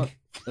back Egg.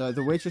 out.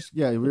 The waitress,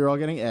 yeah, we were all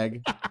getting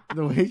egg.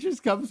 The waitress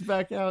comes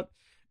back out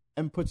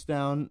and puts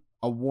down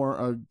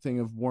a thing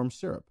of warm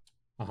syrup.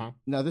 Uh-huh.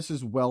 Now, this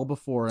is well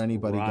before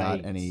anybody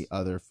Right. got any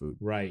other food.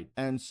 Right.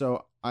 And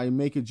so I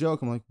make a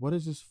joke. I'm like, what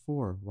is this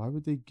for? Why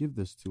would they give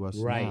this to us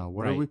Right, now?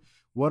 right.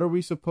 What are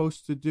we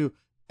supposed to do?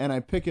 And I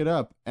pick it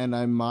up and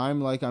I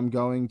mime like I'm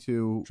going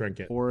to Drink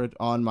it. pour it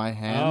on my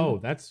hand. Oh,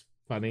 that's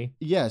funny.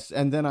 Yes,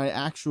 and then I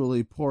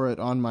actually pour it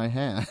on my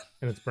hand.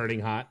 And it's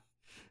burning hot.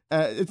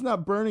 It's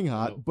not burning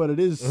hot, Oh. but it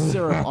is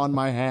syrup on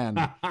my hand.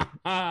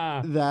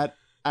 That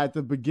at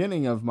the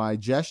beginning of my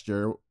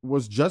gesture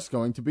was just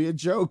going to be a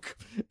joke.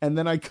 And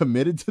then I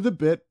committed to the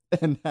bit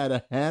and had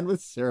a hand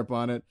with syrup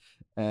on it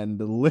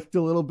and licked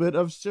a little bit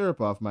of syrup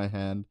off my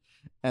hand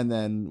and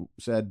then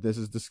said, this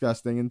is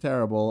disgusting and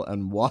terrible,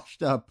 and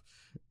washed up.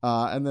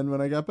 And then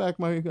when I got back,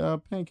 my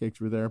pancakes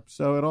were there.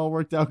 So it all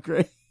worked out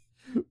great.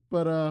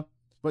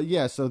 But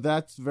yeah, so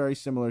that's very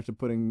similar to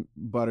putting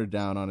butter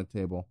down on a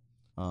table.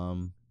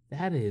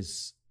 That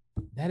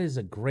is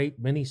a great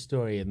mini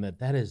story, and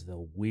that is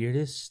the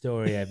weirdest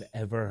story I've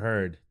ever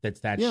heard. That's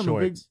that Yeah,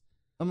 short.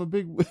 I'm a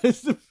big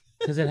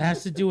Because it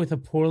has to do with a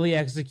poorly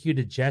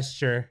executed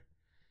gesture.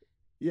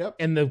 Yep.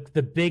 And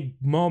the big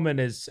moment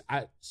is,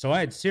 so I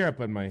had syrup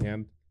in my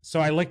hand. So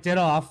I licked it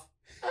off.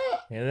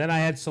 And then I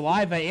had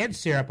saliva and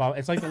syrup.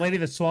 It's like the lady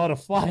that swallowed a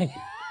fly.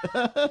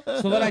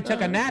 So then I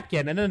took a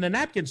napkin, and then the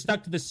napkin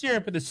stuck to the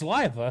syrup and the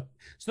saliva.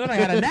 So then I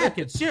had a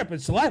napkin, syrup,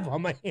 and saliva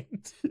on my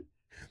hand.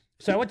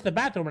 So I went to the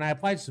bathroom and I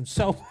applied some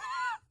soap.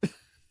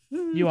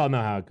 You all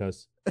know how it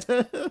goes.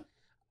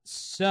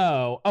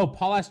 So,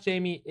 Paul asked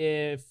Jamie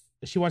if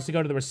she wants to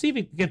go to the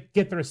receiving,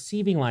 get the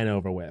receiving line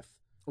over with.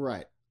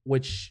 Right.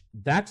 Which,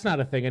 that's not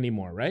a thing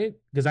anymore, right?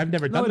 Because I've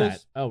never No, done it that.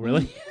 is. Oh,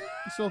 really?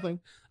 This whole thing.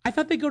 I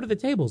thought they go to the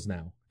tables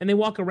now, and they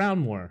walk around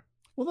more.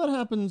 Well, that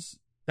happens.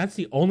 That's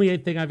the only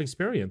thing I've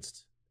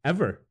experienced,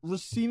 ever.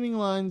 Receiving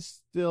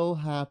lines still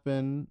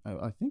happen.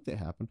 I think they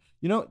happen.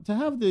 You know, to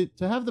have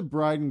the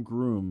bride and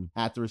groom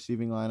at the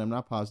receiving line, I'm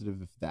not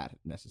positive if that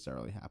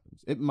necessarily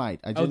happens. It might.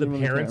 I The genuinely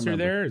can't parents are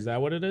remember. there? Is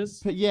that what it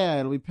is? Yeah,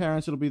 it'll be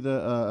parents. It'll be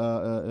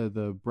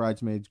the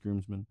bridesmaids,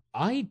 groomsmen.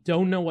 I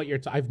don't know what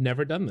I've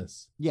never done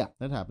this. Yeah,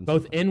 that happens.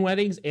 Both sometimes. in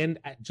weddings and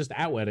just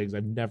at weddings.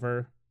 I've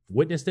never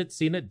witnessed it,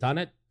 seen it, done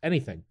it,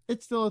 anything.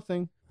 It's still a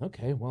thing.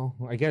 Okay, well,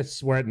 I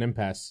guess we're at an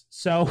impasse.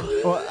 So,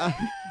 Well,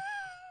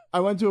 I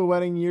went to a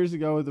wedding years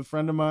ago with a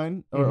friend of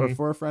mine, or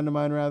for a friend of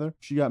mine rather.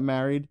 She got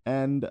married,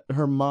 and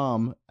her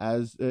mom,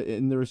 as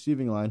in the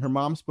receiving line, her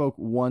mom spoke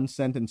one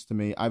sentence to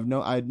me. I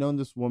had known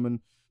this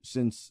woman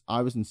since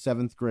I was in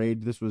 7th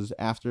grade. This was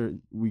after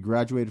we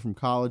graduated from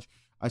college.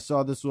 I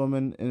saw this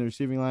woman in the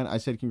receiving line. I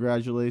said,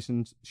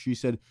 "Congratulations." She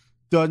said,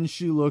 "Doesn't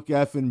she look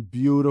effing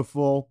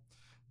beautiful?"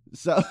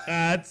 So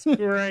that's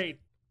great.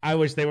 I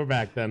wish they were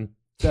back then.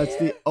 that's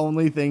the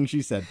only thing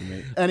she said to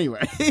me.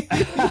 Anyway.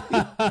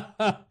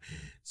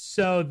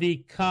 So the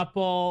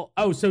couple.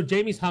 So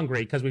Jamie's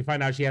hungry because we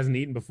find out she hasn't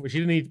eaten before. She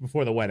didn't eat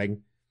before the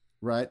wedding,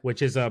 Right.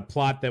 which is a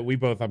plot that we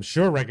both, I'm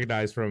sure,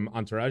 recognize from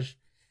Entourage.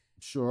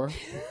 Sure.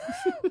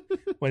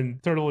 When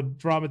Turtle and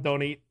Drama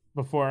don't eat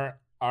before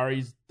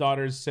Ari's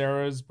daughter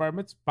Sarah's bat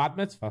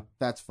mitzvah,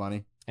 That's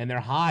funny. and they're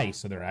high,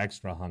 so they're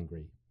extra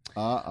hungry.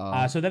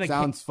 Uh-oh. So then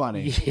Sounds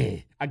funny. Yeah,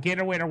 a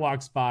cater waiter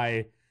walks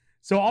by.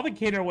 So all the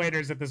cater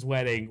waiters at this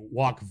wedding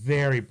walk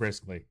very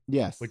briskly,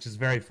 Yes. which is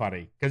very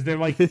funny because they're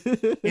like,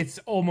 it's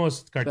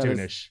almost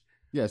cartoonish.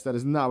 Yes, that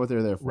is not what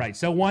they're there for. Right.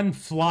 So one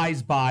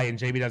flies by and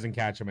Jamie doesn't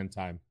catch him in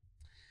time.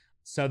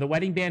 So the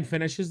wedding band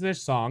finishes their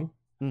song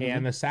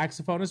and the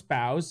saxophonist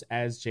bows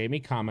as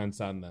Jamie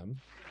comments on them.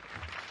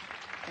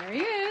 There he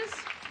is.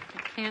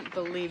 The can't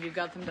believe you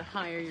got them to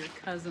hire your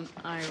cousin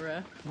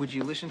Ira. Would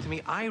you listen to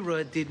me?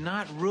 Ira did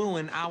not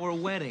ruin our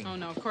wedding. Oh,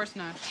 no, of course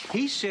not.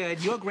 He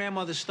said your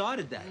grandmother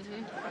started that.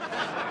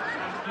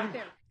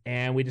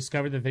 And we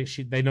discovered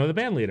that they know the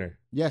band leader,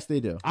 Yes, they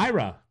do.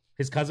 Ira,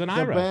 his cousin The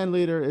Ira, band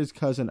leader is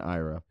cousin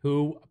Ira,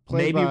 who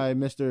played maybe by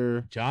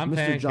Mr. John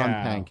John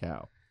Pankow.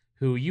 Pankow.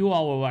 who you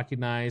all will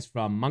recognize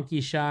from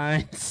Monkey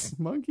Shines,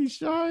 Monkey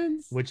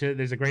Shines. which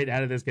there's a great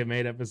How Did This Get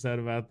Made episode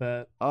about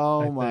that.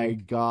 Oh I my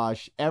think.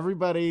 gosh.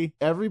 Everybody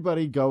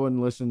go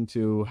and listen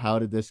to How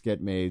Did This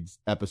Get Made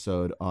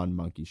episode on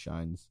Monkey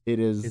Shines.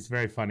 It's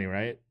very funny,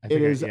 right?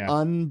 It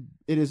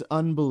is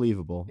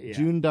unbelievable. Yeah.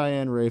 June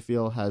Diane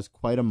Raphael has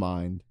quite a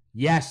mind.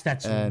 Yes,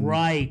 that's And-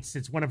 right.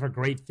 It's one of her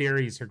great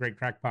theories, her great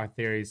crackpot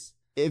theories.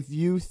 If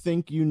you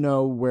think you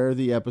know where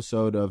the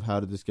episode of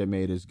How Did This Get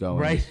Made is going,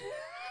 Right?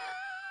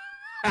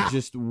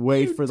 just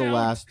wait You for the don't.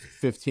 last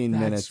 15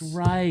 minutes. That's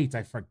right.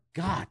 I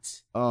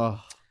forgot.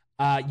 I'll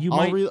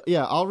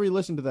I'll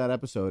re-listen to that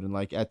episode, and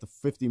like at the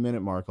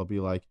 50-minute mark, I'll be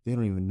like, they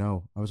don't even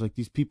know. I was like,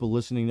 these people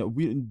listening.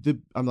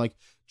 I'm like,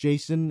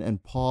 Jason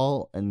and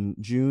Paul and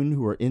June,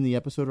 who are in the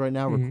episode right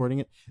now, Mhm. recording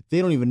it. They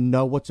don't even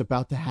know what's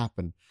about to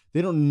happen.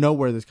 They don't know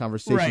where this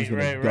conversation is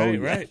going to go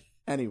yet. Right.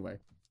 Anyway,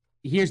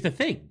 Here's the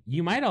thing.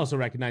 You might also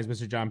recognize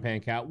Mr. John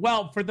Pankow.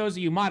 Well, for those of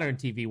you modern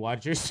TV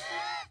watchers,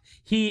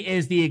 he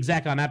is the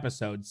exec on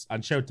episodes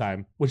on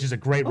Showtime, which is a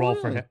great role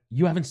for really? him.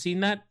 You haven't seen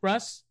that,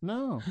 Russ?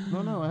 no,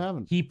 I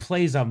haven't. He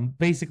plays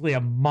basically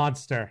a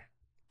monster.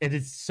 It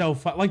is so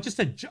fun. Like just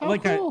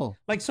Cool.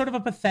 like sort of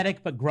a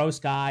pathetic but gross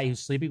guy who's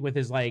sleeping with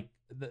his the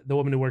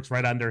woman who works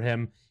right under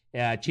him,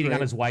 cheating on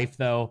Right. his wife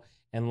though,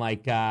 and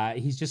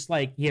he's just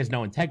like he has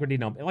no integrity,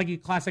 like a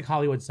classic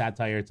Hollywood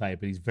satire type,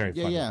 and he's very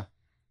funny. Yeah.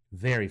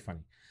 Very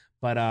funny.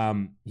 But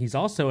he's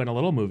also in a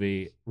little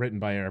movie written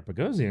by Eric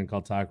Bogosian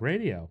called Talk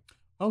Radio.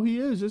 Oh, he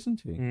is,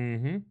 isn't he?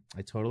 Mm-hmm.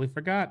 I totally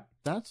forgot.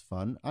 That's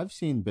fun. I've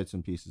seen bits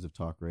and pieces of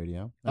Talk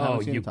Radio. I Oh,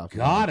 haven't seen you Talk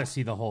gotta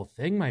see the whole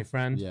thing, my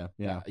friend. Radio.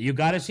 Yeah. You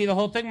gotta see the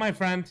whole thing, my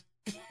friend.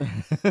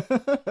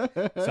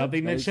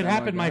 Something that They should sound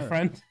happen, my like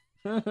friend.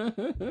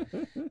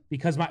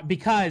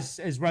 Because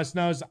as Russ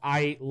knows,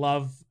 I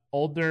love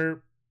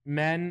older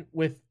men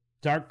with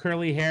dark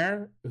curly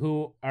hair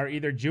who are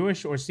either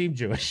Jewish or seem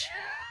Jewish.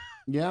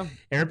 Yeah,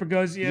 Eric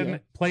Bogosian Yeah.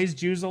 plays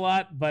Jews a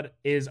lot, but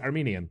is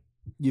Armenian.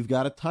 you've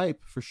got a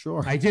type for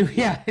sure. I do,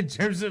 yeah. In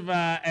terms of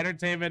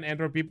entertainment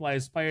and or people I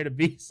aspire to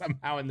be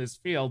somehow in this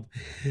field,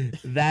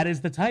 that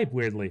is the type,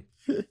 weirdly.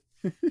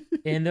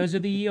 And those are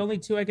the only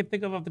two I could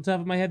think of off the top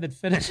of my head that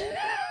fit it.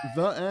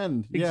 The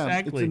end. Yeah,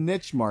 Exactly. it's a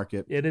niche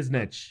market. It is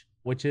niche,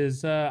 which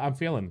is I'm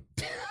feeling.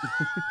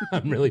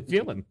 I'm really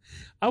feeling.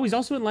 Oh, he's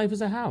also in Life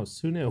is a House.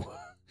 Who knew?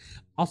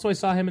 Also, I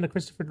saw him in a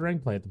Christopher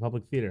Durang play at the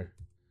Public Theater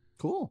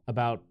Cool.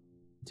 about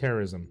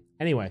terrorism.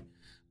 Anyway,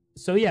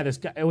 so yeah, this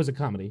guy, it was a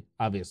comedy,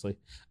 obviously.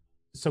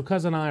 So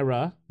Cousin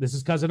Ira, this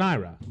is Cousin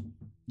Ira.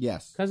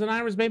 Yes. Cousin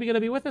Ira's maybe going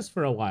to be with us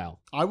for a while.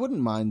 I wouldn't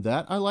mind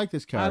that. I like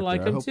this character.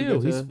 like him hope we too.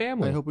 get He's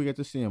family. I hope we get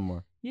to see him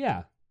more.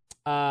 Yeah.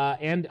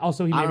 And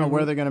also he I don't know maybe-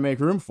 where they're going to make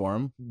room for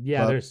him.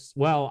 Yeah,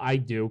 but- I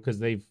do,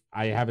 because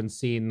I haven't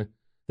seen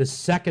the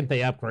second they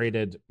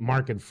upgraded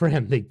Mark and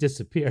Fran, they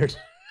disappeared.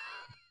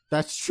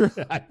 That's true.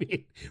 I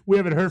mean, we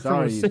haven't heard from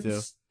Sorry, them you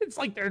since. It's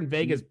like they're in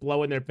Vegas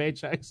blowing their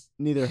paychecks.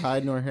 Neither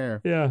hide nor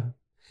hair. Yeah.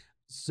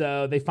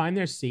 So they find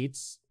their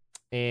seats,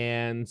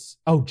 and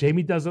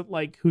Jamie doesn't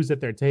like who's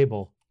at their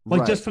table.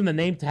 Like Right. just from the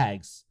name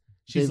tags.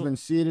 She's They've been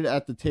seated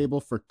at the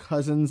table for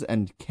cousins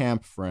and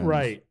camp friends.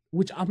 right.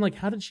 Which I'm like,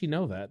 how did she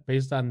know that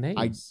based on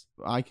names?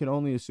 I can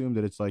only assume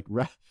that it's like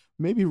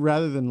maybe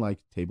rather than like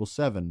table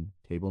 7,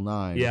 table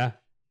 9. Yeah.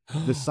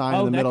 The sign in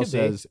the that middle could be.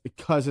 says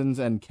cousins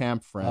and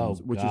camp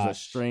friends, Oh, which is a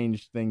gosh.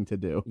 strange thing to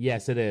do.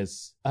 Yes, it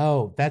is.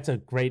 Oh, that's a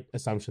great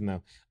assumption,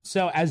 though.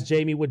 So, as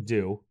Jamie would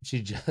do,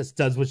 she just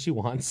does what she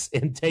wants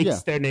and takes Yeah.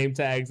 their name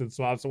tags and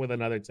swaps them with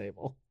another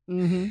table,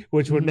 Mm-hmm.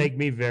 which would Mhm. make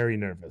me very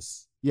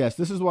nervous. Yes,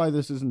 this is why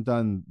this isn't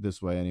done this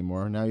way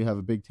anymore. Now you have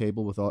a big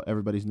table with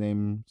everybody's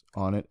names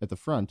on it at the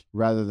front,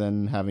 rather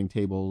than having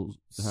tables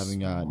having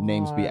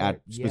names be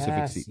at Smart. specific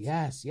Yes, seats.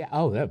 Yes, yeah.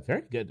 Oh, that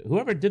very good.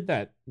 Whoever did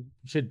that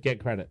should get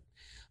credit.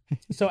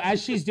 So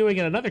as she's doing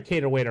it, another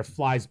cater waiter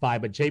flies by,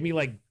 but Jamie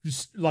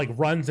just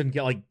runs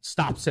and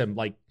stops him.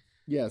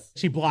 Yes.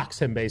 She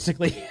blocks him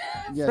basically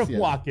Yes, from yes.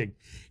 walking.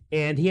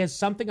 And he has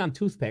something on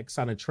toothpicks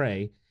on a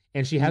tray.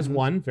 And she has Mhm.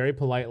 one very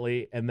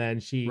politely. And then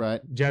she Right.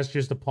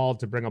 gestures to Paul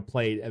to bring a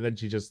plate. And then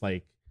she just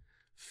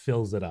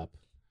fills it up.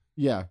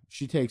 Yeah,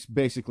 she takes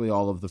basically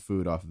all of the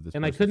food off of this.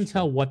 And I person's couldn't tray.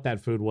 tell what that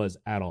food was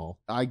at all.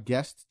 I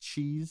guessed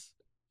cheese.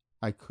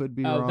 I could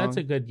be Oh, wrong. that's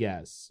a good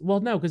guess. Well,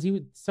 no, because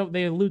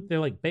they're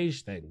like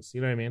beige things. You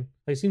know what I mean?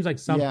 It seems like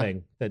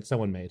something that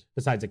someone made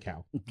besides a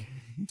cow.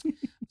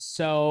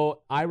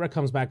 So Ira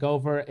comes back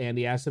over and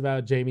he asks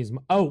about Jamie's.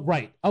 Oh,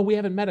 right. Oh, we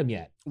haven't met him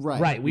yet.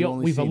 Right. Right. We've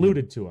only We've seen him.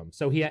 alluded to him.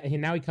 So he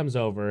now he comes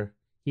over.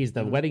 He's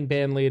the Mhm. wedding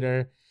band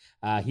leader.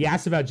 He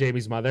asks about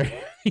Jamie's mother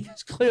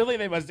because clearly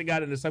they must have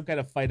gotten into some kind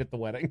of fight at the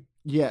wedding.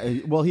 Yeah,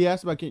 well, he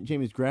asked about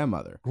Jamie's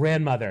grandmother.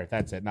 Grandmother,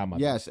 that's it, not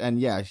mother. Yes, and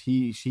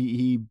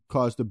he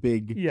caused a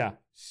big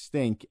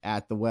stink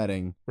at the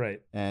wedding.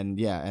 Right. And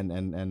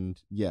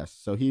and yes,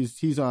 so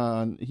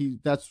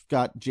that's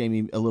got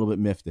Jamie a little bit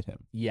miffed at him.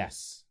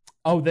 Yes.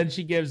 Oh, then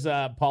he gives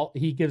Paul a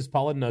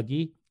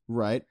noogie.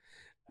 Right.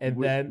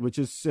 And which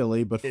is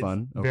silly but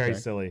fun. Okay. Very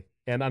silly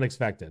and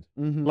unexpected.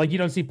 Mm-hmm. Like you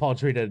don't see Paul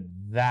treated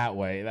that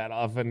way that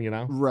often,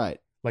 Right.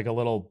 Like a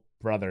little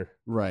brother.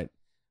 Right.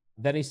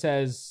 Then he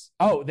says,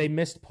 "Oh, they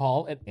missed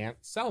Paul at Aunt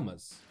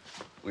Selma's."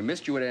 We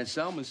missed you at Aunt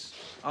Selma's.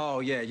 Oh,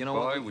 yeah, you know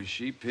what? Boy, was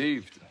she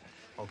peeved.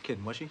 Oh,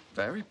 kidding, was she?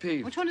 Very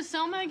peeved. Which one is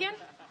Selma again?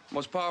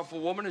 Most powerful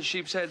woman in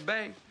Sheepshead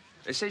Bay.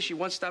 They say she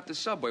once stopped the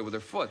subway with her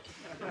foot.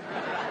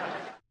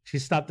 She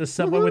stopped the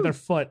subway with her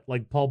foot,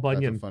 like Paul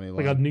Bunyan. That's a funny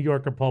like line. a New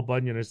Yorker Paul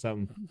Bunyan or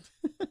something.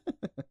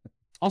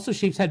 Also,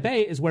 Sheepshead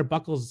Bay is where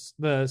Buckles,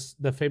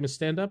 the famous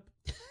stand-up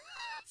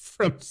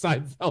from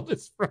Seinfeld,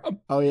 is from.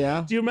 Oh,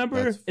 yeah? Do you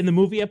remember in the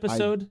movie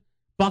episode?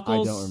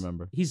 Buckles, I don't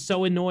remember. He's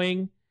so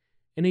annoying.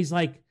 And he's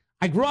like,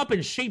 I grew up in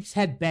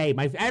Sheepshead Bay.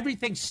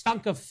 Everything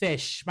stunk of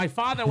fish. My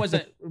father was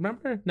a...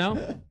 Remember? No?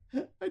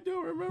 I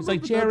don't remember. He's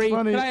like, Jerry,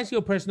 can I ask you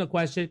a personal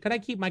question? Can I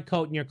keep my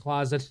coat in your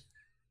closet?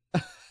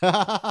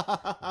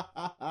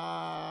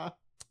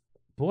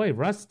 Boy,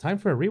 Russ, time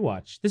for a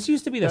rewatch. This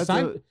used to be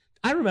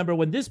I remember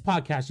when this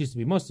podcast used to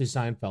be mostly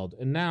Seinfeld,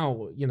 and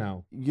now,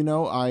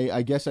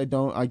 I guess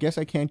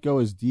I can't go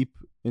as deep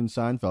in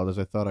Seinfeld as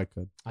I thought I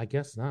could. I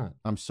guess not.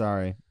 I'm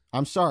sorry,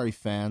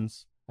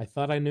 fans. I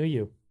thought I knew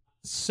you.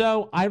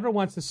 So, Ira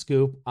wants a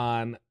scoop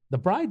on the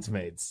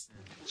bridesmaids.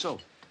 So,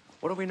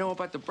 what do we know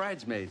about the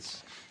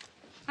bridesmaids?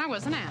 I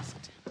wasn't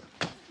asked.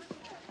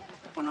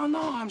 Well,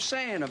 no, I'm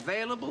saying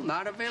available,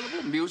 not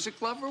available,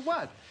 music lover,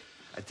 what?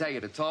 I tell you,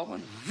 the tall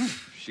one,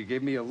 she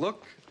gave me a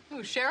look.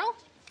 Who, Cheryl?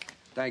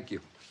 Thank you.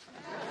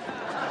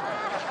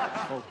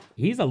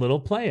 He's a little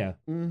player.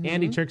 Mm-hmm.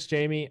 And he tricks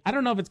Jamie. I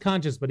don't know if it's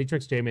conscious, but he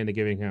tricks Jamie into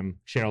giving him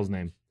Cheryl's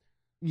name.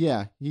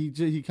 Yeah,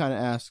 he kind of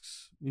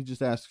asks. He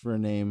just asks for a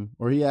name,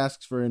 or he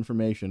asks for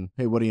information.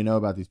 Hey, what do you know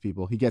about these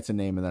people? He gets a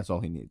name, and that's all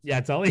he needs. Yeah,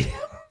 that's all he...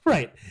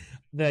 Right.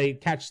 They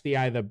catch the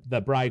eye, the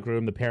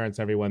bridegroom, the parents,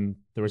 everyone,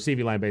 the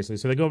receiving line, basically.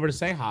 So they go over to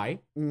say hi.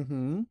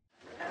 Mm-hmm.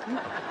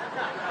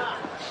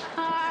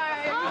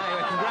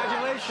 Hi.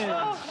 Congratulations.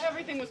 Oh,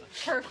 everything was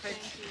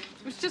perfect.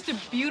 It was just a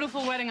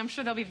beautiful wedding. I'm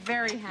sure they'll be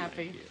very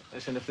happy.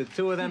 Listen, if the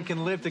two of them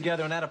can live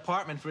together in that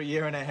apartment for a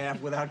year and a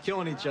half without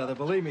killing each other,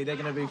 believe me, they're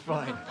going to be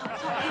fine.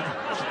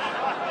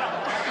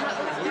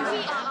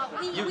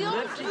 You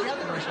live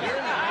together for a year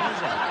and a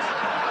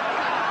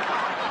half?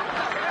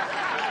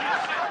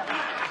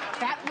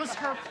 That was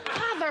her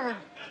father.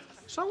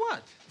 So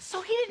what?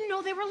 So he didn't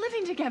know they were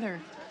living together.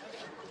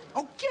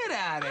 Oh, get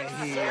out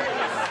of here.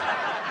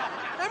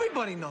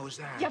 Everybody knows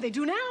that. Yeah, they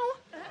do now.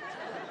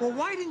 Well,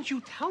 why didn't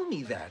you tell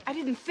me that? I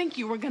didn't think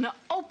you were going to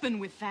open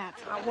with that.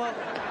 Well,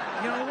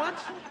 you know what?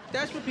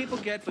 That's what people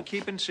get for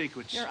keeping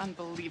secrets. You're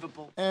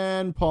unbelievable.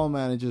 And Paul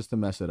manages to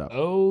mess it up.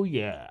 Oh,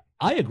 yeah.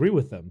 I agree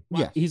with him.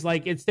 Yes. He's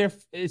like, it's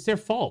their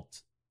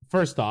fault,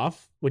 first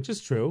off, which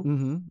is true.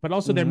 Mm-hmm. But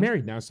also they're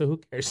married now, so who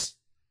cares?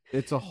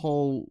 It's a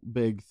whole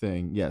big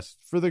thing. Yes,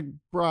 for the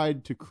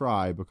bride to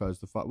cry because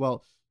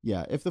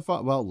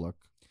look,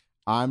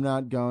 I'm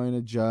not going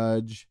to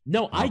judge.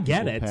 No, I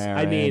get it.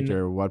 I mean,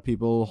 or what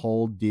people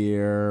hold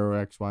dear, or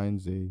X, Y, and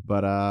Z.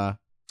 But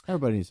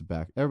everybody needs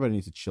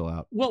to chill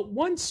out. well,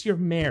 once you're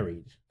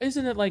married,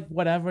 isn't it like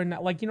whatever?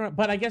 Not like,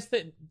 but I guess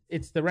that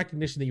it's the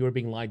recognition that you were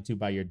being lied to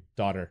by your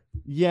daughter.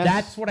 Yes,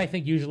 That's what I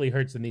think usually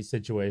hurts in these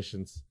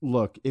situations.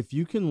 Look, if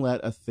you can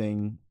let a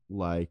thing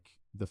like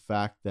the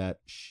fact that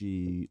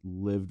she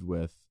lived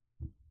with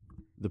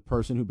the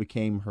person who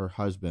became her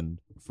husband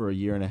for a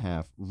year and a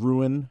half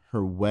ruin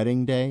her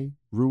wedding day,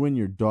 ruin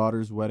your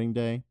daughter's wedding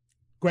day.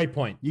 Great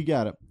point. You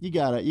gotta.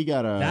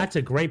 That's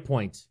a great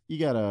point. You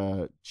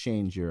gotta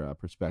change your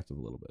perspective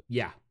a little bit.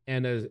 Yeah.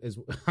 And as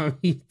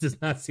he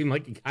does not seem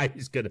like a guy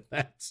who's good at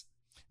that.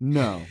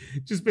 No.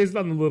 Just based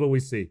on the little we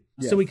see.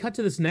 Yes. So we cut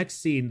to this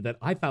next scene that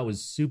I thought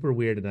was super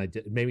weird and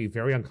it made me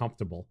very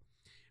uncomfortable.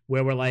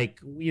 Where we're like,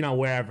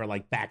 wherever,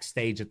 like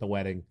backstage at the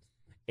wedding.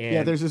 And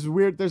Yeah, there's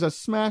a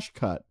smash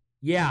cut.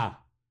 Yeah,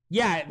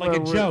 like Where a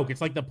we're- joke.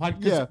 It's like the punch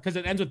Yeah. because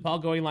it ends with Paul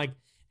going like,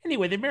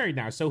 anyway, they're married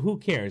now, so who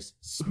cares?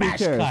 Smash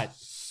Who cares? cut.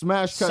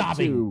 Smash cut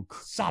Sobbing. to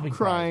Sobbing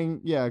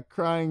crying. Yeah,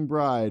 crying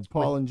bride.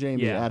 Paul and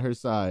Jamie Yeah. at her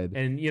side,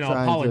 And trying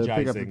apologizing. to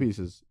pick up the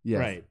pieces. Yes.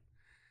 Right.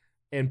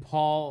 And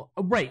Paul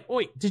right.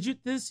 Wait, did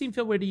this scene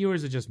feel weird to you or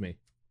is it just me?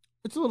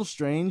 It's a little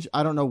strange.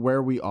 I don't know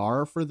where we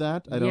are for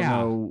that. I don't Yeah.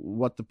 know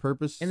what the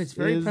purpose And it's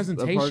very is apart-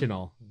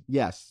 presentational.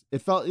 Yes. It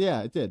felt,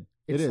 yeah, it did.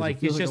 It's it is. like It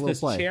feels it's just a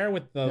this little play. chair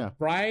with the Yeah.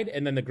 bride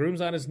and then the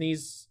groom's on his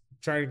knees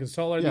trying to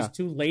console her. Yeah. These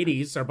two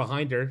ladies are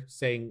behind her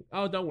saying,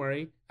 "Oh, don't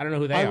worry. I don't know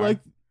who they are."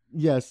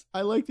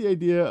 I like the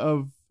idea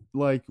of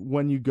like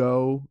when you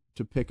go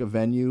to pick a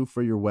venue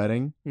for your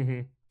wedding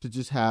Mhm. to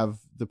just have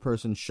the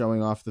person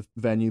showing off the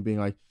venue being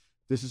like,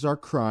 This is our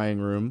crying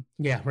room.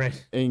 Yeah,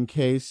 right. In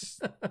case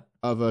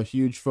of a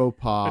huge faux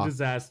A pas,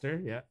 disaster.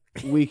 Yeah.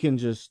 we can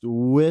just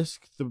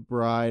whisk the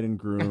bride and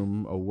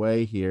groom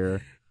away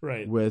here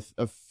Right. with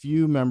a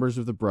few members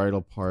of the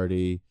bridal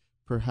party,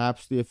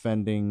 perhaps the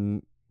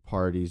offending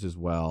parties as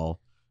well.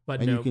 But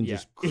And no, you can yeah.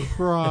 just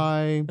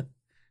cry,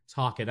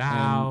 talk it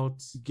out.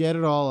 get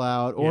it all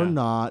out, or Yeah.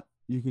 not.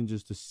 You can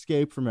just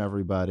escape from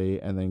everybody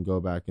and then go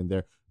back in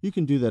there. You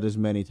can do that as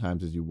many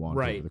times as you want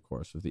Right. over the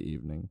course of the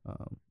evening.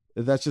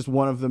 That's just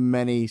one of the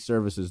many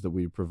services that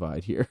we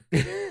provide here.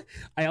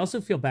 I also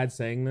feel bad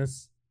saying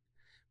this,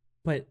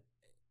 but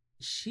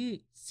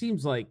she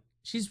seems like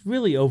she's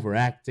really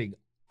overacting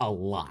a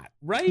lot,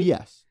 right?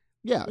 Yes.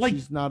 Yeah, Like,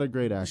 she's not a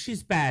great actor.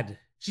 She's bad.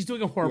 She's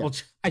doing a horrible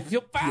job. I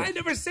feel bad. I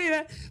never say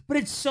that, but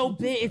it's so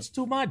big. It's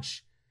too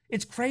much.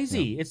 It's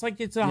crazy. It's like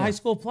it's a high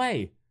school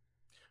play.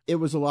 It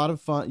was a lot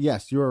of fun.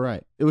 Yes, you were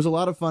right. It was a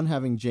lot of fun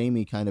having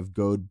Jamie kind of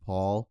goad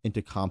Paul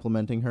into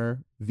complimenting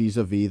her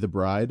vis-a-vis the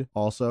bride.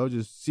 Also,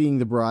 just seeing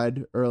the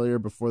bride earlier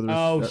before the,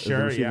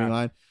 the receiving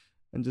line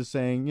and just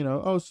saying,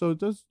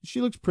 so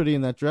she looks pretty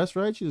in that dress,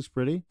 right? She looks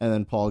pretty. And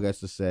then Paul gets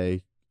to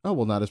say, oh,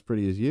 well, not as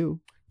pretty as you.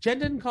 Jen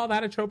didn't call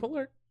that a trope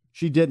alert?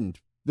 She didn't.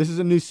 This is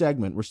a new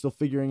segment. We're still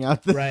figuring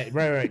out the...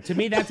 Right. To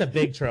me, that's a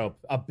big trope.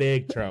 A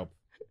big trope.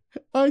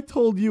 I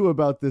told you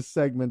about this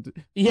segment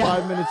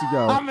 5 minutes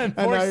ago. I'm and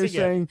now you're enforcing it.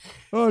 saying,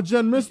 oh,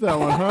 Jen missed that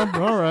one, huh?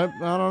 All right.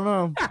 I don't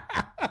know.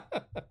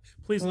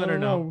 Please let her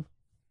know.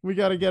 We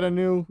got to get a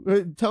new...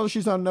 tell her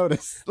she's on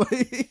notice.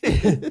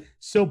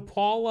 So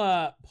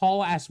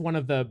Paul asked one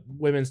of the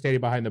women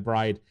standing behind the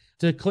bride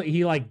to...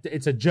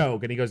 it's a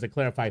joke, and he goes to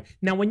clarify.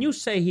 Now, when you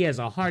say he has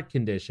a heart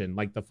condition,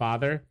 like the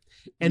father,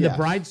 and the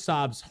bride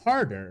sobs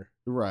harder...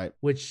 Right.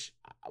 Which...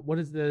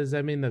 does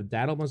that mean the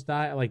dad almost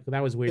died? Like,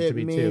 that was weird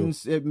to me, too.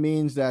 It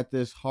means that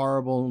this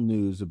horrible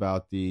news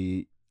about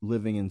the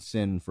living in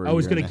sin for I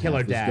was going to kill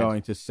her dad. Is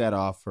going to set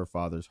off her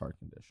father's heart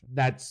condition.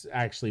 That's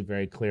actually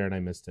very clear, and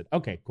I missed it.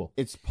 Okay, cool.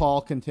 It's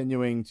Paul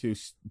continuing to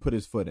put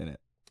his foot in it.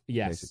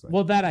 Yes. Basically.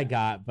 Well, that I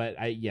got, but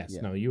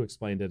no, you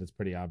explained it. It's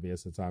pretty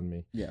obvious. It's on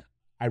me. Yeah.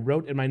 I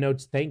wrote in my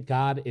notes, thank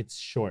God it's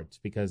short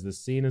because the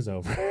scene is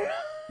over.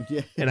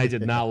 Yeah. And I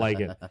did not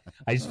like it.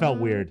 I just felt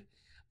weird.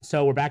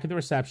 So we're back at the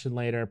reception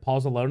later.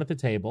 Paul's alone at the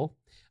table.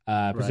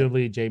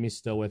 Presumably Jamie's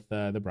still with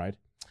the bride.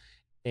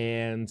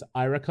 And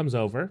Ira comes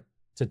over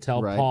to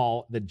tell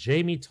Paul that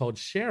Jamie told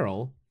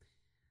Cheryl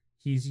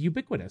he's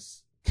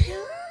ubiquitous.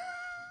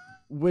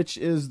 Which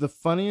is the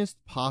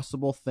funniest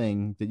possible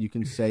thing that you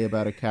can say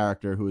about a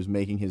character who is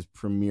making his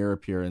premiere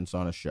appearance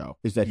on a show,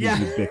 is that he's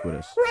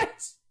ubiquitous.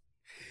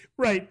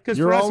 Right. Because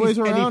you're always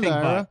around,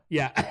 Ira. But.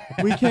 Yeah.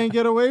 We can't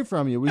get away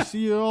from you. We see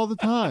you all the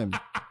time.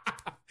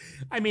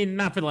 I mean,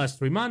 not for the last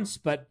 3 months,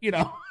 but,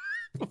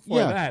 before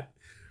that.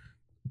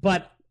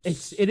 But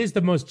it is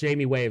the most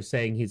Jamie way of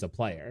saying he's a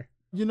player.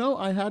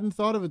 I hadn't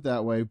thought of it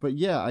that way, but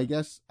yeah, I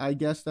guess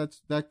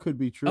that could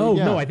be true. Oh,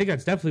 yeah. no, I think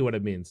that's definitely what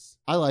it means.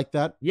 I like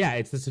that. Yeah,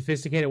 it's the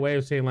sophisticated way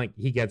of saying, like,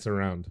 he gets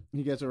around.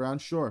 He gets around,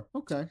 sure.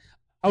 Okay.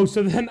 Oh,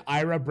 so then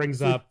Ira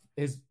brings up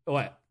his,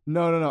 what?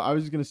 No. I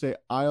was just going to say,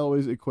 I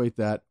always equate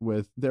that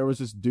with, there was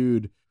this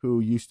dude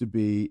who used to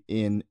be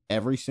in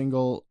every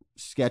single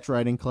sketch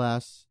writing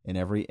class, in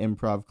every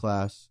improv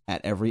class,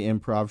 at every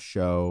improv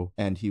show,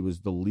 and he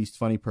was the least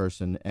funny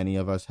person any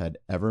of us had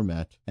ever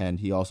met, and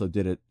he also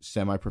did it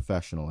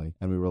semi-professionally,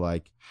 and we were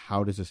like,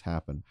 how does this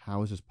happen?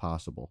 How is this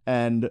possible?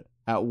 And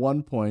at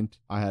one point,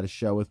 I had a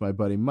show with my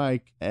buddy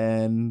Mike,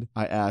 and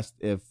I asked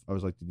I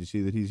was like, did you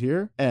see that he's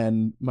here?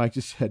 And Mike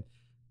just said,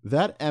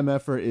 that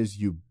MFer is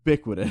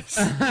ubiquitous.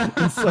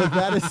 And so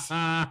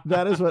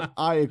that is what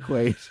I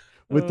equate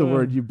with the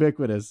word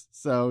ubiquitous.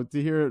 So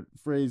to hear it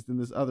phrased in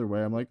this other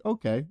way, I'm like,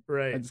 okay,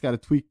 right. I just got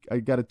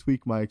to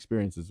tweak my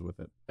experiences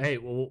with it. Hey,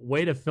 well,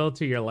 way to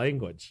filter your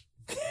language.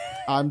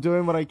 I'm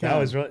doing what I can. That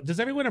was really, does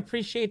everyone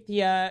appreciate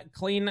the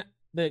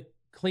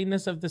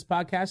cleanness of this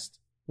podcast?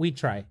 We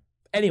try.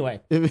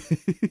 Anyway, we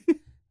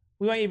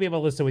want you to be able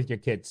to listen with your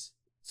kids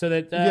so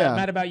that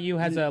Mad About You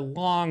has a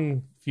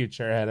long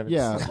future ahead of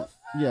itself.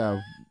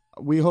 Yeah.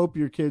 We hope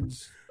your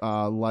kids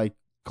like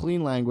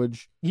clean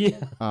language. Yeah.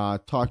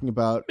 Talking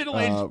about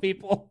middle-aged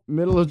people.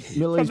 Middle-aged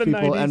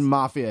people 90s. and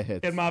mafia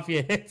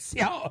hits.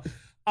 Yeah.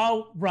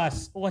 Oh,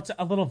 Russ, what's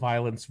a little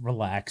violence?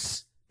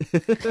 Relax.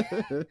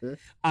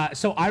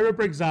 So Ira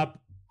brings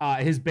up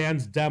his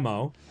band's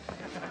demo.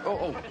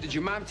 Oh, did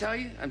your mom tell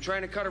you? I'm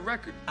trying to cut a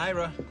record.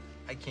 Ira,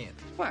 I can't.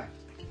 What?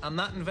 I'm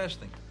not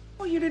investing.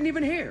 Oh, you didn't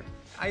even hear.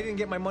 I didn't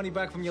get my money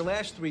back from your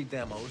last 3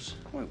 demos.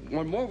 Wait,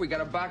 one more, we got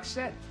a box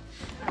set.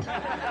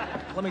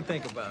 Let me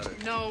think about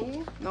it.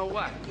 No. No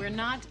what? We're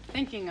not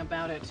thinking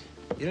about it.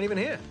 You didn't even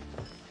hear.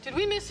 Did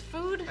we miss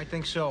food? I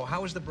think so.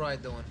 How is the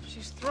bride doing?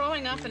 She's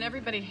throwing up and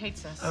everybody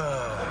hates us.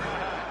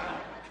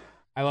 I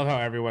love how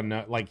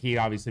everyone he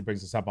obviously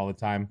brings this up all the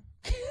time.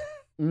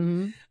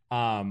 Mm-hmm.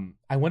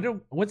 I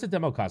wonder, what's a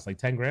demo cost? Like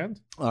 10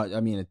 grand?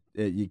 I mean,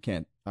 you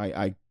can't.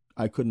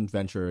 I couldn't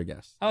venture a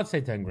guess. Let's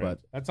say 10 grand. But,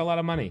 that's a lot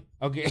of money.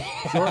 Okay.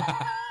 Sure.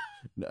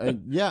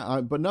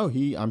 But no,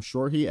 I'm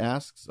sure he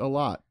asks a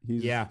lot.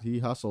 Yeah. He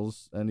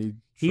hustles and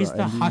he's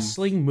the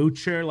hustling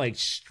moocher, like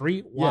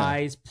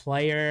streetwise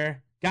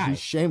player guy. He's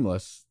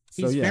shameless.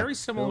 He's very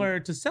similar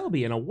to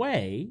Selby in a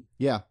way.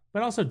 Yeah.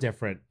 But also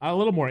different. A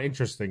little more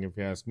interesting, if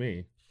you ask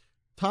me.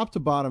 Top to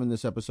bottom in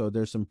this episode,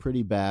 there's some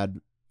pretty bad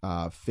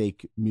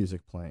fake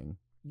music playing.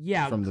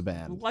 Yeah, from the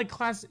band, like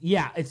class.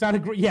 Yeah, it's not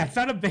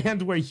a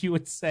band where you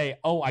would say,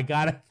 "Oh, I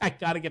gotta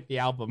get the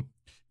album."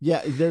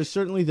 Yeah, there's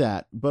certainly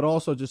that, but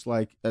also just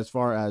like as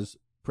far as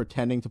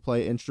pretending to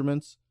play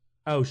instruments.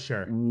 Oh,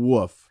 sure.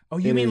 Woof. Oh,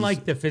 you mean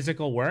like the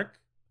physical work?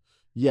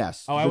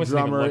 Yes. Oh, I was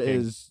drummer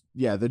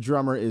the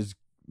drummer is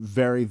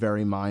very,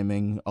 very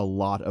miming a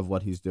lot of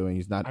what he's doing.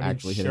 He's not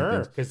actually hitting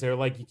things. Because they're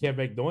like, you can't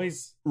make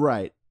noise.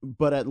 Right.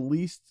 But at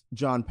least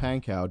John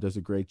Pankow does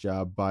a great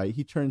job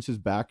he turns his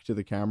back to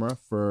the camera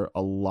for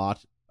a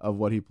lot of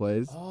what he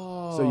plays.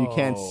 Oh. So you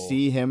can't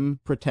see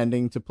him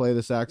pretending to play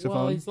the saxophone.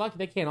 Well, he's lucky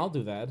they can't all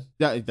do that.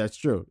 Yeah, that's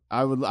true.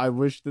 I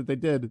wish that they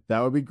did.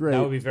 That would be great.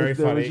 That would be very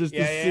funny. There was just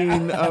a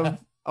scene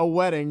of a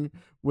wedding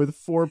with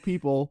 4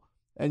 people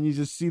and you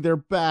just see their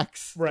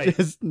backs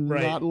just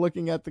not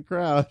looking at the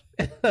crowd.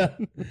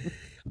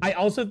 I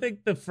also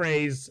think the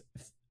phrase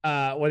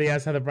when he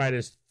asks how the bride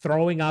is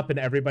throwing up and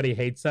everybody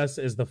hates us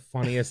is the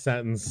funniest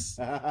sentence.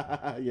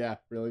 Yeah,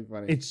 really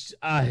funny. It's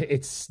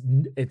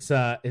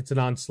an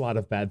onslaught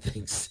of bad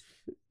things.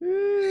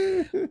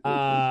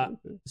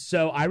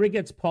 So Ira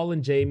gets Paul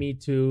and Jamie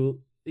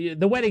to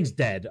the wedding's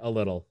dead a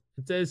little.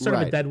 It's sort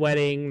of a dead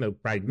wedding. The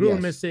bride and groom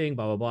are missing,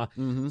 blah, blah, blah.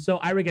 Mm-hmm. So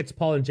Ira gets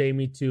Paul and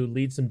Jamie to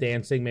lead some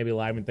dancing, maybe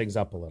liven things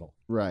up a little.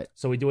 Right.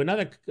 So we do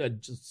another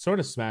sort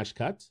of smash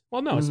cut.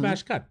 Well, no, a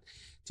smash cut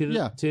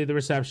to the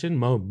reception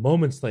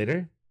moments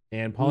later.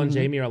 And Paul and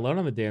Jamie are alone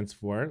on the dance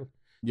floor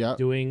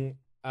doing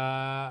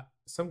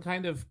some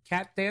kind of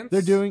cat dance.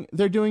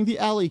 They're doing the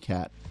alley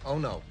cat. Oh,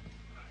 no.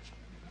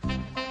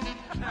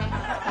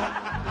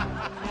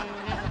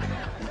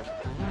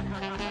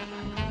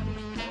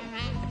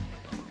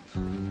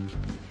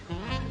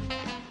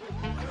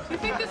 You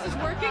think this is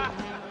working?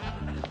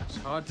 It's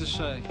hard to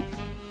say.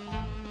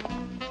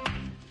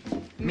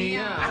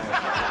 Meow.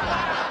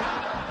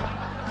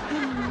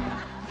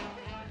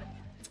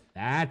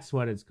 That's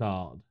what it's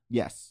called.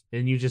 Yes.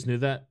 And you just knew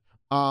that?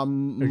 My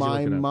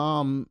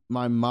mom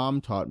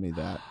taught me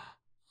that.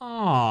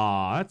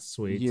 Oh, that's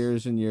sweet.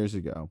 Years and years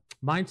ago.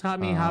 Mine taught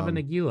me Hava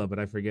Nagila, but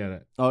I forget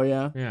it. Oh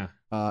yeah? Yeah.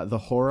 The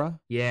hora?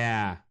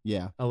 Yeah.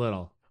 Yeah. A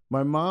little.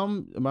 My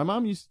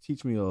mom used to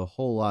teach me a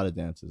whole lot of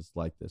dances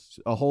like this.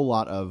 A whole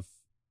lot of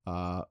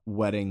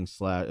wedding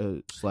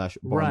slash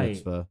bar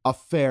mitzvah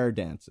affair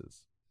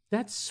dances.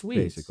 That's sweet.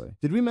 Basically.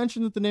 Did we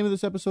mention that the name of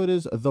this episode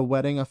is The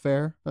Wedding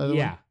Affair? By the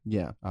way?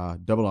 Yeah.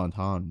 Double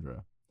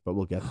entendre. But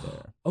we'll get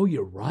there. Oh,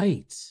 you're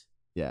right.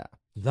 Yeah.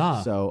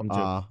 So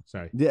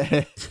sorry.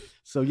 Yeah.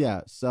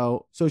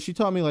 So she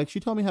taught me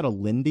how to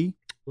Lindy.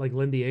 Like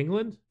Lindy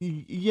England?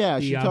 Yeah,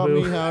 she taught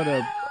me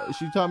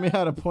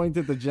how to point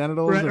at the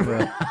genitals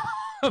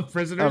of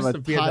prisoners of a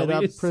tied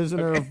up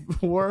prisoner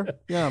of war.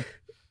 Yeah.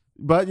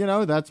 But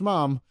that's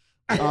mom.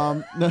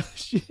 No,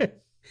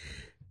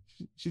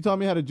 she taught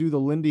me how to do the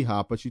Lindy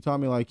Hop, but she taught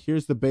me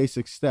here's the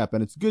basic step,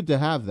 and it's good to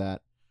have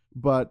that.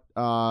 But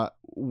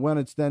when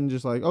it's then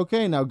just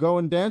okay, now go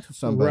and dance with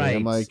somebody, right.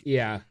 I'm like,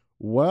 yeah.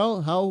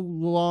 Well, how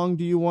long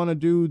do you want to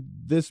do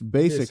this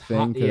basic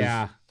thing?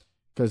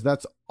 Because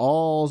that's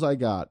all I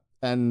got.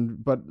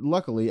 But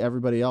luckily,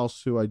 everybody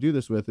else who I do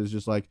this with is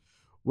just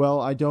well,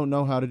 I don't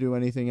know how to do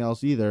anything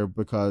else either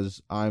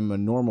because I'm a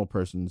normal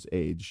person's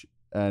age.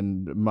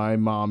 And my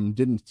mom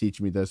didn't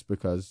teach me this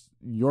because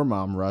your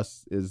mom,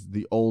 Russ, is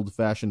the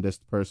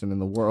old-fashionedest person in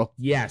the world.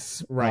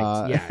 Yes,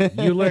 right.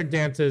 Yeah, you learned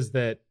dances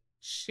that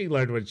she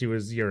learned when she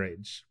was your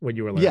age, when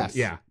you were learning. Yes,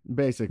 yeah,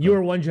 basically. You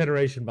were one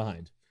generation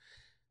behind.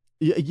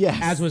 Yes.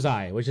 As was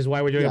I, which is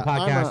why we're doing a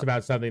podcast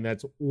about something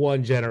that's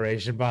one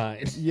generation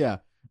behind. Yeah.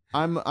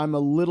 I'm a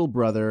little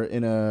brother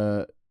in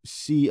a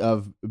sea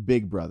of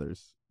big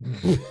brothers,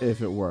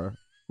 if it were.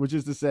 Which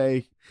is to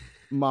say,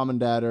 mom and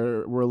dad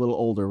were a little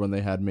older when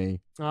they had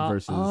me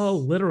versus... Oh,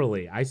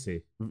 literally. I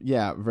see.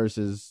 Yeah,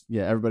 versus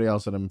everybody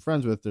else that I'm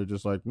friends with, they're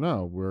just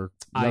no, we're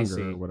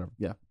younger or whatever.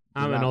 Yeah.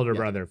 I'm an older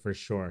brother for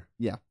sure.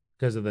 Yeah.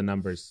 Because of the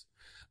numbers.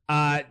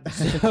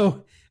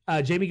 So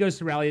Jamie goes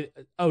to rally.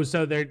 Oh,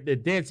 so they're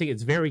dancing.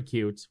 It's very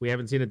cute. We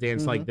haven't seen a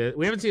dance like this.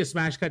 We haven't seen a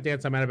smash cut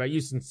dance I'm Mad About You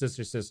since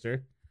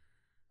Sister.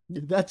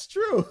 That's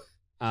true.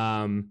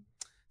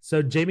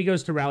 So Jamie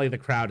goes to rally the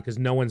crowd because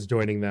no one's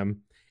joining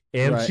them.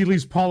 And she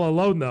leaves Paul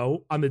alone,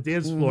 though, on the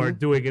dance floor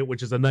doing it,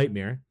 which is a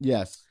nightmare.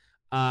 Yes.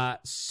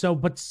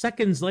 But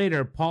seconds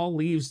later, Paul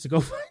leaves to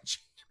go find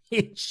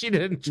Jamie. She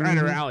didn't try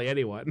to rally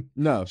anyone.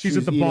 No, she's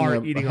at the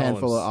bar eating a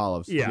handful of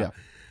olives. Yeah.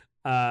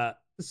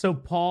 So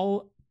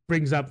Paul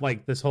brings up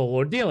this whole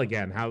ordeal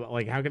again.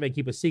 How can they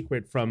keep a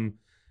secret from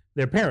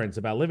their parents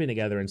about living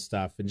together and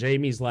stuff? And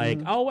Jamie's like,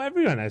 oh,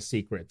 everyone has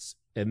secrets.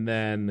 And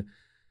then,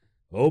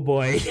 oh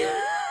boy.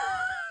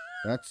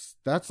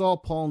 That's all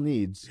Paul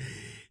needs.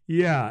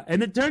 Yeah.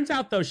 And it turns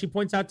out, though, she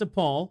points out to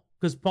Paul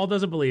because Paul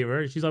doesn't believe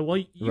her. She's like, well,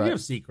 you Right.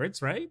 have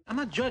secrets, right? I'm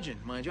not judging,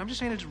 mind you. I'm just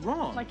saying it's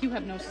wrong. Like you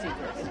have no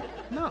secrets.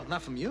 No,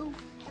 not from you.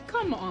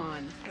 Come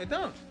on. I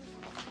don't.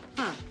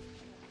 Huh.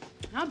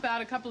 How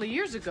about a couple of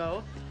years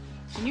ago,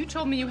 when you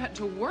told me you had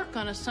to work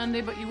on a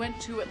Sunday, but you went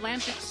to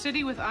Atlantic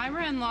City with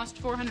Ira and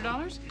lost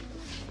 $400?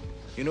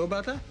 You know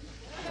about that?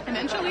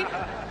 Eventually?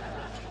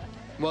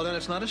 Well, then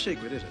it's not a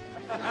secret, is it?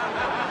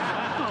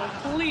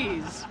 Oh,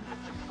 please.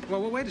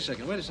 Well, wait a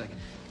second.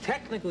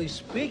 Technically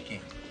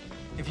speaking,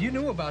 if you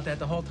knew about that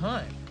the whole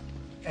time,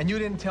 and you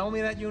didn't tell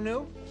me that you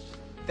knew,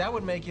 that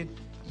would make it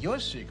your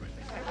secret.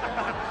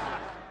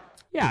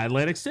 Yeah,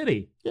 Atlantic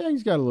City. Yeah,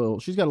 she's got a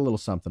little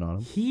something on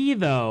him. He,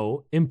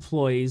 though,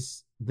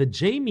 employs the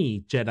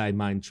Jamie Jedi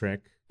mind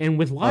trick, and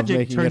with logic,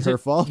 making turns it her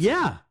fault?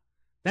 Yeah.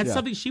 That's Yeah.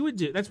 something she would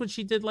do. That's what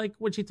she did, like,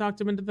 when she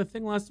talked him into the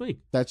thing last week.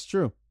 That's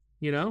true.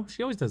 You know?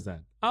 She always does that.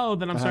 Oh,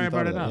 then I'm I sorry I hadn't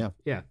brought thought it of up.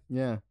 that, Yeah.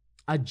 Yeah.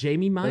 A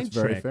Jamie mind That's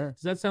very trick. fair.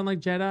 Does that sound like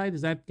Jedi?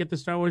 Does that get the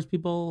Star Wars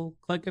people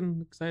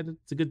clicking, excited?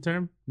 It's a good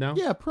term? No?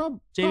 Yeah,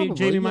 Jamie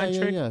probably. mind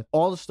trick? Yeah.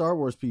 All the Star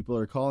Wars people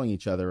are calling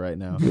each other right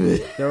now.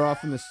 They're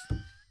off in this.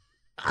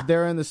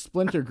 They're in the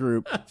splinter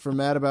group for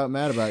Mad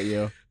About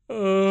You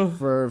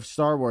for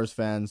Star Wars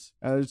fans,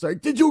 and it's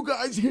like, did you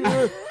guys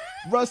hear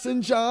Russ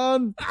and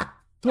John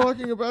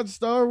talking about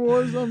Star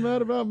Wars on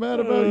Mad About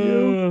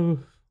You?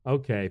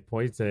 Okay,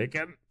 point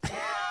taken.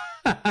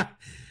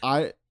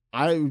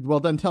 Well,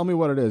 then tell me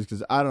what it is,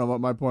 because I don't know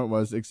what my point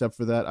was, except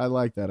for that I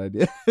like that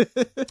idea.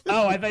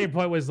 Oh, I thought your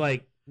point was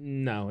like,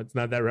 no, it's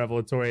not that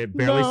revelatory. It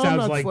barely No, I'm sounds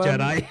not like slamming-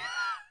 Jedi.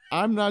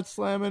 I'm not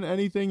slamming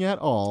anything at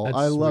all. That's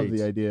I love sweet.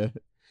 the idea.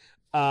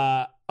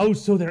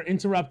 So they're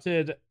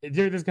interrupted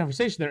during this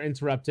conversation. They're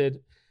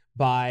interrupted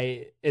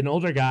by an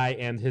older guy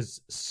and his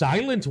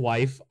silent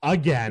wife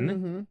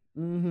again.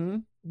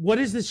 What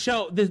is this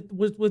show?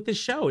 With this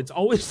show, it's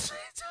always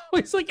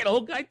like an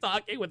old guy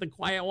talking with a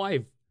quiet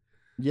wife.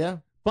 Yeah.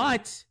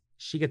 But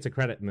she gets a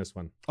credit in this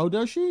one. Oh,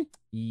 does she?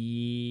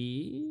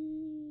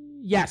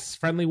 Yes,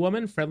 friendly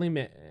woman, friendly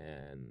man.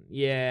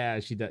 Yeah,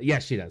 she does.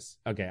 Yes, she does.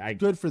 Okay,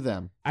 Good for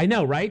them. I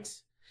know, right?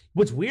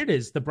 What's weird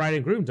is the bride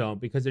and groom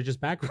don't, because they're just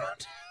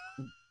background.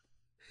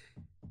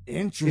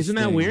 Interesting. Isn't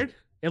that weird?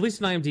 At least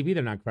in IMDb,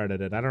 they're not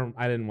credited. I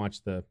didn't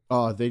watch the.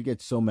 Oh, they'd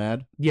get so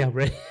mad. Yeah,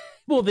 right.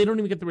 Well, they don't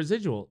even get the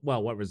residual.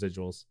 Well, what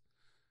residuals?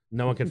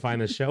 No one can find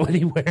this show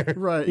anywhere.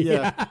 Right,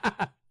 yeah.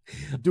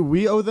 Do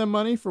we owe them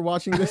money for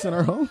watching this in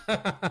our home?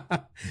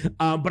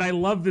 But I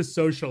love this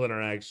social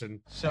interaction.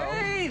 So?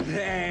 Hey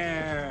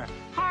there!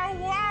 How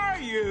are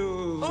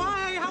you? Oh,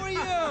 hi, how are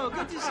you?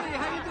 Good to see you.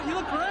 How you doing? You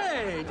look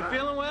great. You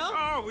feeling well?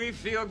 Oh, we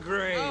feel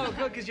great. Oh,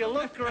 good, because you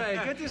look great.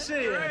 Good to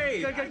see you.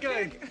 Great.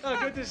 Good. Oh,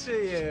 good to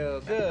see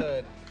you.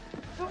 Good.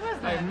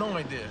 I have no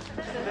idea.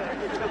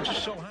 I'm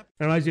just so happy.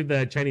 It reminds you of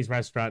the Chinese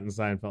restaurant in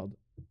Seinfeld.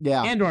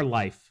 Yeah. And or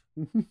life.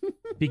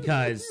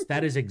 Because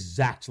that is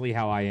exactly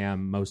how I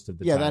am most of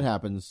the Yeah, time. that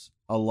happens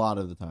a lot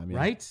of the time. Yeah.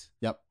 Right?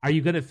 Yep. Are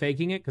you good at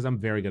faking it? Because I'm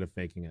very good at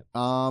faking it.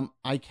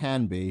 I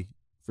can be,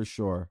 for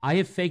sure. I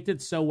have faked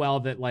it so well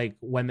that, like,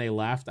 when they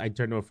left, I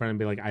turned to a friend and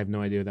be like, I have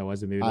no idea who that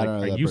was. And they'd be I like, don't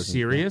know are that you person's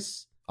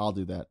serious? I'll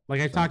do that.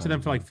 Like, I talked to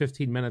them sometimes, for like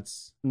 15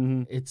 minutes.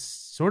 Mm-hmm. It's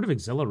sort of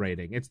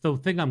exhilarating. It's the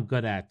thing I'm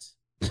good at.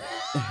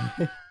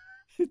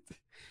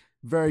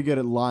 Very good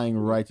at lying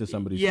right to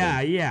somebody's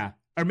face. Yeah.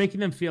 Or making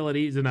them feel at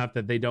ease enough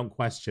that they don't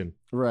question.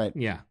 Right.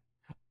 Yeah.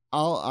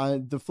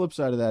 The flip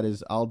side of that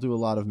is I'll do a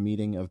lot of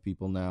meeting of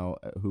people now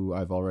who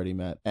I've already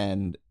met,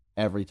 and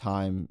every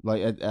time,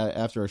 like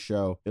after a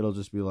show, it'll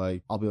just be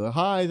like, I'll be like,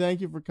 hi,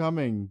 thank you for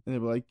coming, and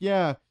they'll be like,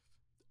 yeah,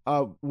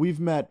 we've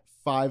met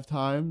 5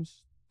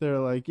 times. They're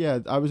like, yeah,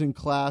 I was in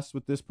class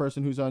with this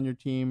person who's on your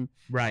team,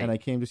 Right. and I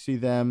came to see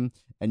them,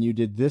 and you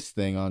did this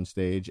thing on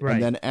stage, Right.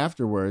 and then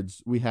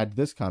afterwards we had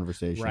this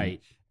conversation,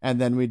 Right. and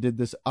then we did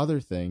this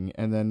other thing,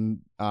 and then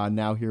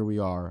now here we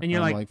are. And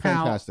you're I'm like,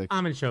 pal, fantastic.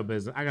 I'm in show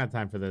business. I got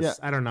time for this. Yeah.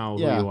 I don't know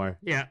who Yeah. you are.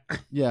 Yeah.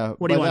 Yeah.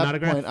 What do you by want, that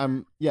an autograph?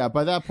 point,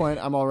 by that point,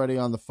 I'm already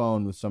on the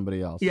phone with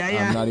somebody else. Yeah,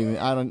 yeah. I'm not even.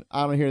 I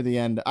don't hear the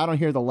end. I don't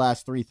hear the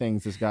last 3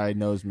 things this guy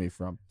knows me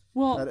from.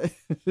 Well,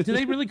 do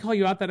they really call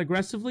you out that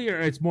aggressively, or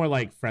it's more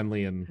like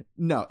friendly and?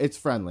 No, it's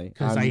friendly.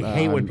 Because I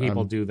hate when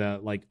people do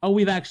that. Like, oh,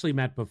 we've actually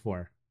met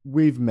before.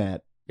 We've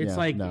met. It's Yeah,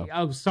 like, no.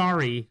 oh,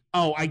 sorry.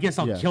 Oh, I guess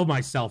I'll Yeah. kill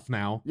myself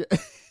now. Yeah.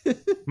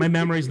 My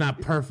memory's not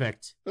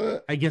perfect.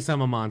 I guess I'm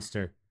a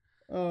monster.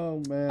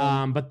 Oh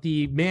man. But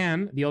the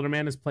older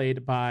man, is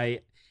played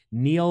by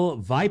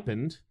Neil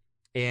Vipond,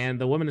 and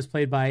the woman is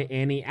played by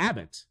Annie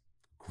Abbott.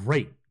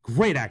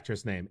 Great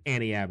actress name,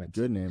 Annie Abbott.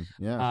 Good name.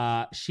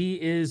 Yeah.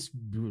 She is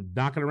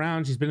knocking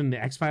around. She's been in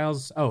the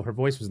X-Files. Oh, her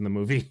voice was in the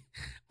movie.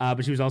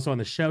 But she was also on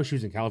the show. She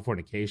was in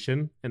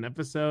Californication, an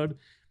episode.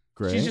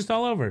 Great. She's just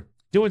all over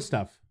doing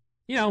stuff.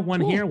 You know, one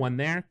Cool. here, one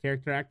there,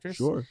 character actress.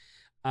 Sure.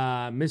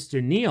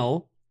 Mr.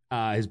 Neil,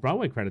 his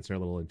Broadway credits are a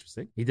little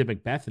interesting. He did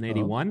Macbeth in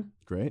 81.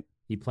 Great.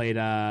 He played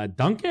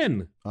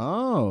Duncan.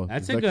 Oh,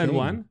 That's the a good king.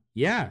 one.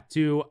 Yeah.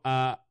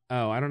 I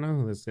don't know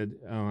who this did.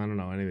 Oh, I don't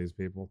know any of these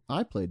people.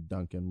 I played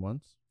Duncan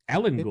once.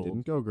 Ellen It Gould.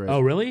 didn't go great.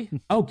 Oh, really?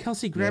 Oh,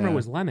 Kelsey Grammer Yeah.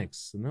 was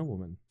Lennox, the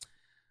nobleman.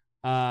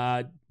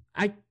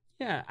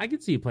 Yeah, I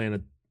could see you playing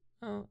it.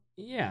 Oh,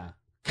 yeah.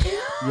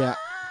 Yeah.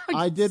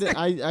 I did it.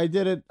 I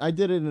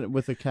did it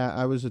with a cat.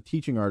 I was a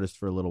teaching artist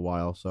for a little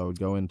while, so I would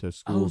go into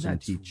schools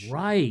and teach.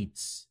 Right.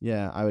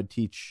 Yeah, I would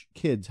teach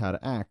kids how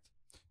to act,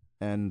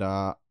 and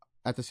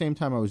at the same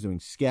time, I was doing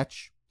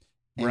sketch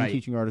and Right.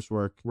 teaching artist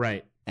work,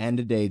 Right. and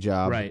a day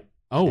job, Right.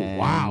 Oh,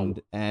 wow.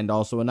 and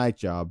also a night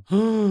job,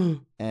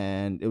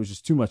 and it was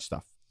just too much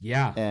stuff.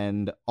 Yeah.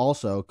 And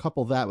also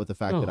couple that with the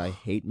fact that I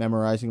hate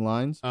memorizing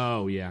lines.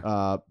 Oh,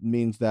 yeah.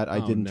 Means that I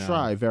Oh, didn't no.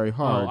 try very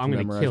hard I'm to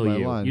gonna memorize kill my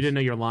you. lines. You didn't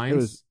know your lines? It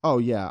was. Oh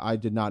yeah, I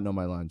did not know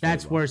my lines.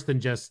 That's very well. worse than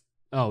just.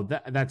 Oh,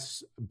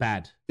 that's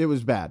bad. It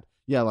was bad.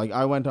 Yeah, like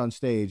I went on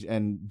stage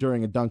and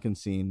during a Duncan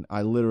scene,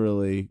 I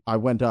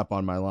went up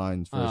on my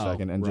lines for a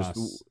second and Russ.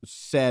 just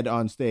said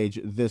on stage,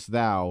 "This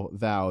thou,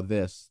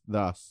 this,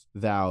 thus,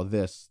 thou,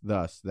 this,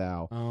 thus,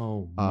 thou."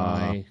 Oh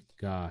my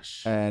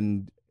gosh.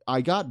 And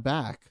I got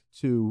back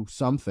to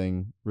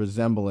something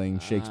resembling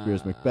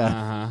Shakespeare's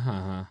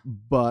Macbeth,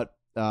 but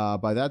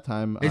by that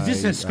time, Is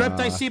this a script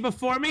I see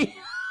before me?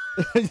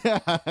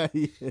 Yeah.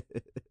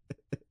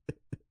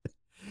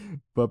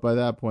 But by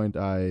that point,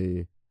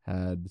 I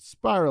had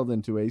spiraled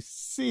into a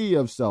sea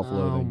of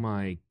self-loathing. Oh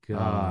my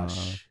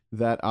gosh.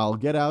 That I'll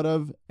get out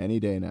of any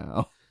day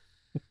now.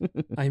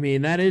 I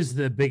mean, that is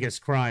the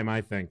biggest crime,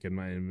 I think,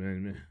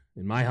 in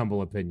my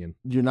humble opinion.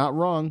 You're not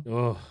wrong.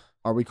 Ugh.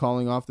 Are we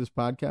calling off this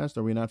podcast?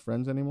 Are we not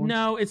friends anymore?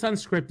 No, it's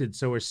unscripted,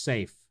 so we're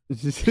safe.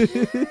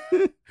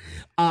 He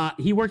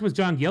worked with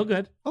John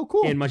Gielgud. Oh,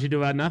 cool. In Much Ado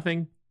About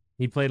Nothing.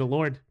 He played a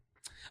lord.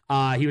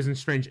 He was in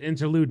Strange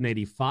Interlude in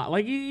 85.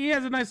 Like, he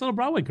has a nice little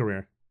Broadway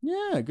career.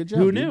 Yeah, good job.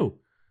 Who dude. knew?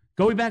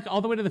 Going back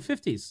all the way to the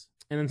 50s.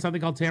 And then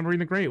something called Tambourine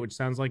the Great, which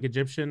sounds like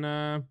Egyptian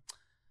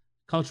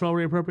cultural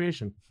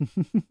reappropriation.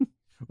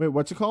 Wait,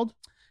 what's it called?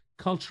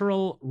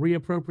 Cultural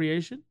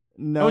reappropriation?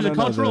 No, is it no,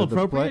 cultural the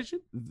play- appropriation?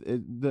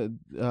 The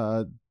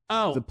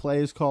Oh,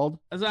 play is called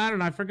I don't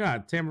know. I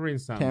forgot. Tambourine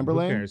song.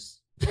 Tamberlane? Who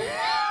cares?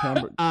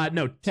 No.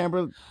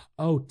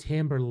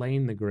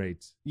 Tamberlane the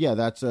Great. Yeah,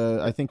 that's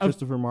I think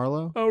Christopher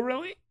Marlowe. Oh,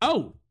 really?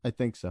 Oh. I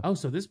think so. Oh,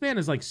 so this man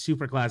is like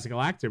super classical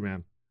actor,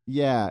 man.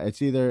 Yeah,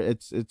 it's either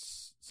it's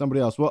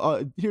somebody else.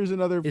 Well, here's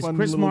another Is fun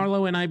Chris little...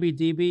 Marlowe in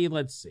IBDB?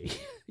 Let's see.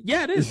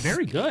 Yeah, it is.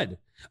 Very good.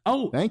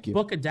 Oh, Thank you.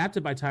 Book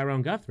adapted by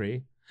Tyrone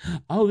Guthrie.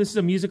 Oh, this is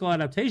a musical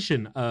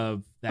adaptation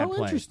of that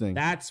play. Interesting.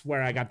 That's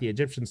where I got the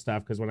Egyptian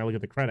stuff, because when I look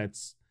at the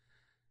credits,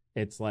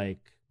 it's like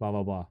blah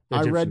blah blah. The I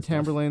Egyptian read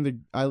stuff.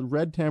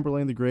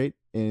 Tamberlane the Great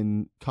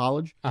in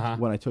college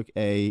when I took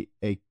a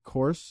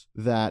course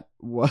that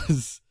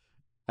was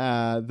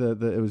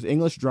it was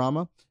English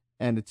drama,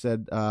 and it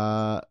said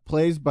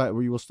plays by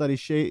where you will study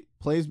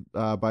plays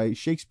by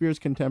Shakespeare's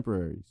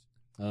contemporaries.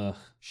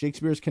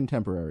 Shakespeare's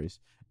contemporaries.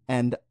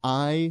 And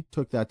I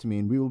took that to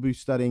mean we will be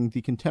studying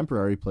the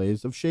contemporary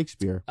plays of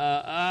Shakespeare.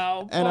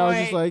 Oh, boy. And I was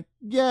just like,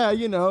 yeah,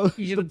 you know,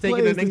 You should the have taken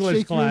plays an that English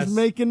Shakespeare's class.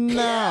 making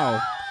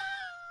now.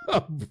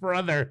 Oh,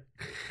 brother.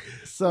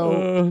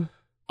 So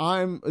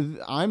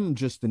I'm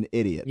just an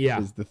idiot. Yeah.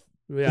 Is the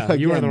Yeah,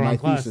 you were in the wrong my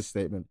class. thesis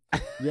statement.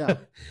 Yeah.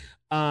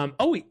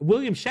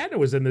 William Shatner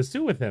was in this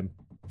too with him.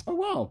 Oh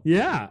wow.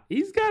 Yeah,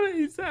 he's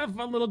had a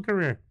fun little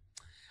career.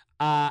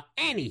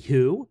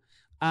 Anywho,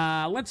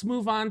 let's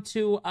move on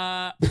to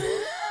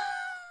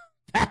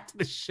back to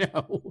the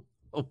show.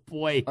 Oh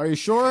boy. Are you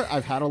sure?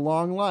 I've had a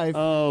long life.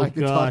 Oh, I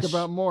could gosh. talk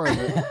about more of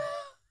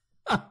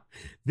it.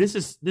 This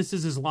is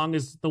as long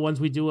as the ones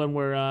we do when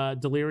we're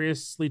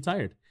deliriously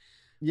tired.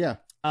 Yeah.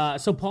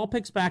 So Paul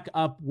picks back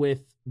up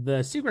with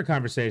the secret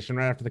conversation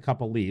right after the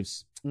couple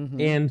leaves,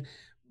 and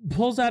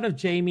pulls out of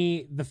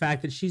Jamie the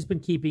fact that she's been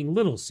keeping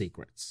little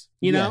secrets,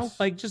 you know, Yes.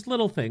 like just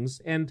little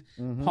things. And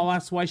Paul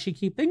asks why she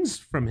keep things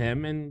from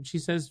him, and she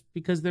says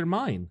because they're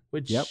mine,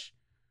 which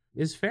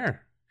is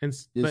fair. And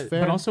fair.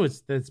 But also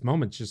it's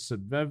moments just a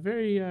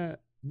very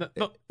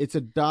It's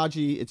a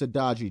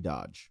dodgy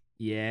dodge.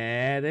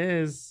 yeah, it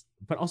is,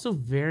 but also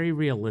very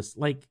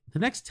realistic. Like the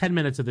next 10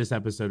 minutes of this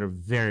episode are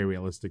very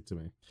realistic to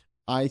me.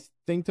 I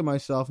think to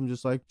myself, I'm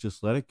just like,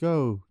 just let it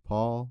go,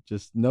 Paul.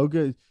 Just no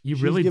good. You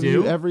She's really giving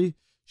do? you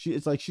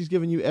it's like she's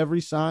giving you every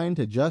sign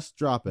to just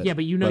drop it. Yeah,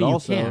 but you know you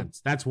also, can't.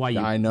 That's why you.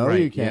 I know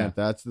right, you can't. yeah.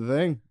 That's the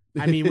thing.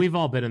 I mean, we've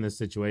all been in this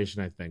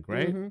situation, I think,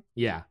 right? Mhm.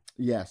 Yeah.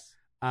 Yes.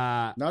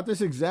 Not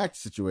this exact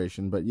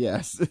situation, but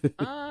yes.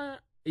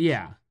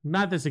 Yeah.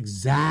 Not this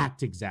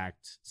exact.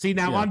 See,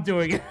 now Yeah. I'm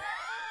doing it.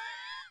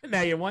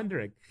 Now you're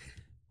wondering.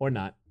 Or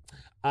not.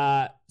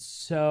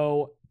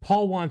 So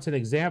Paul wants an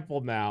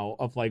example now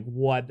of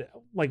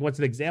what's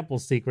an example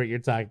secret you're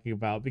talking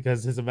about,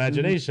 because his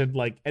imagination,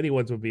 like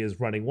anyone's would be, is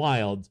running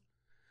wild.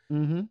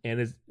 Mm-hmm.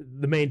 And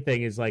the main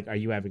thing is like, are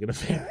you having an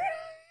affair?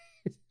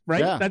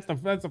 Right? Yeah. That's the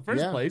first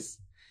Yeah. place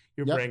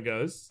your Yep. brain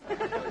goes.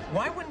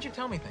 Why wouldn't you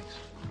tell me things?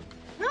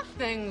 Not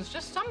things,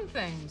 just some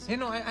things. You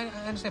know, I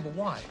understand, but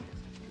why?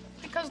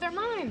 Because they're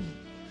mine.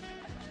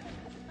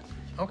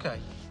 Okay,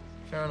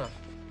 fair enough.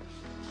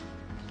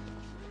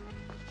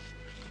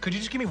 Could you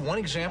just give me one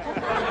example?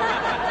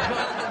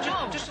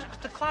 No, just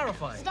to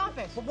clarify. Stop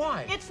it. But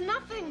why? It's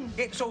nothing.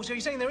 So you're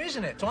saying there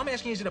isn't it? So I'm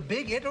asking, is it a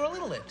big it or a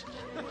little it?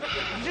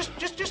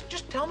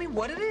 Just tell me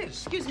what it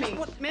is. Excuse me,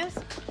 What? miss.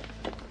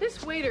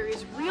 This waiter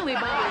is really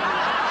bothering me.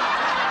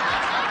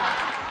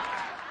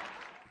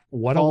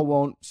 What Paul a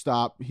won't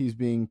stop. He's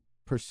being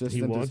persistent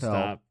he won't as hell.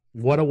 stop.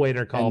 What a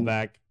waiter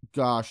callback.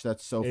 Gosh,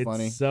 that's so It's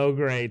funny. so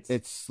great.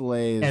 It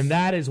slays. And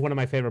that is one of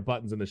my favorite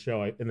buttons in the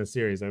show, in the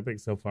series, I think,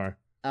 so far.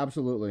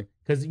 Absolutely.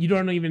 Because you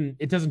don't even,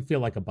 it doesn't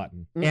feel like a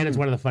button. And it's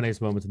one of the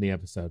funniest moments in the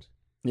episode.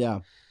 Yeah.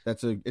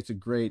 It's a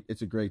great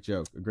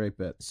joke, a great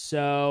bit.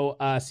 So,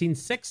 scene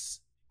 6,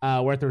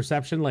 we're at the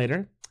reception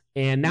later.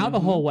 And now the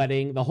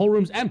whole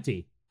room's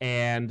empty.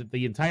 And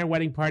the entire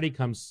wedding party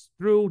comes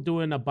through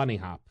doing a bunny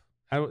hop.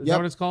 Is that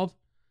what it's called?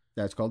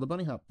 That's called the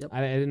bunny hop. Yep.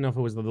 I didn't know if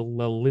it was the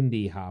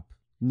Lindy hop.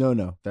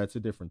 No, that's a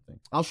different thing.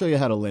 I'll show you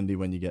how to Lindy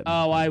when you get.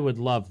 Oh, I would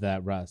love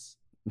that, Russ.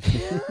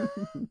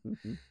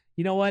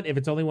 You know what? If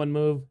it's only one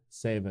move,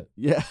 save it.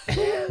 Yeah.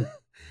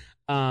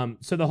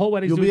 So the whole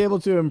wedding. You'll be able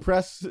to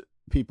impress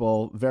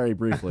people very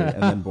briefly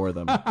and then bore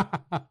them.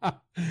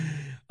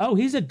 Oh,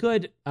 he's a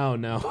good. Oh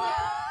no.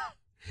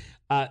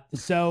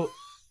 So.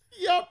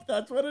 Yep,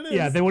 that's what it is.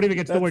 Yeah, they won't even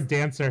get to the word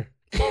dancer.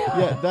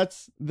 Yeah,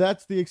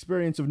 that's the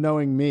experience of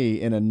knowing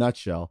me in a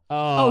nutshell.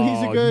 Oh,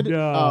 he's a good.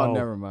 No. Oh,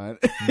 never mind.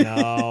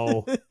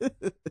 No.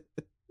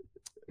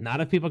 Not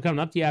if people come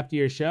up to you after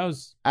your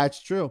shows.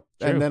 That's true.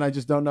 And then I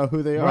just don't know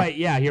who they are. Right,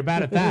 yeah, you're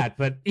bad at that.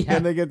 But yeah,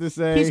 and they get to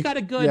say, he's got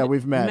a good. Yeah,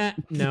 we've met.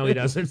 No, he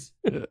doesn't.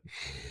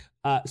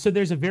 So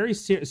there's a very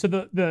serious. So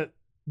the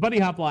bunny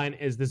hop line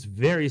is this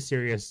very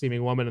serious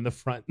seeming woman in the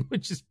front,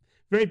 which is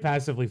very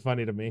passively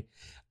funny to me.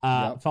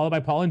 Followed by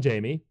Paul and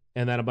Jamie,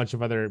 and then a bunch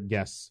of other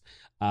guests.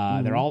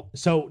 They're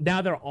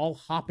all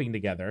hopping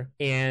together,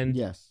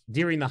 and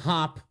during the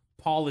hop,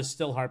 Paul is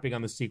still harping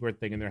on the secret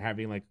thing, and they're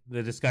having like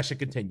the discussion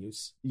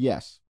continues.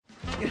 Yes.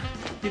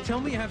 You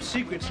tell me you have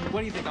secrets, and what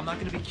do you think? I'm not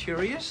going to be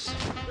curious?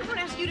 I don't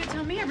ask you to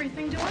tell me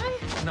everything, do I?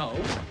 No.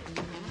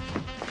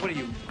 What are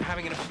you,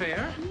 having an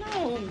affair?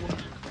 No.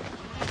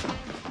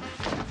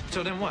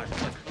 So then what?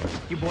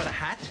 You bought a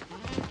hat?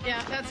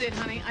 Yeah, that's it,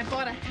 honey. I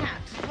bought a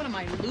hat. What am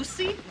I,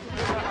 Lucy?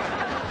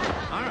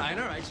 All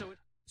right.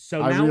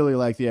 So I now, really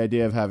like the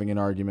idea of having an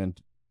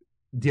argument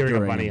during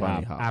a bunny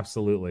hop.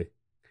 Absolutely.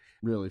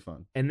 Really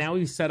fun. And now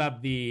we've set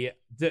up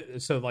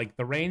so like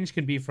the range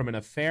can be from an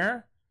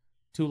affair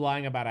to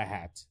lying about a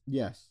hat.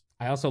 Yes.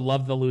 I also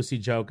love the Lucy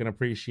joke and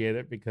appreciate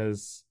it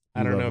because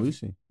I don't know if,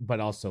 Lucy.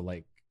 But also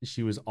like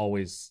it was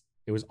always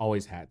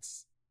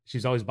hats.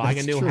 She's always buying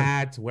a new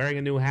hat, wearing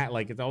a new hat.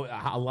 Like it's a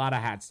lot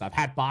of hat stuff.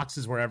 Hat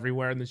boxes were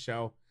everywhere in the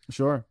show.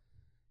 Sure.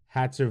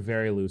 Hats are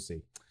very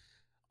Lucy.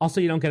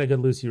 Also, you don't get a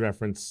good Lucy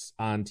reference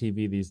on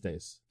TV these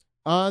days.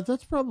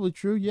 That's probably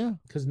true. Yeah.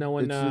 Because no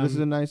one this is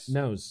a nice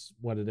knows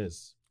what it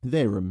is.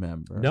 They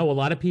remember. No, a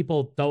lot of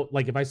people don't.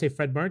 Like if I say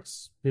Fred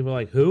Mertz, people are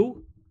like,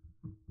 who?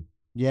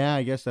 Yeah,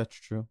 I guess that's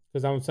true.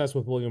 Because I'm obsessed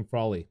with William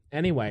Frawley.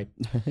 Anyway,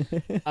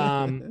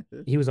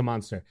 he was a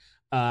monster.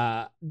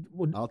 I'll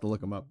have to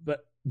look him up.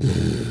 But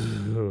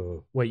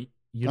wait,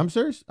 I'm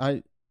serious.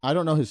 I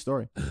don't know his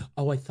story.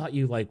 Oh, I thought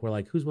you were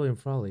like, who's William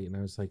Frawley? And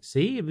I was like,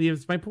 see,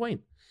 it's my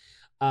point.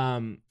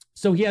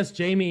 So he has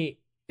Jamie.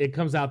 It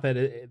comes out that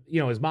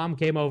his mom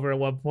came over at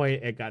one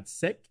point and got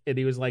sick, and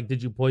he was like,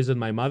 "Did you poison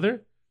my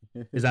mother?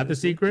 Is that the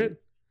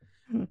secret?"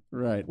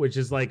 Right. Which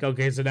is like,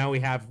 okay, so now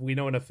we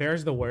know an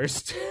affair's the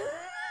worst.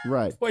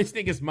 Right.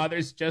 Poisoning his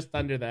mother's just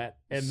under that,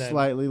 and then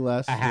slightly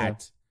less. A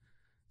hat,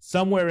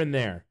 somewhere in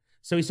there.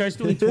 So he starts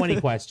doing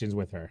 20 questions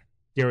with her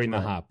during the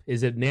hop.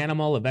 Is it an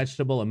animal, a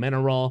vegetable, a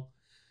mineral?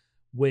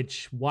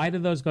 Why do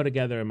those go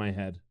together in my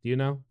head? Do you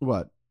know?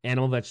 What?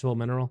 Animal, vegetable,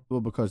 mineral? Well,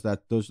 because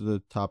those are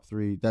the top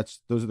three.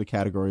 Those are the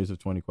categories of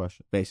 20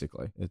 questions.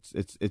 Basically,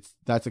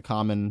 that's a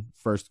common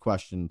first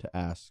question to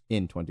ask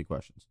in 20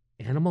 questions.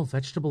 Animal,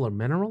 vegetable, or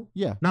mineral?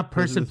 Yeah. Not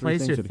person,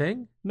 place, or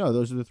thing? No,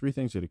 those are the three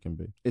things that it can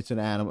be. It's an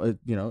animal.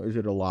 Is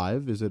it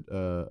alive? Is it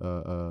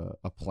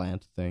a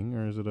plant thing,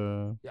 or is it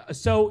a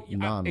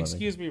non-living?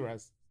 Excuse me,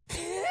 Russ.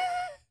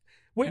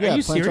 Wait, yeah, are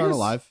you plants serious? aren't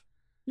alive.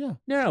 Yeah.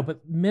 No,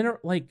 but mineral,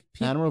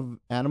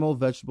 animal,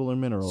 vegetable, or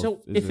mineral.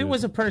 So if it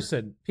was a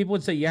person, people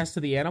would say yes to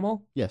the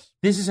animal? Yes.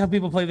 This is how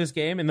people play this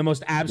game in the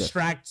most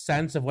abstract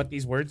sense of what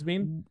these words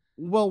mean?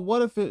 Well,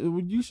 what if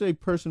would you say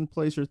person,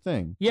 place, or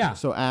thing? Yeah.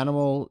 So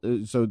animal,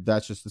 so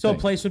that's just the thing. So a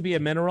place would be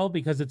a mineral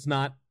because it's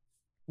not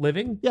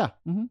living? Yeah.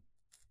 Mm-hmm.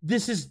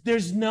 There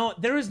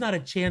is not a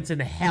chance in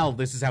hell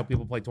this is how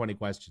people play 20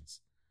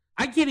 questions.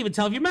 I can't even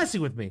tell if you're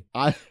messing with me.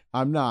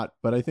 I'm not,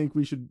 but I think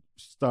we should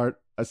start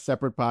a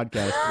separate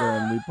podcast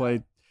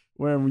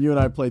where you and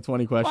I play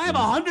 20 questions. Well, I have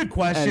 100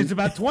 questions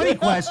about 20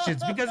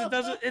 questions because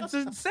it's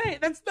insane.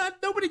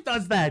 Nobody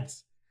does that.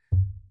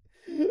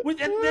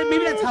 Maybe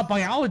that's how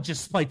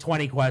biologists play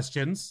 20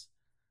 questions.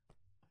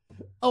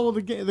 Oh, well,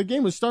 the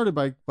game was started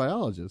by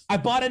biologists. I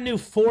bought a new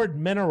Ford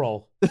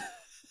Mineral.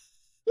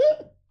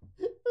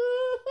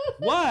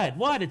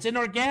 What? It's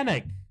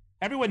inorganic.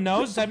 Everyone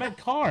knows I meant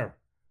car.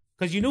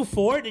 Because you knew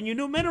Ford and you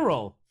knew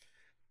mineral.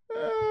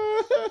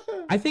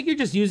 I think you're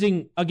just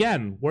using,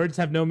 again, words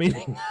have no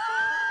meaning.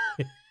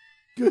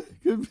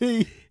 Could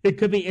be. It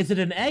could be. Is it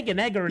an egg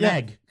or an Yeah.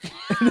 egg?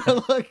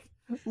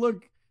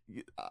 Look.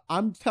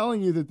 I'm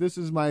telling you that this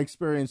is my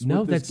experience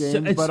No, with this that's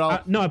game, but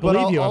I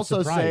believe you. I'm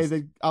also say surprised.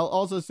 that I'll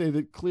also say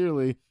that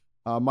clearly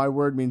my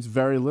word means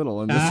very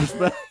little in this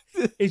respect.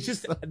 It's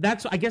just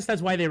I guess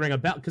that's why they ring a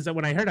bell, because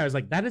when I heard it, I was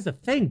like, that is a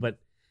thing, but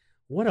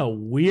what a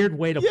weird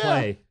way to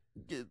play.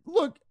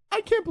 Look,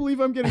 I can't believe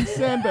I'm getting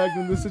sandbagged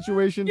in this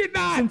situation. You're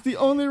not. Since the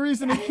only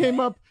reason it came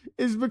up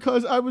is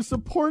because I was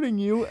supporting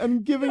you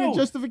and giving a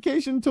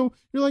justification to.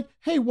 You're like,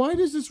 hey, why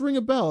does this ring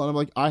a bell? And I'm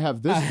like, I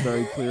have this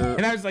very clear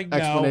And I was like, no.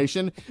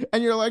 explanation.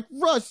 And you're like,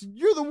 Russ,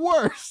 you're the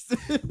worst.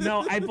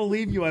 No, I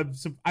believe you.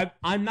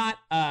 I'm not.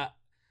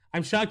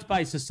 I'm shocked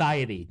by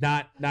society,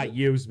 not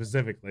you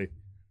specifically.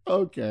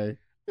 Okay.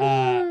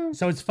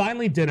 So it's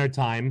finally dinner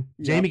time.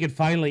 Jamie can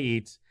finally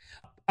eat.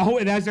 Oh,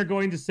 and as they're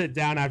going to sit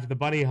down after the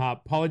bunny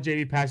hop, Paul and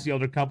Jamie pass the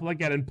older couple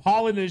again, and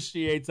Paul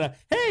initiates a,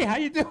 "Hey, how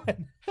you doing?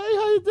 Hey,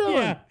 how you doing?"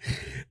 Yeah,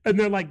 and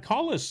they're like,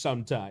 "Call us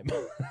sometime,"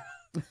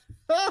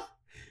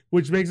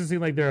 which makes it seem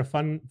like they're a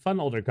fun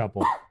older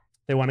couple.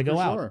 They want to go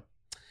out.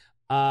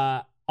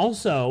 Sure.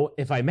 Also,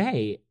 if I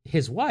may,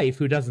 his wife,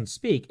 who doesn't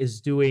speak, is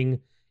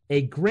doing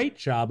a great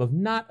job of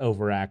not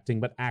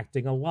overacting, but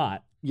acting a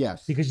lot.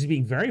 Yes. Because she's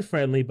being very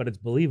friendly, but it's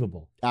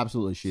believable.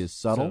 Absolutely. She is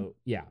subtle. So,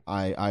 yeah.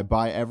 I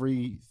buy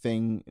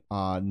everything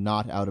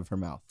not out of her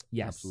mouth.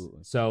 Yes.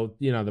 Absolutely. So,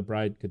 the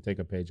bride could take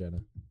a page out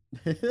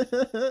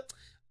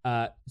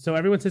of. So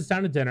everyone sits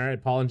down to dinner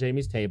at Paul and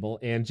Jamie's table,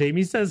 and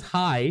Jamie says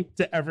hi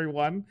to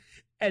everyone,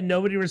 and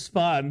nobody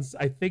responds.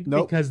 I think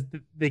because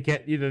they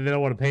can't, either they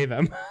don't want to pay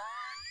them.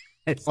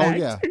 As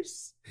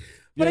actors.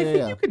 But I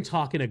think you can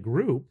talk in a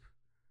group.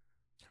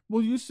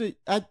 Well, you say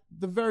at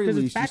the very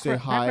least you say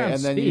hi, and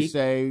then you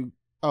say,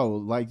 "Oh,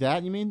 like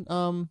that? You mean?"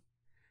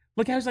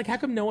 Look, I was like, "How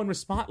come no one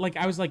respond?" Like,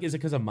 I was like, "Is it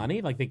because of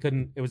money? Like they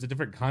couldn't? It was a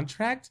different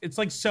contract." It's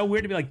like so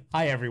weird to be like,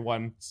 "Hi,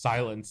 everyone."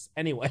 Silence.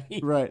 Anyway.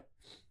 Right.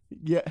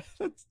 Yeah,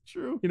 that's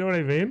true. You know what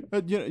I mean?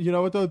 You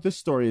know what though? This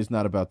story is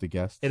not about the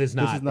guest. It is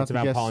not. This is not it's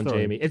about Paul and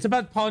story. Jamie. It's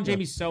about Paul and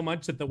Jamie so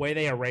much that the way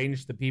they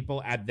arrange the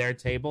people at their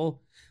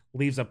table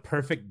leaves a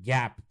perfect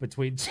gap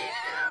between two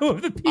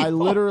of the people. I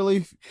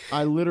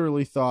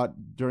literally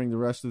thought during the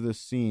rest of this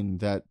scene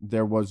that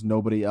there was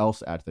nobody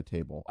else at the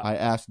table. I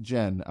asked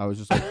Jen. I was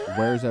just like,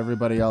 "Where's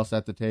everybody else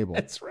at the table?"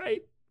 That's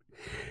right.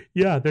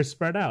 Yeah, they're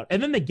spread out,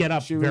 and then they get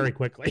up very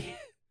quickly.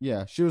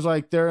 Yeah, she was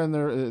like, they're at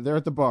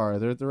the bar,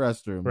 they're at the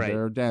restroom,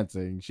 they're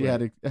dancing. She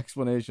had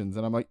explanations,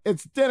 and I'm like,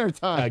 it's dinner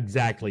time.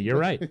 Exactly, you're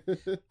right.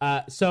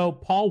 So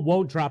Paul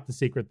won't drop the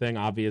secret thing.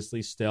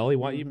 Obviously, still,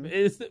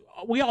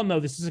 we all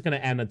know this isn't going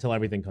to end until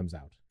everything comes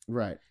out,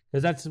 right?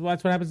 Because that's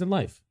what happens in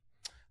life.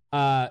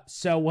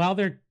 So while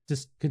they're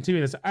just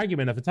continuing this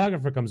argument, a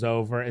photographer comes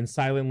over and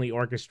silently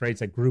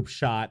orchestrates a group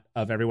shot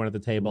of everyone at the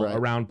table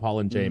around Paul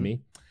and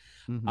Jamie.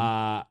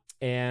 Mm-hmm.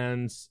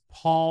 And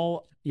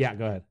Paul, go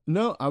ahead.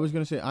 No, I was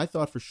going to say, I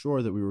thought for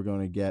sure that we were going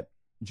to get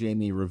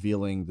Jamie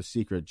revealing the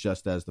secret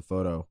just as the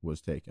photo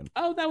was taken.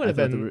 Oh, that would have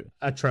been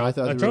a trope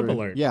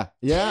alert. Yeah,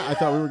 I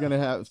thought we were going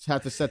to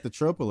have to set the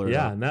trope alert.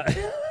 Yeah,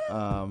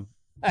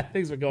 up.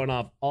 Things were going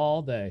off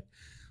all day.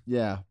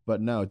 Yeah,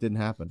 but no, it didn't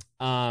happen.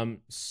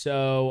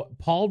 So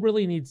Paul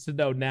really needs to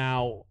know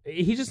now.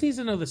 He just needs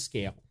to know the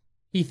scale.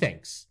 He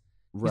thinks.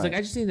 He's like,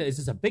 I just need to, is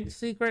this a big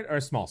secret or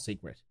a small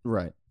secret?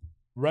 Right.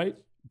 Right?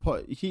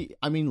 Look,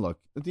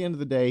 at the end of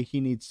the day,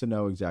 he needs to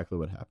know exactly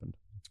what happened.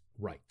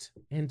 Right.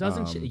 And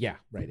doesn't she? Yeah,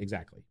 right,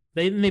 exactly.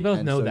 They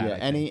both know that.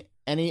 Yeah,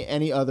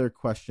 any other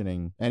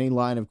questioning, any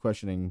line of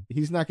questioning,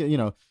 he's not going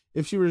to,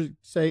 if she were to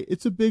say,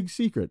 it's a big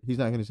secret, he's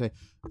not going to say,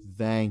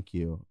 thank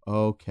you.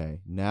 Okay,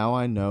 now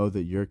I know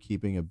that you're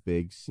keeping a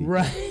big secret.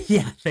 Right.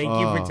 Yeah, thank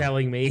you for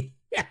telling me.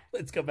 Yeah,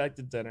 let's go back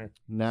to dinner.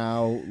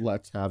 Now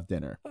let's have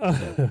dinner.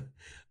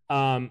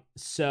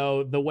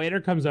 So the waiter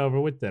comes over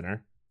with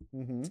dinner.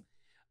 Mm-hmm.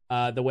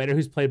 The waiter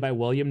who's played by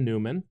William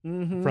Newman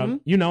from,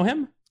 you know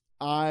him?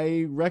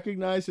 I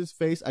recognize his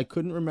face. I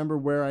couldn't remember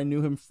where I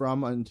knew him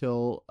from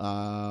until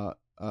a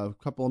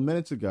couple of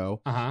minutes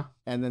ago.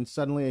 And then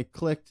suddenly it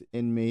clicked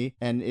in me,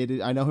 and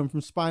I know him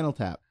from Spinal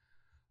Tap.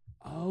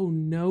 Oh,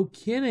 no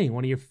kidding.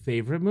 One of your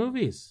favorite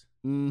movies.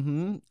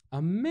 Mm-hmm.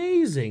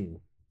 Amazing.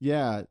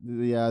 Yeah,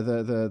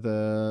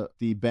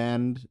 the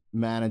band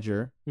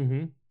manager,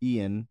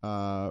 Ian,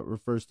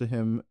 refers to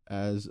him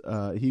as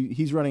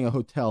he's running a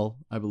hotel,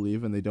 I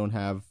believe, and they don't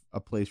have a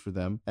place for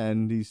them.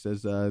 And he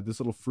says, "This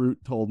little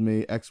fruit told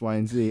me X, Y,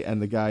 and Z," and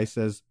the guy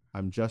says,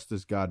 "I'm just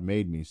as God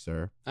made me,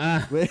 sir."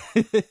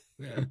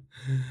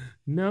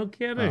 No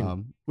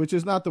kidding. Which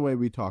is not the way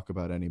we talk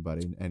about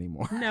anybody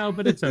anymore. No,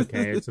 but it's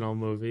okay. It's an old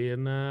movie,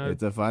 and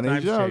it's a funny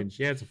joke. Changed.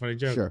 Yeah, it's a funny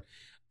joke. Sure.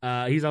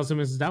 He's also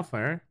Mrs.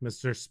 Doubtfire,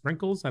 Mr.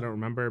 Sprinkles. I don't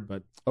remember,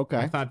 but okay.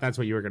 I thought that's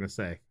what you were going to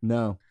say.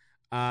 No.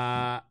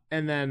 And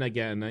then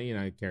again,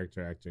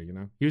 character actor,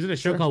 He was in a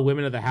show called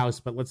Women of the House,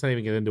 but let's not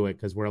even get into it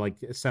because we're like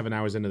 7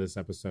 hours into this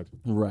episode.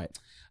 Right.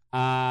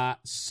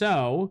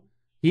 So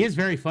he is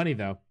very funny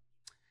though.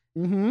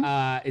 Mm-hmm.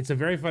 It's a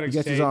very fun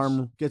exchange.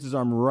 Gets his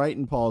arm right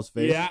in Paul's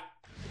face. Yeah.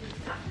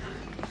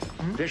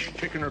 Fish,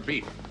 chicken, or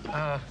beef?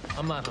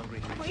 I'm not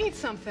hungry. Well, eat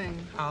something.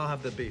 I'll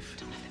have the beef.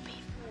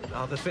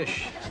 I'll have the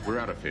fish. We're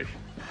out of fish.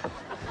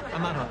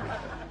 I'm not hungry.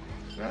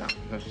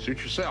 Well,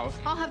 suit yourself.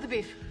 I'll have the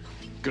beef.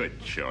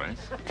 Good choice.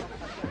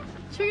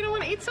 Sure you don't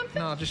want to eat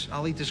something? No,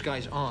 I'll eat this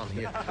guy's arm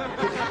here.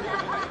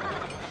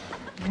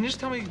 Can you just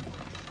tell me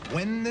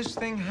when this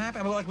thing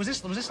happened? I mean, like, was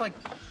this like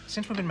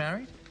since we've been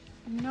married?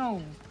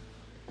 No.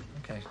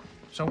 Okay.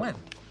 So when?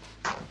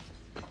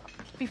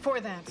 Before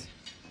that.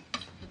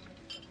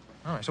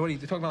 All right. So what are you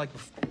talking about?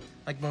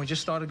 Like when we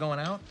just started going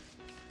out?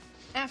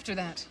 After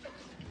that.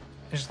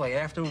 Just like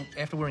after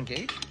we're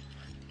engaged?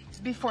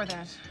 Before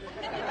that.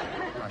 All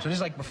right. So this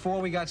is like before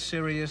we got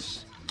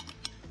serious.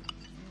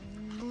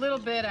 A little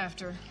bit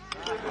after.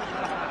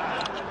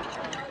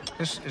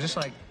 Is this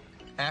like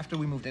after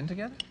we moved in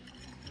together?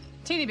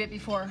 Teeny bit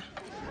before.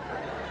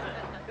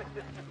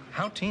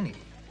 How teeny?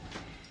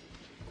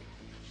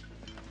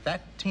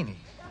 That teeny?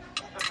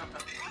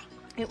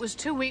 It was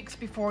 2 weeks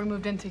before we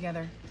moved in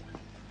together.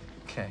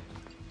 Okay.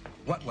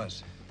 What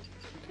was?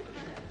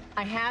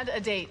 I had a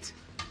date.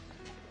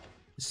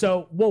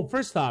 So, well,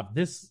 first off,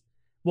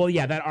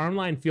 that arm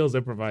line feels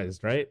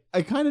improvised, right?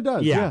 It kind of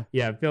does. Yeah.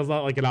 It feels a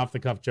lot like an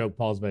off-the-cuff joke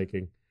Paul's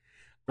making.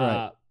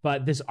 Right.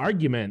 But this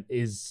argument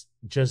is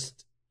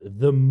just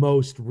the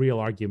most real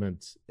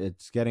argument.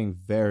 It's getting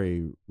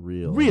very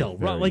real. Real.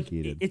 Very Like,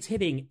 heated. it's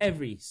hitting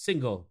every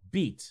single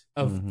beat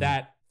of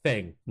that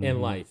thing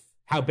in life.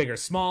 How big or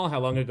small, how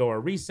long ago or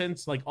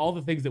recent, like all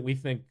the things that we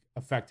think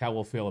affect how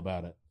we'll feel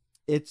about it.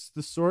 It's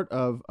the sort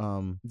of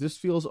this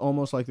feels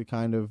almost like the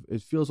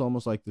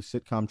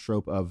sitcom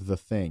trope of The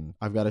Thing.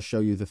 I've got to show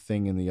you the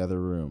thing in the other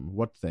room.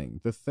 What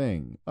thing? The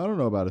Thing. I don't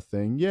know about a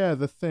thing. Yeah,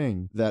 the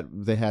thing that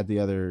they had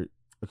a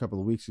couple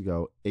of weeks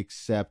ago,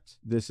 except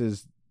this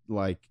is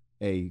like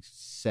a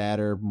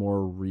sadder,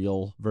 more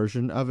real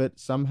version of it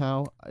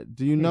somehow.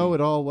 Do you know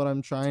at all what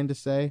I'm trying to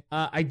say?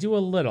 I do a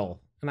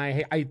little, and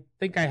I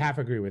think I half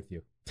agree with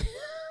you.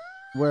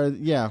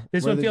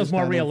 This one feels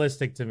more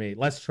realistic to me,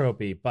 less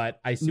tropey, but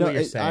I see what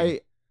you're saying.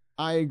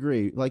 I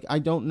agree. Like, I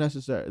don't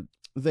necessarily...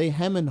 They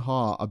hem and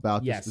haw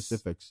about the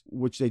specifics,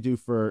 which they do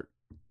for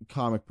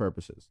comic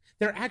purposes.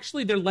 They're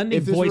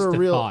lending voice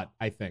to thought,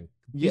 I think.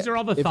 These are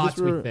all the thoughts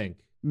we think.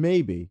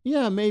 Maybe.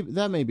 Yeah, maybe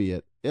that may be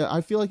it.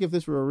 I feel like if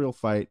this were a real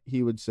fight,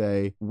 he would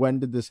say, when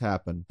did this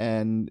happen?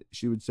 And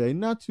she would say,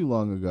 not too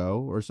long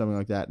ago, or something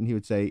like that. And he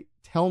would say,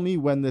 tell me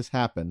when this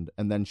happened.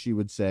 And then she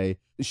would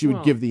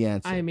give the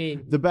answer. I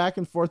mean, the back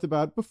and forth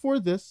about before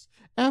this,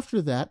 after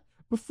that,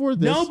 before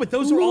this. No, but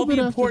those are all the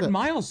important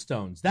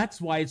milestones. That's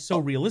why it's so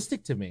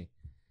realistic to me.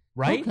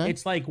 Right? Okay.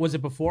 It's like, was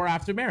it before or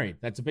after married?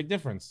 That's a big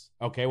difference.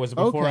 Okay. Was it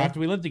before or after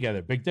we lived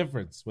together? Big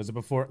difference. Was it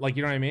before, like,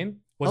 you know what I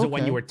mean? Was it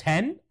when you were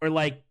 10 or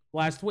like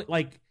last week?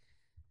 Like,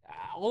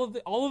 all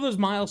of those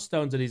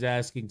milestones that he's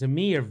asking to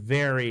me are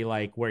very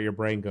like where your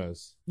brain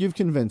goes. You've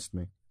convinced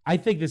me. I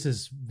think this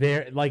is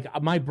very like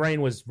my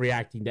brain was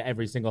reacting to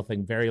every single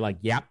thing very like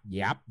yap.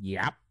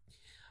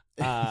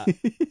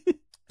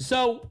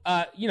 So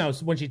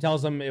when she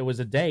tells him it was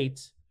a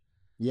date,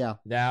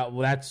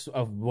 that's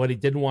what he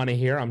didn't want to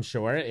hear, I'm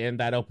sure, and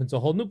that opens a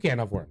whole new can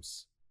of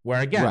worms.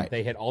 Where again,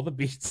 they hit all the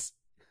beats,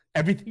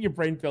 everything your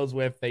brain fills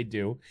with, they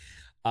do.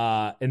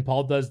 And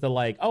Paul does the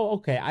like, oh,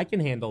 okay, I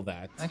can handle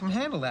that. I can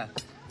handle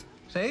that.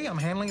 See, I'm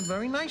handling it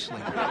very nicely.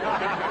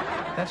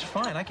 That's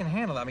fine. I can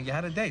handle that. I mean, you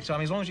had a date, so I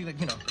mean, as long as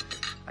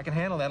I can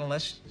handle that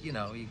unless.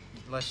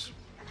 Yes,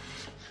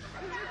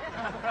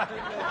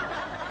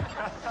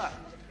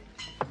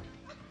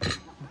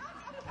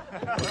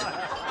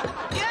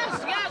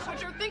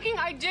 what you're thinking,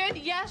 I did.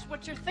 Yes,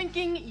 what you're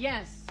thinking,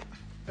 yes.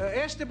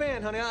 Ask the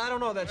band, honey. I don't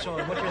know that song.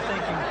 What you're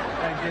thinking,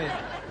 I did.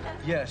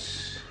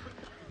 Yes.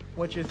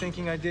 What you're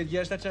thinking, I did.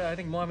 Yes, that's I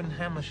think Marvin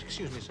Hamlish.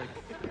 Excuse me a second.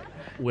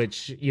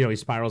 Which he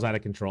spirals out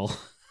of control.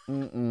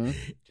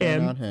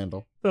 Cannot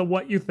handle. The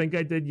 "What You Think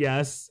I Did,"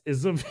 yes,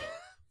 is a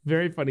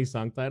very funny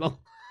song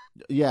title.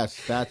 Yes,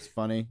 that's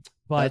funny.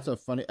 But that's a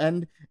funny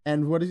and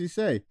what does he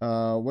say?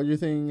 What you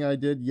think I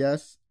did?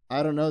 Yes,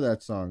 I don't know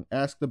that song.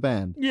 Ask the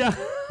band. Yeah,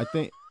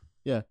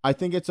 I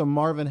think it's a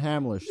Marvin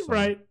Hamlish song.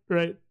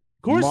 Right.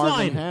 Chorus Marvin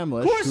line.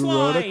 Hamlish, Chorus who line.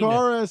 wrote a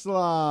chorus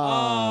line.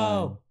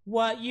 Oh,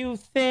 what you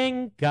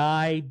think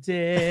I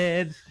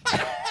did?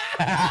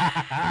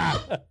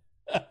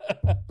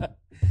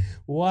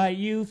 What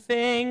you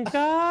think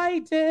I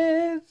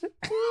did?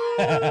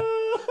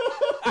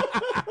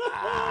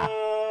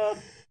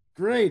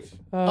 Great.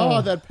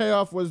 Oh, that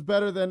payoff was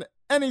better than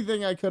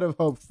anything I could have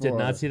hoped for. Did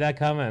not see that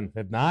coming.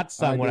 Have not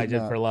sung What I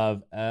Did for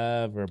Love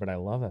ever, but I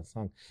love that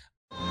song.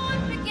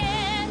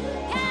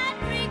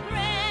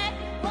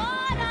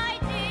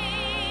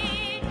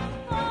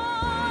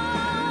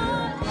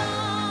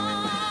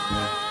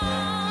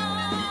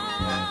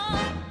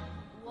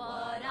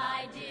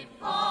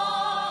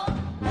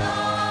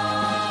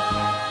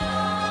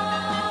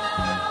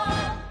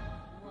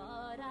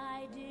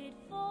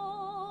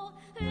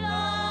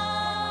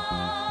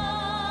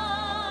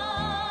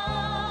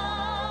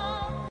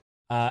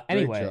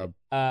 Anyway,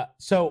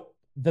 so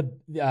the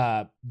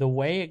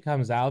way it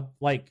comes out,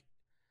 like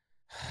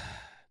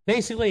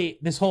basically,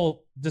 this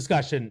whole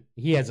discussion,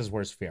 he has his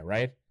worst fear,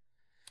 right?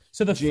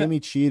 So Jamie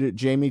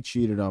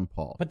cheated on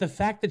Paul. But the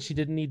fact that she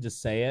didn't need to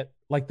say it,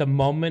 like the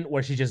moment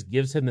where she just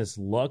gives him this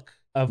look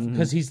of,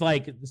 because he's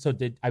like, so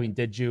did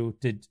you,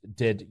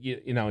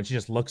 you know, and she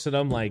just looks at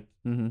him like,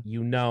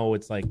 you know,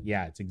 it's like,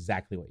 yeah, it's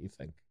exactly what you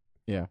think.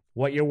 Yeah.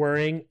 What you're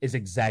worrying is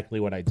exactly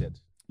what I did.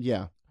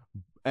 Yeah.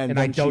 And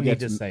I don't need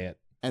to say it.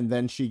 And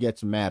then she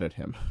gets mad at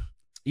him.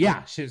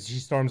 Yeah, she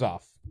storms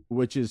off.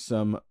 Which is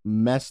some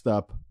messed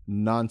up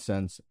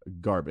nonsense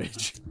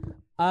garbage.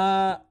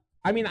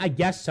 I mean, I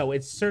guess so.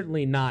 It's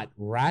certainly not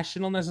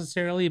rational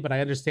necessarily, but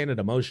I understand it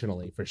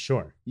emotionally for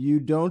sure.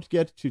 You don't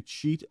get to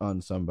cheat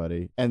on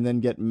somebody and then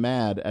get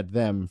mad at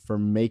them for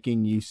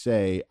making you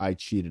say, I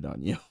cheated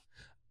on you.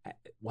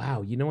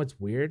 Wow, you know what's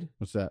weird?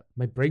 What's that?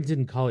 My brain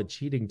didn't call it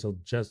cheating till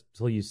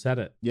you said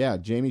it. Yeah,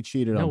 Jamie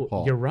cheated on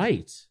Paul. You're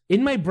right.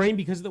 In my brain,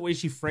 because of the way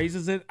she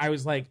phrases it, I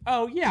was like,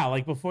 oh yeah,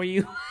 like before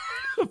you...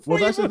 Well,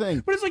 that's the thing.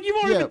 But it's like, you've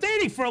already been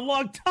dating for a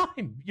long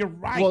time. You're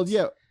right. Well,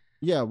 yeah.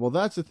 Yeah, well,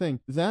 that's the thing.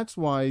 That's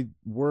why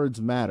words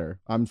matter.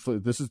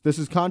 This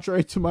is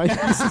contrary to my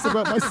thesis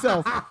about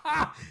myself.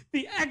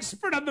 The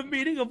expert on the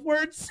meaning of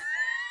words.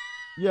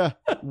 Yeah,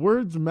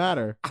 words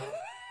matter.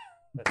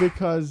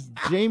 Because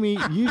Jamie,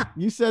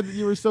 you said that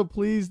you were so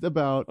pleased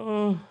about,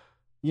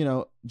 you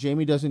know,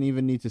 Jamie doesn't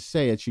even need to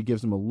say it. She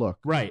gives him a look.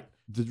 Right.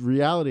 The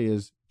reality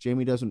is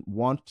Jamie doesn't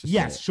want to say it.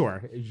 Yes,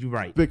 sure. You're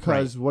right.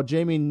 Because what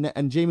Jamie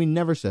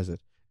never says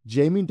it.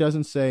 Jamie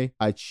doesn't say,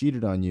 I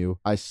cheated on you.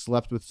 I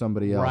slept with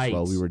somebody else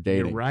while we were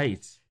dating. You're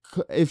right.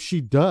 If she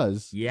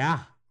does, yeah,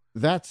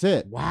 that's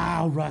it.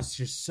 Wow, Russ,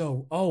 you're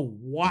so... Oh,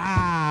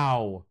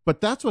 wow.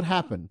 But that's what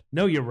happened.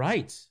 No, you're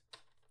right.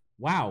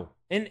 Wow.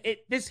 And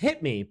this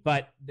hit me,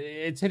 but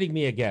it's hitting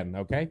me again,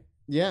 okay?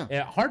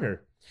 Yeah.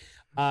 Harder.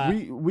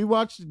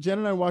 Jen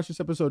and I watched this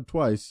episode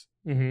twice.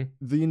 Mm-hmm.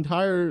 The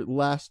entire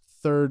last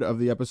third of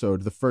the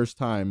episode, the first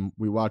time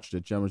we watched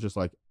it, Jen was just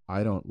like,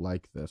 I don't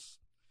like this.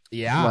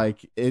 Yeah.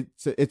 Like,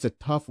 it's a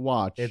tough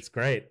watch. It's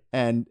great.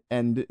 And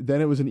then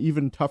it was an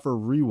even tougher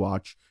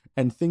rewatch.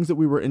 And things that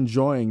we were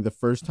enjoying the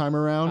first time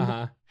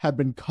around have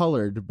been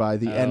colored by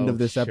the end of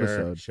this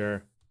episode.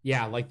 Sure.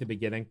 Yeah, like the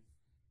beginning.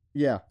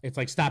 Yeah. It's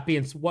like, stop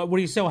being... What are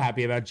you so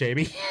happy about,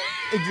 Jamie?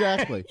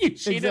 Exactly. You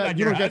cheated on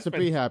you your don't husband. get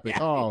to be happy. Yeah.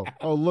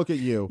 Oh, look at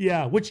you.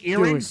 Yeah, which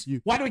earrings?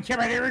 Why do we care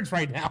about earrings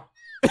right now?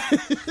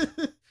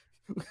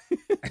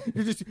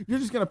 You're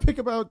just gonna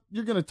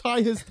you're gonna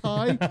tie his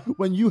tie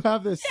when you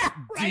have this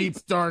deep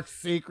dark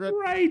secret.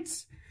 Right.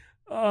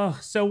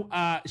 So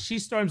she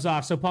storms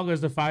off. So Paul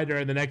goes to find her.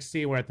 In the next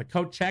scene, we're at the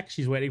coat check.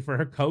 She's waiting for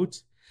her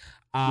coat.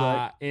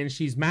 And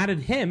she's mad at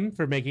him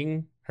for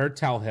making her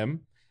tell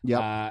him.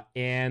 Yeah.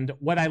 And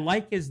what I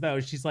like is, though,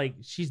 she's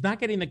not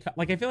getting the coat.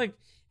 Like, I feel like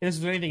if this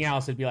was anything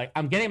else, it'd be like,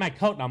 I'm getting my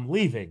coat and I'm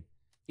leaving.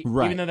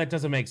 Right. Even though that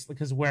doesn't make sense,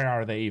 because where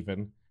are they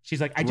even? She's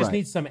like, I just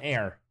need some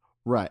air.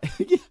 Right.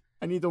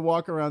 I need to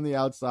walk around the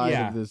outside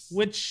of this.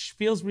 Which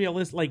feels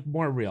realistic, like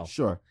more real.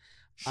 Sure.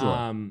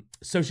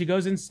 So she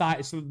goes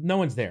inside. So no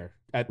one's there.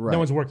 No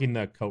one's working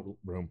the coat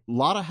room. A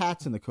lot of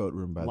hats in the coat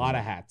room, by the way. A lot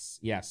of hats.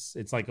 Yes.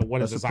 It's like,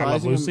 what is this? I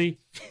Love Lucy?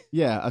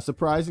 Yeah. A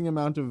surprising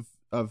amount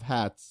of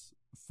hats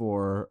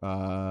for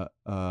a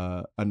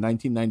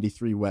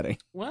 1993 wedding.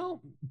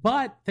 Well,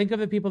 but think of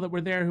the people that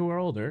were there who are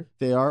older.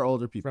 They are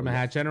older people. From a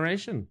hat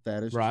generation.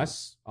 That is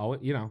Russ.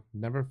 True.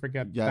 Never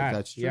forget that. Yeah,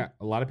 that's true. Yeah,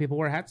 a lot of people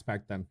wore hats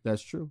back then.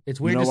 That's true.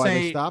 It's weird to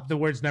say the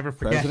words never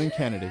forget. President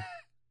Kennedy.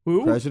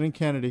 Who? President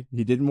Kennedy.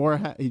 He didn't wear a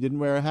hat. He didn't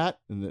wear a hat.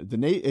 And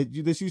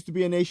this used to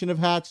be a nation of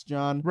hats,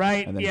 John.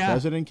 Right. And then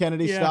President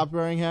Kennedy stopped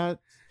wearing hats.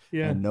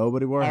 Yeah. And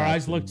nobody wore hats. Our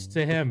eyes looked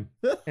to him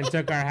and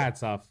took our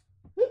hats off.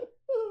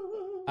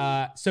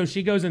 So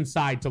she goes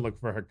inside to look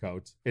for her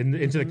coat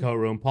into the coat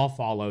room. Paul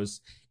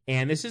follows.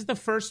 And this is the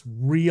first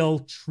real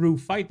true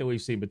fight that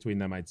we've seen between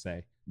them, I'd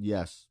say.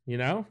 Yes. You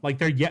know, like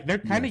they're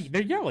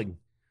yelling.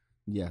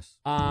 Yes.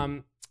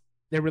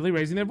 They're really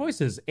raising their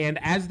voices. And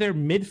as they're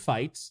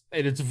mid-fight,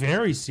 and it's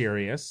very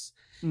serious,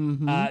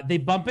 they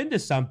bump into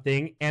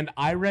something, and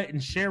Ira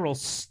and Cheryl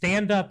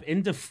stand up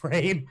into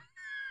frame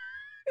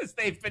as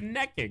they've been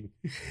necking,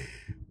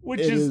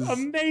 which is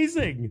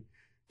amazing.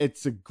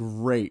 It's a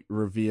great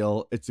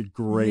reveal. It's a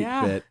great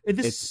bit.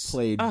 It's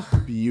played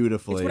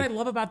beautifully. It's what I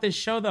love about this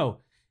show, though.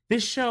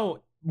 This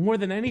show, more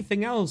than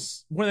anything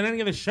else, more than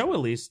any other show at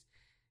least,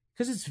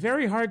 because it's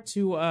very hard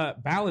to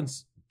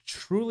balance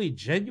truly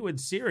genuine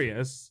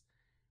serious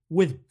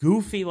with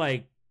goofy,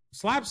 like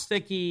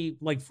slapsticky,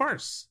 like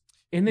farce.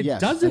 And it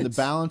doesn't. And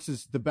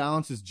the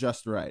balance is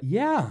just right.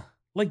 Yeah.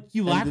 Like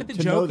you laugh at the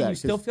joke and you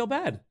still feel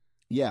bad.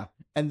 Yeah.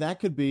 And that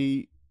could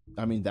be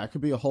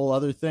a whole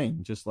other thing.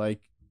 Just like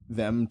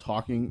them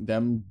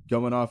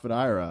going off at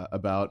Ira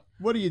about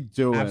what are you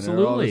doing?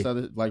 Absolutely. Or all this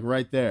other, like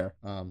right there.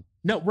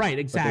 No, right,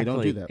 exactly. But they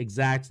don't do that.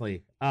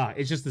 Exactly.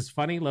 It's just this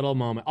funny little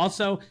moment.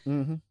 Also,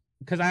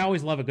 because I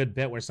always love a good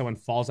bit where someone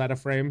falls out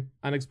of frame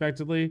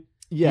unexpectedly.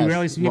 Yes, you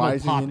rarely see people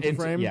rising pop into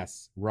frame.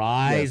 Yes,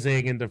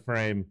 rising into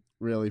frame.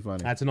 Really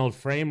funny. That's an old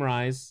frame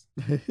rise.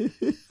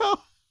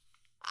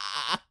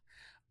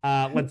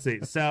 Let's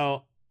see.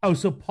 So Oh,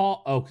 so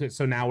Paul. Okay,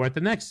 so now we're at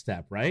the next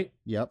step, right?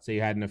 Yep. So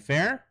you had an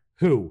affair.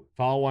 Who?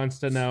 Paul wants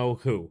to know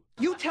who.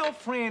 You tell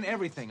Fran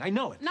everything. I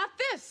know it. Not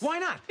this. Why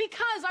not?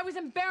 Because I was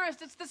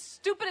embarrassed. It's the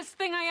stupidest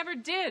thing I ever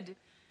did.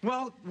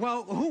 Well,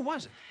 who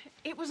was it?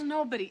 It was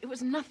nobody. It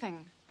was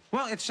nothing.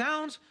 Well, it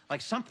sounds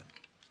like something.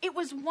 It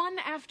was one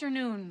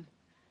afternoon.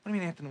 What do you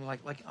mean afternoon? Like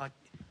on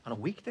a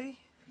weekday?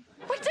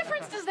 What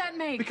difference does that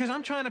make? Because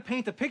I'm trying to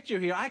paint the picture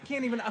here. I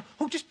can't even.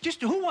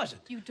 Just who was it?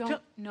 You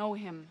don't know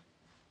him.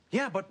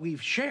 Yeah, but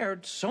we've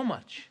shared so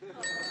much.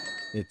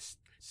 It's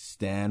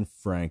Stan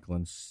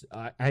Franklin.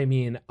 I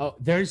mean,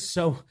 there's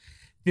so.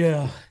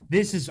 Yeah,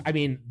 this is. I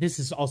mean, this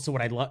is also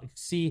what I love.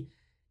 See,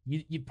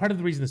 you part of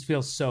the reason this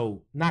feels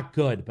so not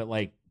good, but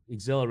like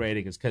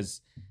exhilarating, is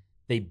because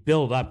they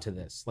build up to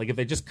this. Like if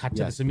they just cut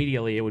to this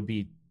immediately, it would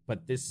be.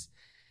 But this.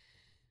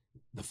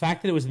 The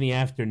fact that it was in the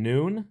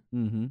afternoon,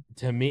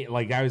 to me,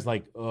 like I was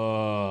like,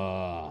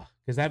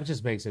 because that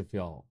just makes it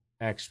feel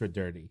extra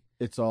dirty.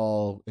 It's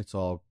all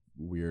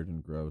weird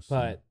and gross.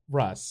 But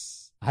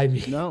Russ, I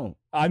mean, no,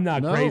 I'm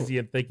not No. crazy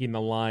in thinking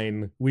the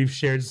line "we've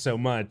shared so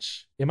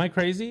much." Am I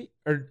crazy,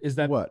 or is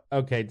that What?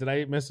 Okay, did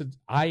I miss it?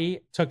 I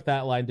took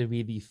that line to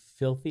be the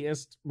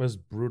filthiest,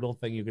 most brutal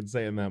thing you could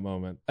say in that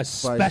moment,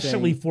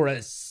 especially for a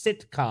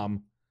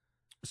sitcom.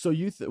 So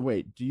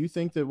wait, do you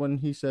think that when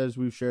he says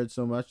we've shared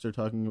so much,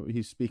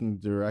 he's speaking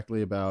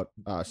directly about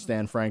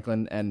Stan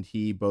Franklin and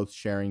he both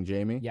sharing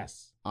Jamie?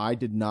 Yes. I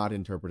did not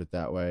interpret it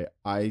that way.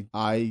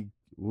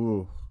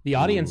 The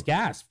audience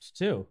gasped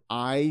too.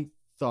 I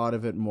thought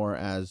of it more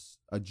as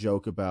a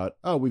joke about,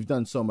 oh, we've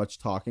done so much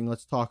talking,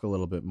 let's talk a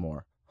little bit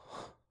more.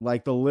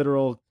 Like the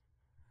literal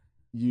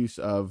use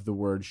of the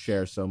word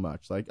share so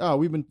much. Like, oh,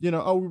 we've been, you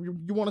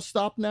want to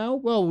stop now?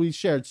 Well, we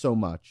shared so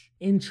much.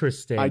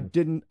 Interesting. I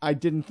didn't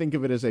think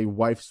of it as a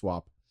wife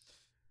swap.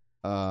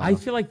 I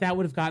feel like that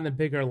would have gotten a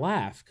bigger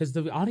laugh because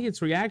the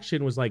audience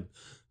reaction was like,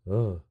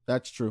 ugh.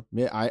 That's true.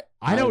 Yeah,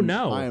 I don't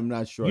know. I am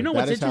not sure. You know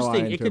That what's is how I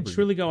interesting? It could interpret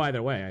truly go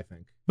either way, I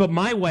think. But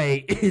my way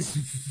is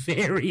way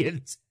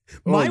is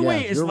your like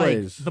way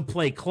is- the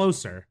play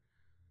closer.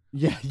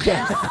 Yeah.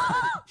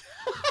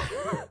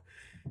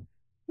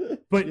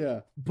 But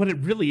Yeah. but it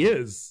really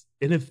is.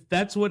 And if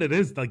that's what it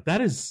is, like that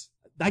is,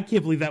 I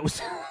can't believe that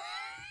was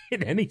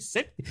in any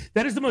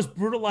that is the most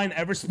brutal line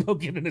ever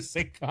spoken in a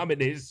sitcom in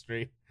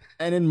history.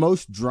 And in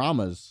most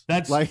dramas.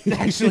 That's like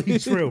actually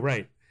true,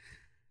 right?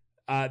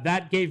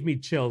 That gave me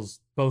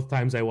chills both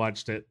times I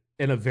watched it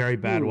in a very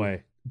bad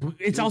way.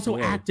 It's also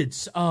Lord. acted.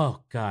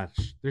 Oh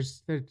gosh,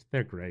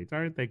 they're great,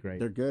 aren't they? Great.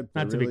 They're good.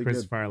 Not They're to be really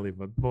Chris good. Farley,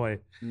 but boy.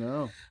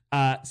 No.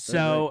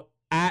 So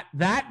at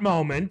that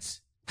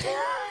moment,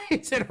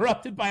 it's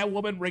interrupted by a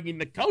woman ringing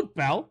the coat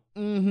bell.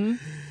 Mm-hmm.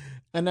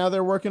 And now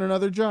they're working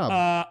another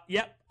job.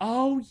 Yep.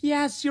 Oh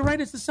yes, you're right.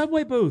 It's the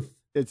subway booth.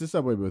 It's a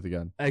subway booth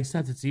again.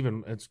 Except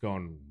it's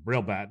going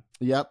real bad.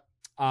 Yep.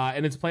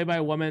 And it's played by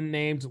a woman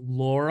named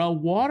Laura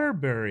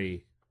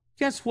Waterbury.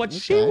 Guess what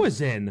she Okay.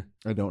 was in?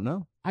 I don't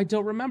know. I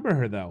don't remember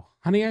her though.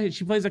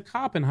 She plays a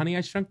cop in Honey,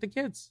 I Shrunk the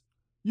Kids.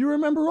 You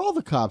remember all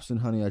the cops in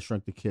Honey, I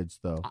Shrunk the Kids,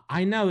 though.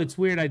 I know, it's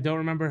weird. I don't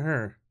remember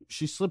her.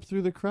 She slipped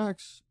through the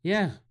cracks.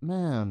 Yeah.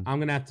 Man. I'm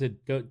going to have to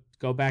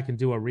go back and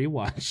do a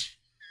rewatch.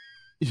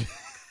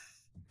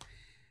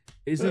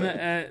 Isn't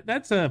it?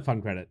 That's a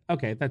fun credit.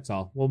 Okay, that's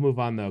all. We'll move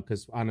on, though,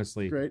 because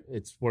honestly, Great.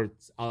 it's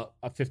worth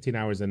 15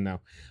 hours in now.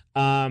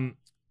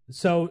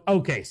 So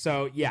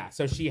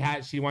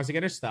she wants to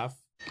get her stuff.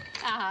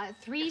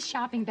 3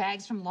 shopping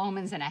bags from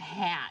Loman's and a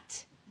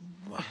hat.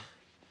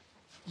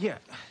 Yeah.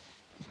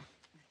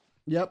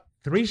 Yep.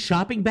 3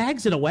 shopping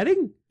bags at a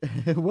wedding?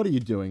 What are you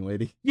doing,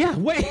 lady? Yeah,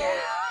 wait.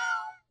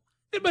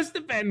 It must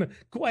have been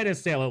quite a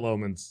sale at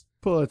Loman's.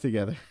 Pull it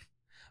together.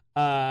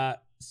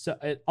 So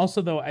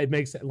also though, it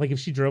makes like if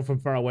she drove from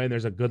far away and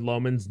there's a good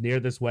Loman's near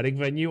this wedding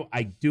venue,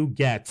 I do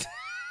get.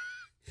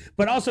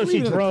 But also Leave she it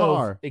in the drove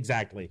car.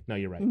 exactly. No,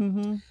 you're right.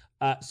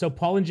 Mm-hmm. So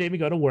Paul and Jamie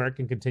go to work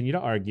and continue to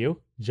argue.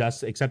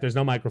 Except there's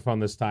no microphone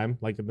this time,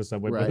 like in the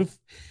subway Right. booth.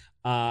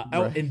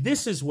 Right. And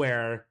this is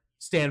where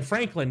Stan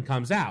Franklin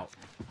comes out.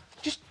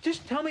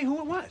 Just tell me who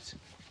it was.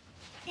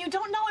 You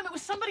don't know him. It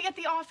was somebody at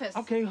the office.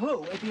 Okay,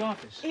 who at the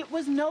office? It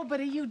was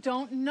nobody. You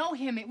don't know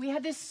him. We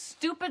had this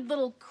stupid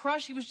little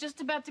crush. He was just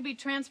about to be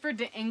transferred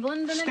to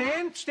England.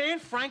 And Stan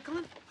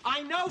Franklin?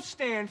 I know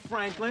Stan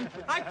Franklin.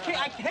 I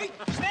hate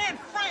Stan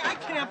Franklin. I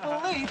can't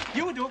believe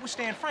you would do it with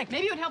Stan Franklin.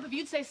 Maybe it would help if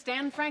you'd say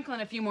Stan Franklin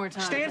a few more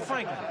times. Stan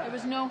Franklin. There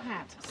was no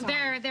hat.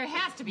 Sorry. There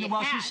has to be a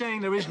Well, hat. she's saying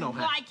there is no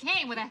Well, hat. I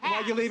came with a hat.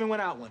 Well, you're leaving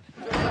without one.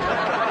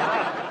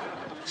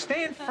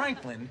 Stan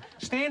Franklin.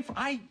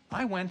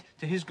 I went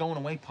to his going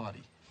away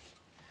party.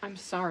 I'm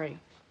sorry.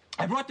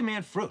 I brought the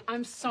man fruit.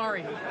 I'm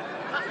sorry.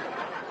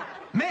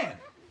 Man!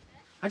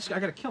 I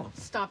gotta kill him.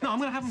 Stop No, it. I'm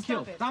gonna have him Stop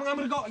killed. it. I'm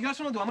gonna go. That's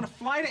what I'm gonna do. I'm gonna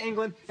fly to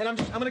England and I'm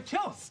gonna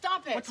kill him.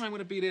 Stop it. What time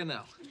would it be there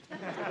now?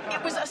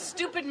 It was a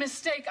stupid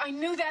mistake. I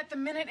knew that the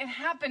minute it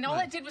happened. All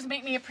it did was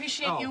make me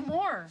appreciate you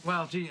more.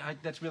 Well, gee,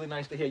 that's really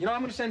nice to hear. You know, I'm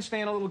going to send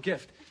Stan a little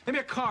gift. Maybe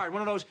a card,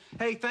 one of those,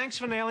 hey, thanks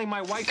for nailing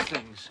my wife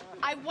things.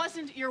 I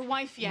wasn't your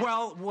wife yet.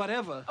 Well,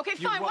 whatever. Okay,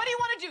 fine. What do you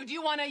want to do? Do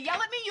you want to yell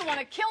at me? You want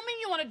to kill me?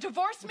 You want to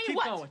divorce me?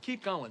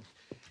 Keep going.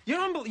 You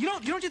don't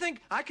you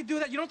think I could do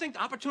that? You don't think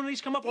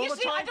opportunities come up all the time?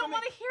 You see, I don't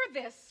want to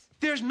hear this.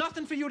 There's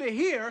nothing for you to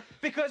hear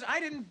because I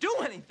didn't do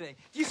anything.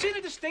 Do you see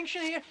the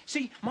distinction here?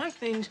 See, my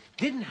things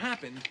didn't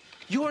happen.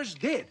 Yours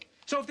did.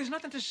 So if there's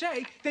nothing to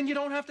say, then you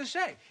don't have to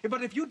say.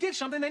 But if you did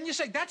something, then you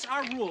say. That's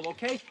our rule,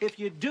 okay? If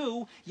you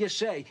do, you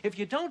say. If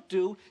you don't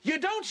do, you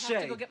don't say. I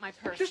have to go get my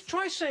purse. Just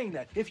try saying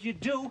that. If you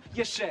do,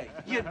 you say.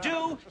 You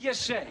do, you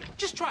say.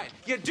 Just try it.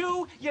 You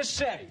do, you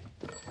say.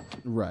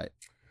 Right.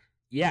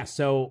 Yeah,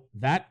 so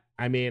that,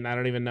 I mean, I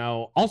don't even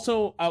know.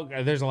 Also,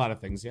 there's a lot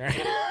of things here.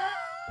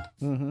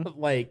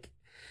 Like,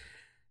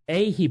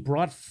 he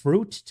brought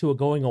fruit to a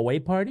going away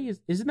party.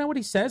 Isn't that what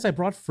he says? I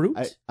brought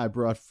fruit. I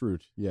brought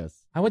fruit.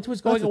 Yes. I went to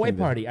his going away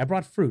party. I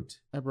brought fruit.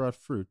 I brought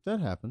fruit. That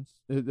happens.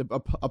 A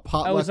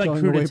potluck I was like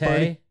going away crudité.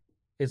 party.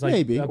 It's like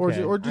Maybe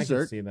okay, or I dessert.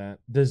 can see that.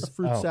 A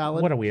fruit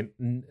salad. What are we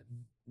in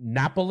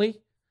Napoli?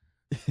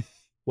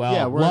 Well,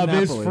 Yeah, we're in love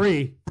is Napoli.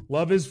 free.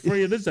 Love is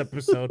free in this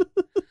episode.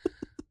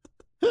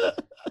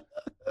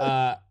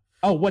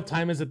 What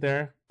time is it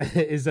there?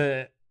 Is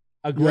a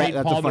great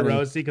that's a Paul funny-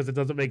 DeRossi because it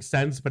doesn't make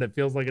sense, but it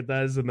feels like it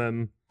does. And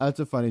then That's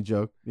a funny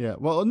joke. Yeah.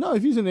 Well, no,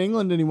 if he's in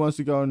England and he wants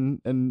to go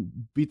and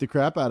beat the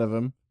crap out of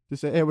him,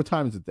 just say, hey, what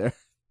time is it there?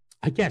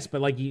 I guess, but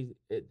like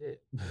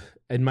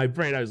in my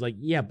brain, I was like,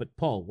 yeah, but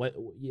Paul, what?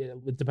 Yeah,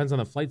 it depends on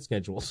the flight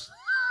schedules.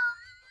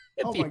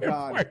 at Oh the my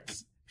God.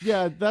 airports.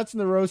 Yeah, that's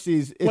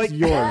Neuroses. It's Like-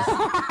 yours.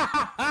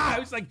 I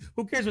was like,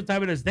 who cares what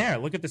time it is there?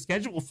 Look at the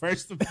schedule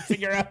first and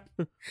figure out.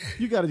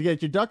 You got to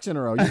get your ducks in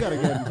a row. You got to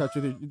get in touch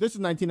with your. This is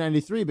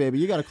 1993, baby.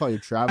 You got to call your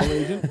travel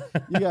agent.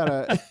 You got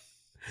to.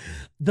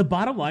 The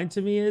bottom line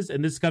to me is,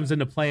 and this comes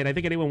into play, and I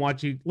think anyone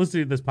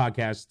listening to this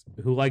podcast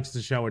who likes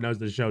the show or knows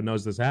the show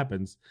knows this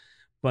happens.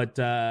 But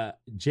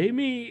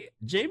Jamie's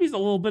a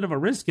little bit of a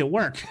risk at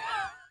work.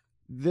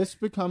 This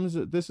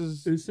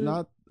is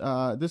not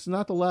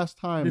the last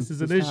time This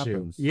is an issue.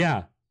 happens.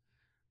 Yeah.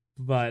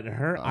 But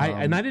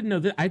I didn't know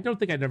that. I don't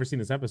think I'd never seen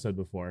this episode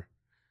before.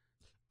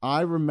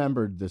 I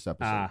remembered this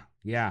episode.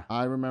 Yeah.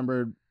 I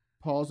remembered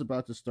Paul's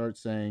about to start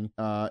saying,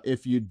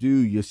 if you do,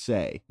 you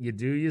say. You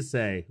do, you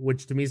say,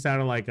 which to me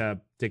sounded like a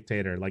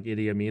dictator, like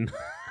Idi Amin.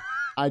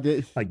 I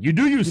did. Like, you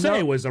do, you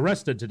say was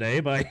arrested today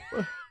by.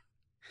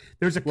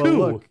 There's a coup. Well,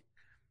 look,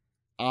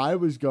 I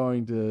was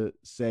going to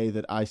say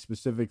that I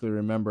specifically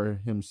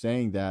remember him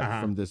saying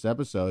that from this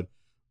episode,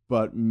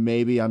 but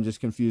maybe I'm just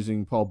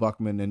confusing Paul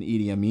Buckman and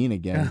Idi Amin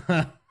again.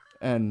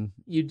 And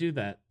you do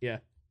that, yeah.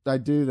 I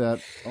do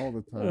that all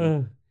the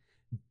time.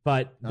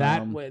 But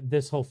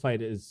this whole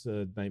fight is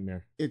a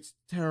nightmare. It's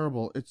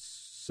terrible. It's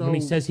so when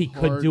he says he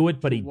could hard do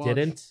it, but to he watch.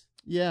 didn't.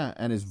 Yeah,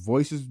 and his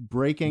voice is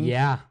breaking.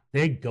 Yeah,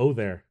 they go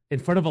there in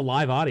front of a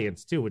live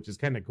audience too, which is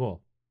kind of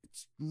cool.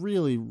 It's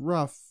really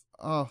rough.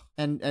 Oh,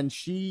 and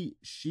she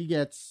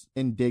gets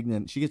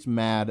indignant. She gets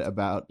mad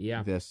about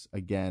this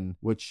again,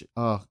 which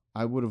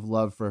I would have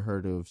loved for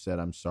her to have said,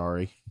 I'm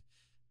sorry.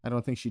 I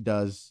don't think she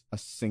does a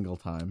single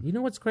time. You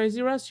know what's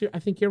crazy, Russ? I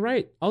think you're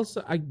right.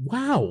 Also,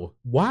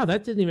 wow,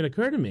 that didn't even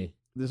occur to me.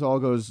 This all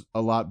goes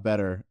a lot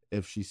better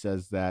if she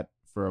says that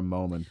for a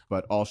moment,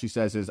 but all she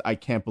says is, I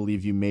can't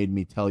believe you made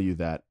me tell you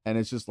that. And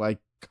it's just like,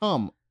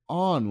 come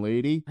on,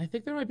 lady. I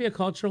think there might be a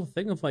cultural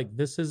thing of like,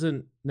 this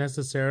isn't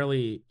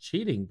necessarily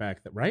cheating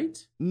back then, right?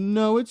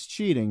 No, it's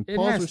cheating. It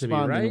Paul's has to be,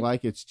 responding right?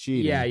 like it's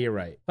cheating. Yeah, you're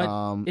right.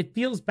 But it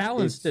feels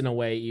balanced it's- in a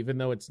way, even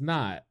though it's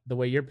not the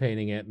way you're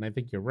painting it. And I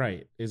think you're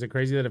right. Is it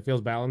crazy that it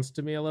feels balanced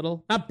to me a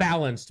little? Not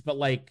balanced, but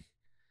like...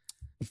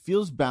 It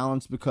feels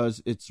balanced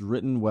because it's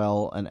written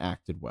well and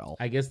acted well.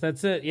 I guess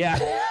that's it. Yeah.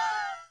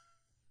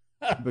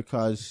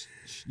 because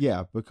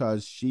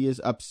she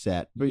is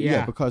upset. But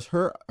Yeah. because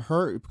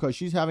because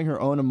she's having her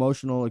own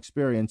emotional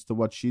experience to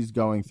what she's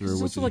going through,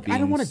 It's which also is like, I being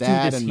don't wanna do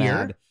sad this and here.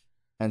 mad.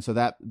 And so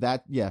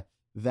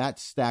that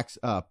stacks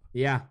up.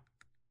 Yeah.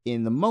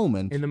 In the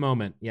moment. In the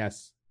moment,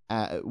 yes.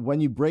 When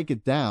you break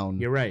it down,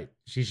 You're right.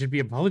 She should be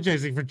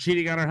apologizing for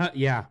cheating on her husband.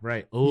 Yeah,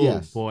 right. Oh,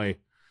 Yes. boy.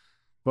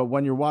 But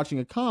when you're watching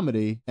a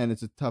comedy and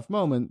it's a tough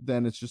moment,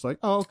 then it's just like,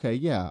 oh, okay,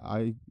 yeah,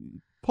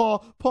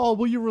 Paul,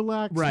 will you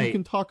relax? Right. You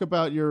can talk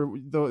about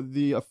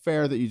the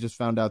affair that you just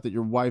found out that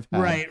your wife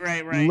had.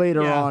 Right.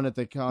 Later Yeah. on in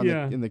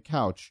the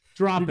couch.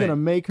 Drop You're it. gonna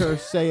make her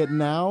say it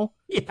now?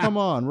 Yeah. Come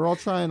on, we're all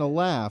trying to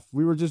laugh.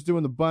 We were just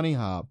doing the bunny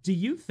hop. Do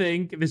you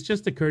think, this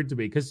just occurred to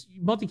me, because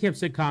multi-camp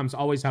sitcoms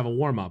always have a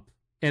warm-up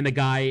and a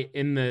guy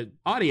in the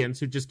audience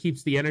who just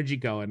keeps the energy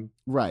going.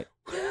 Right.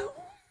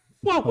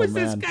 What was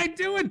this man. guy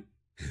doing?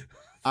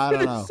 I For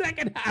don't the know.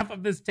 second half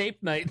of this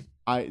tape night.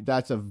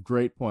 That's a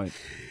great point.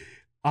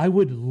 I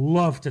would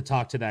love to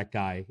talk to that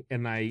guy,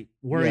 and I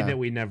worry Yeah. that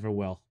we never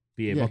will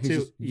be able Yeah,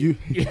 to.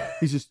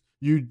 he's just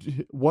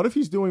What if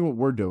he's doing what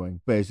we're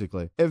doing,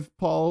 basically? If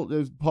Paul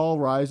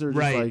Reiser just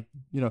Right. like,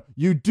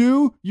 you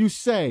do, you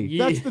say.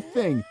 Yeah. That's the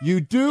thing.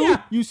 You do,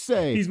 Yeah. you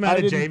say. He's mad I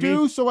at didn't Jamie.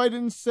 do, so I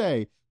didn't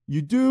say.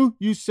 You do,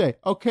 you say.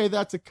 Okay,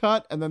 that's a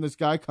cut. And then this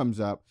guy comes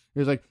up.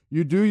 He's like,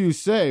 you do, you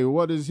say.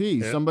 What is he?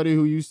 Yep. Somebody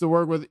who used to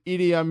work with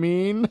Idi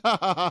Amin?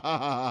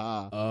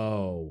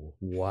 Oh,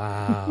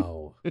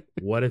 wow.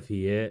 What if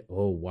he is?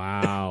 Oh,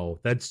 wow.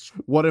 That's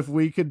What if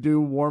we could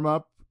do warm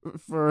up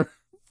for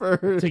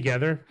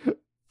together.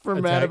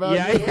 Mad About You?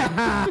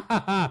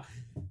 Yeah.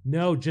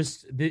 No,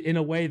 just in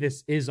a way,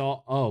 this is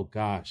all. Oh,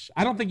 gosh.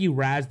 I don't think you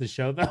razz the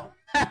show, though,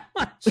 that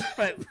much,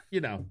 but,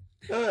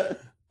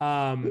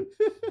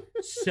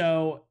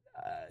 So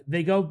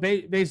they go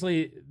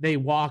basically they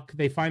walk,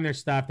 they find their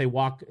stuff, they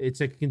walk.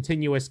 It's a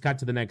continuous cut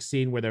to the next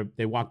scene where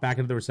they walk back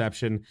into the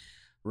reception.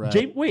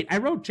 Right. Wait, I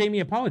wrote Jamie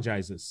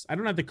apologizes. I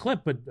don't have the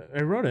clip, but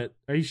I wrote it.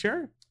 Are you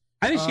sure?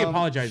 I think she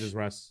apologizes,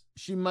 Russ.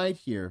 She might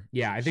hear.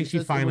 Yeah, I think she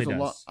says it finally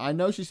was does. I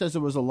know she says it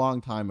was a long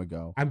time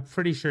ago. I'm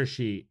pretty sure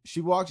she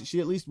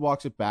at least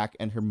walks it back,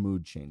 and her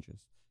mood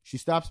changes. She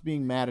stops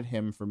being mad at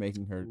him for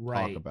making her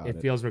right. talk about it.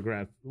 It feels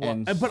regretful.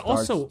 And But starts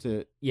also,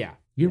 to, yeah,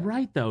 you're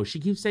right though. She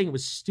keeps saying it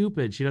was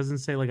stupid. She doesn't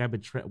say like I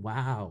betrayed.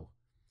 Wow.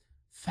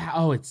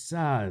 It's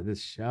this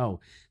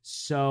show.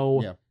 So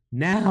Yeah.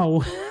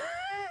 now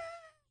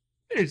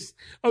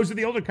so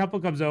the older couple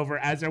comes over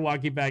as they're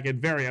walking back in,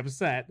 very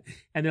upset,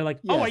 and they're like,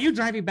 "Oh, Yes. are you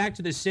driving back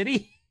to the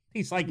city?"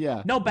 He's like,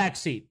 Yeah. no back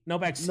seat. no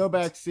back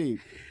seat.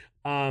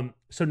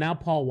 So now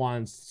Paul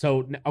wants.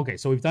 So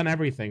we've done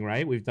everything,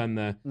 right? We've done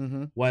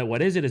the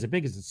what is it? Is it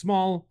big? Is it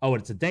small? Oh,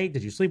 it's a date.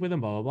 Did you sleep with him?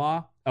 Blah blah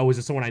blah. Oh, is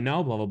it someone I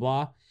know? Blah blah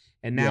blah.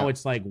 And now Yeah.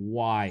 it's like,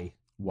 why?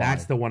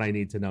 That's the one I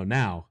need to know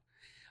now.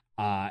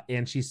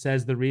 And she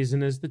says the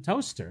reason is the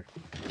toaster.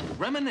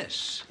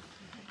 Reminisce.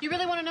 You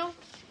really want to know?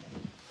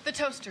 The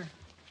toaster.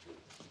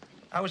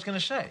 I was going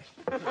to say.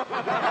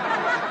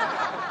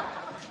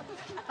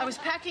 I was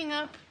packing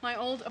up my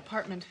old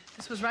apartment.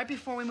 This was right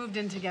before we moved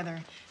in together.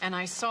 And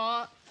I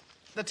saw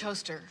the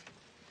toaster.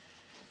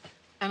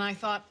 And I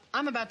thought,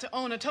 I'm about to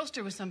own a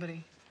toaster with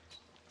somebody.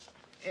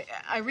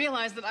 I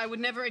realized that I would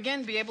never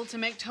again be able to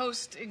make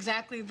toast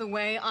exactly the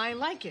way I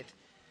like it.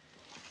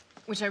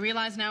 Which I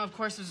realize now, of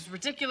course, is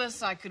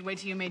ridiculous. I could wait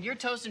till you made your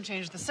toast and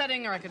change the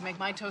setting, or I could make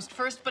my toast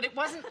first, but it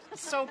wasn't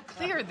so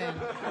clear then.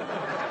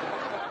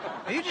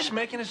 Are you just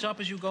making this up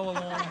as you go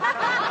along?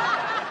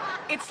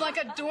 It's like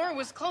a door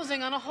was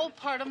closing on a whole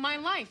part of my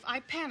life. I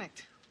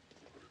panicked.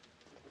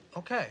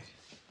 Okay.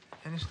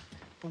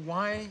 But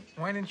why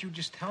didn't you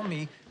just tell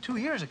me 2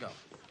 years ago?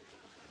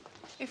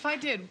 If I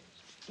did,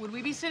 would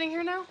we be sitting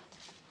here now?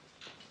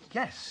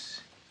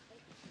 Yes.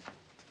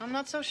 I'm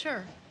not so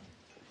sure.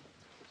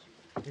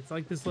 It's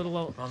like this little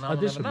Well, now we'll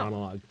audition never know.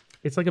 monologue.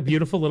 It's like a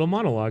beautiful little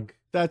monologue.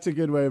 That's a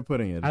good way of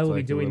putting it. I It's will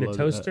be like a doing the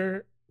little,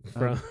 toaster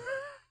from.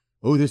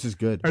 Oh, this is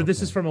good. Or this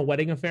Okay. is from A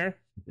Wedding Affair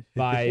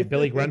by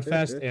Billy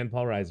Grunfest and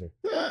Paul Reiser.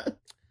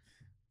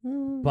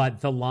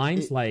 But the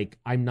lines,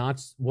 I'm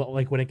not,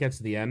 like when it gets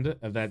to the end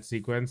of that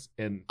sequence,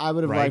 and I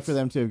would have liked for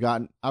them to have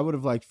gotten. I would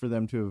have liked for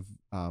them to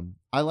have.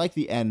 I like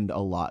the end a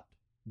lot.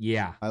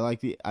 Yeah, I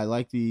like the.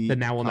 The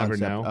now we'll never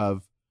concept know.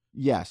 Of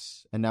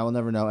yes, and now we'll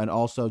never know, and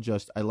also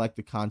just I like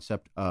the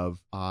concept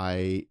of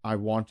I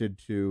wanted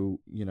to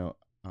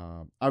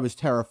I was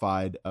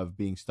terrified of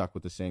being stuck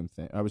with the same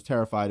thing. I was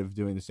terrified of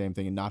doing the same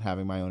thing and not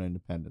having my own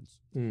independence.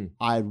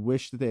 I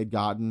wish that they had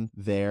gotten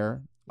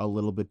there a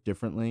little bit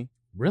differently.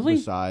 Really?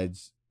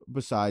 Besides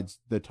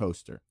the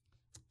toaster.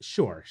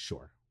 Sure.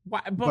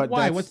 Why? But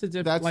why? What's the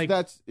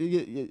difference?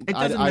 It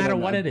doesn't matter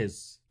what it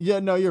is. Yeah,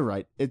 no, you're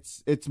right.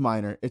 It's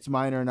minor. It's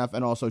minor enough,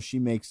 and also she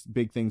makes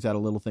big things out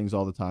of little things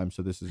all the time.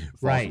 So this is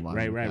Right.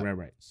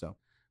 So,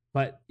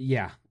 but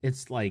yeah,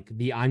 it's like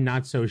the I'm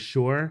not so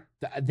sure.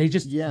 They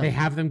just they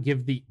have them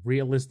give the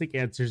realistic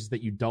answers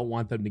that you don't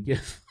want them to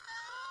give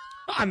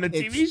on the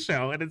TV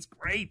show, and it's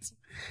great.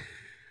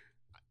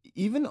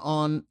 Even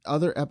on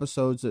other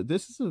episodes,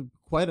 this is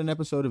quite an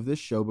episode of this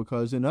show,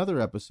 because in other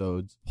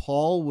episodes,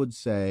 Paul would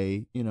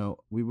say,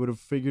 we would have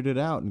figured it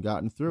out and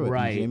gotten through it.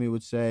 Right. And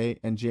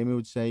Jamie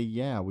would say,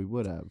 yeah, we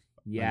would have.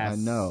 Yes. I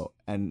know.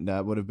 And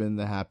that would have been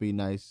the happy,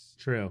 nice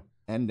True.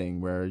 ending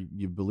where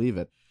you believe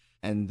it.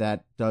 And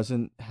that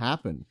doesn't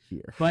happen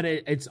here. But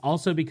it's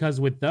also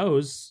because with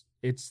those,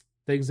 it's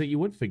things that you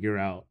would figure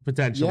out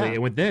potentially. Yeah.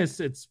 And with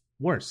this, it's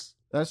worse.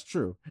 That's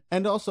true.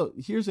 And also,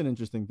 here's an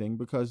interesting thing,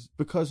 because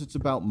it's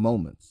about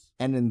moments.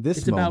 And in this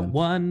It's moment... about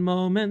one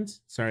moment.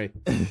 Sorry.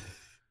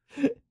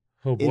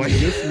 Oh, boy.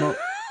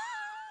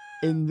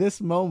 In this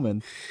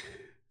moment,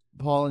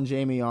 Paul and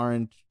Jamie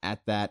aren't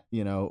at that,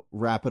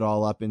 wrap it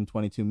all up in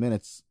 22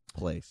 minutes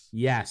place.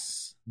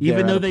 Yes. They're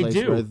Even at though a they place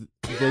do. where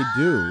They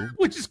do.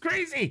 Which is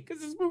crazy,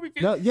 because this movie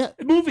feels... No, yeah.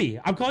 Movie.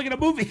 I'm calling it a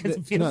movie because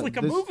it feels like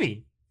a this-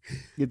 movie.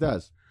 It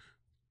does.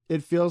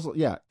 It feels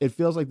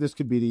like this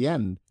could be the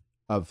end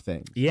of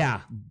things.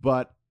 Yeah.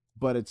 But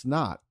it's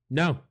not.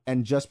 No.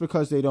 And just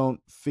because they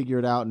don't figure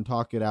it out and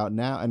talk it out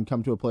now and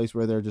come to a place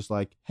where they're just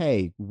like,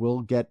 hey,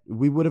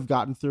 we would have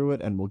gotten through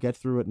it and we'll get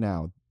through it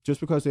now, just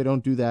because they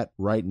don't do that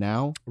right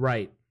now,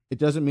 Right. it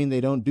doesn't mean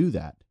they don't do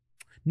that.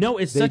 No,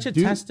 it's They such a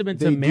do- testament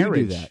they to do do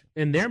marriage that.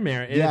 in their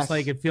marriage. And Yes. it's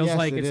like, it feels Yes,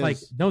 like, it it's like,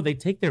 is. no, they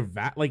take their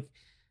like,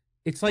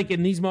 it's like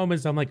in these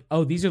moments, I'm like,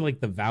 oh, these are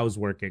like the vows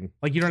working.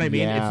 Like, you know what I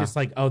mean? Yeah. It's just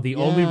like, oh, the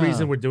only Yeah.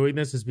 reason we're doing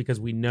this is because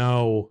we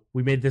know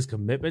we made this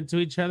commitment to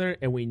each other,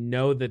 and we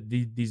know that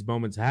these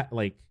moments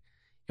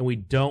and we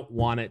don't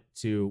want it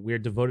to. We're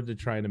devoted to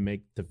trying to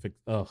make the fix.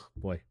 Oh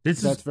boy,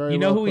 this That's is. very You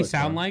know well who we put,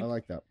 sound John. like? I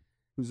like that.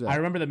 Who's that? I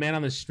remember the Man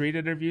on the Street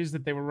interviews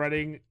that they were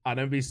running on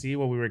NBC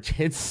when we were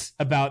kids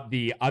about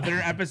the other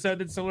episode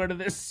that's similar to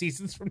this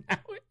seasons from now,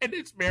 and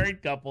it's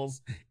married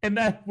couples, and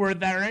that we're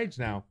at their age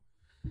now.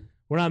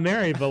 We're not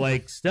married, but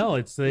like still,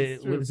 it's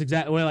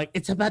exactly. We're like,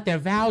 it's about their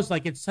vows,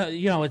 like it's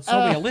it's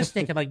so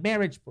realistic and like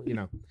marriage,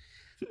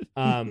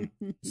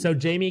 So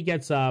Jamie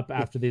gets up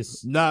after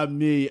this. Not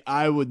me.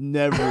 I would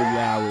never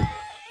allow it.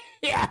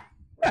 Yeah.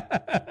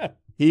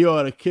 He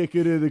ought to kick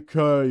it in the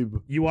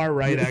curb. You are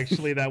right,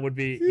 actually. That would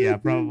be, yeah,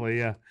 probably,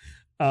 yeah.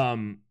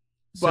 Baba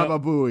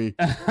Booey.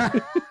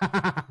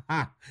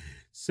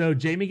 So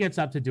Jamie gets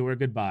up to do her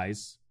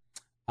goodbyes,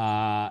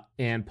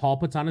 and Paul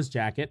puts on his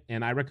jacket,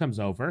 and Ira comes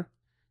over.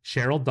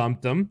 Cheryl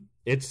dumped him.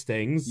 It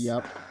stings.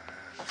 Yep.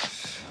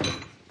 What's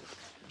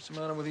the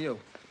matter with you?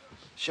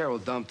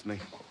 Cheryl dumped me.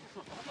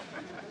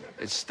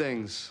 It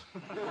stings.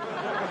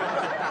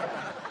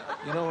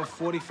 You know,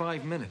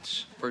 45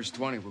 minutes. First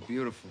 20 were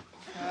beautiful.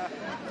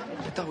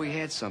 I thought we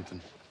had something.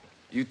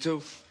 You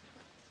too?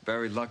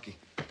 Very lucky.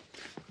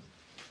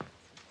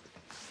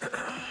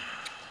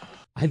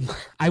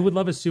 I would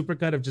love a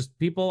supercut of just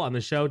people on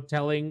the show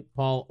telling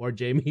Paul or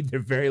Jamie they're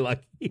very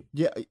lucky.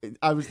 Yeah,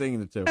 I was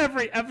thinking it too.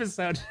 Every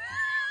episode.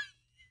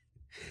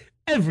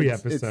 Every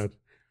episode.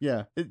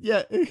 Yeah.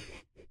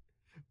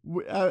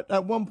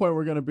 At one point,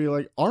 we're going to be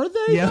like, are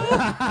they?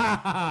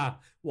 Yeah.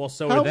 Well,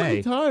 so are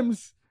they.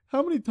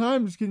 How many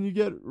times can you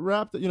get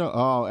wrapped?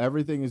 Oh,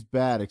 everything is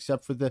bad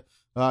except for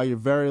you're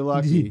very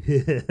lucky.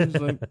 It's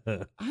like,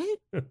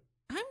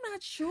 I'm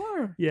not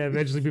sure. Yeah,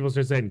 eventually people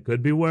start saying,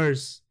 could be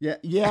worse.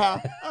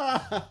 Yeah.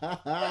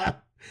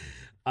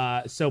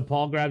 So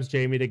Paul grabs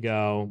Jamie to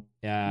go.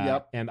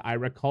 Yep. And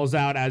Ira calls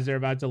out as they're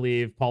about to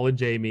leave, Paul and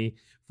Jamie,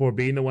 for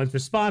being the ones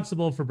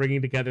responsible for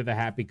bringing together the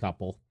happy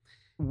couple.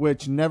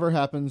 Which never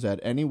happens at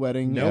any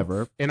wedding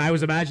ever. And I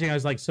was imagining, I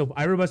was like, so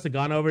Ira must have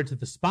gone over to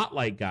the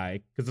spotlight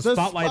guy, because the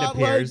spotlight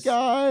appears.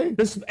 Guy.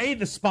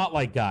 The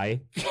spotlight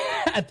guy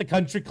at the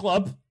country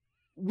club.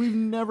 We've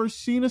never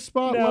seen a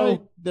spotlight.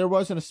 No. There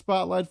wasn't a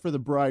spotlight for the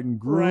bride and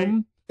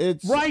groom.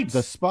 Right. It's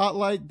the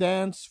spotlight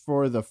dance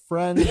for the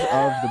friends of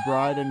the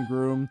bride and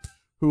groom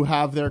who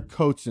have their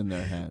coats in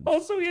their hands.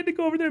 Also, he had to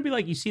go over there and be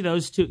like, you see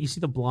those two? You see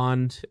the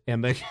blonde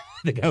and the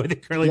guy with the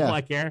curly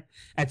black hair?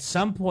 At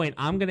some point,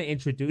 I'm going to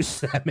introduce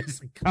them as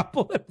a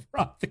couple that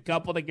brought the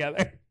couple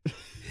together.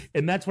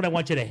 And that's what I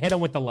want you to hit them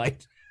with the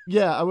light.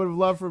 Yeah, I would have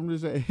loved for him to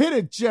say, hit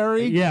it,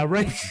 Jerry. Yeah,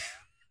 right.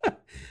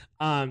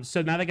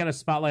 So now they got a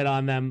spotlight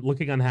on them,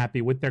 looking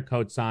unhappy with their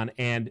coats on,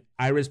 and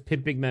Ira's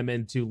pimping them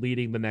into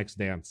leading the next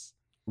dance.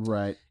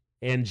 Right.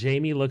 And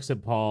Jamie looks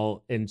at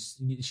Paul, and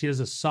she does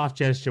a soft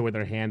gesture with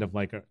her hand of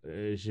like, are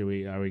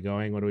we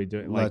going? What are we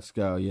doing? Like, let's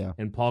go, yeah.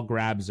 And Paul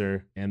grabs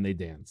her, and they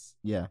dance.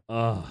 Yeah.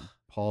 Ugh.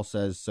 Paul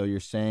says, so you're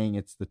saying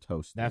it's the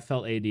toast. That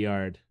felt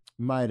ADR'd.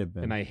 Might have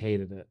been. And I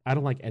hated it. I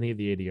don't like any of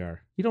the ADR.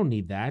 You don't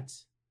need that.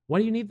 Why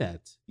do you need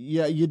that?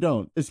 Yeah, you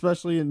don't.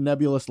 Especially a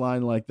nebulous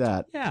line like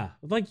that. Yeah.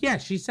 Like, yeah,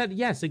 she said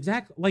yes,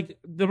 exactly. Like,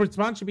 the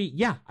response should be,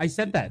 yeah, I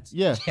said that.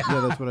 Yeah,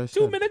 that's what I said.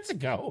 2 minutes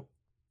ago.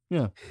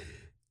 Yeah.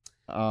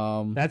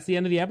 That's the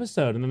end of the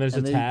episode, and then there's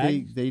a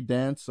tag. They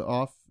dance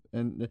off,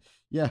 and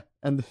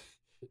and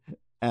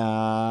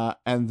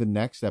the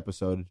next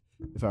episode,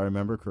 if I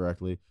remember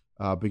correctly,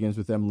 begins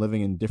with them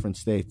living in different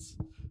states.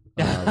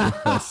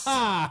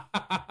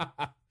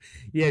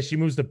 Yeah, she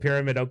moves to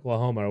Pyramid,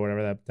 Oklahoma, or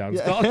whatever that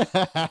town's called.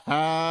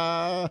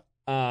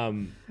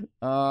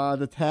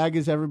 The tag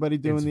is everybody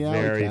doing the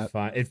alley very cat.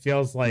 fun. It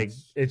feels like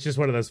it's just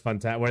one of those fun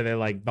where they're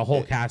like the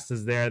whole cast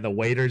is there, the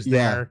waiter's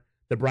there,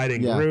 the bride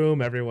and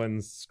groom,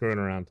 everyone's screwing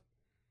around.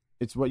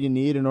 It's what you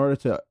need in order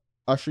to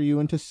usher you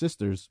into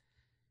Sisters.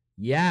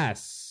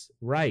 Yes,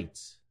 right.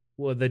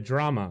 Well, the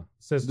drama,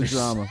 Sisters. The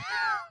drama.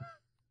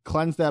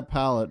 Cleanse that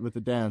palate with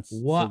the dance.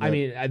 What I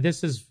mean,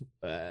 this is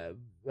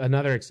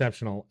another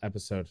exceptional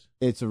episode.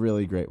 It's a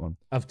really great one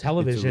of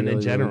television really,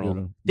 in general.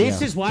 Really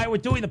this is why we're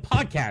doing the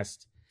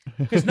podcast,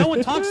 because no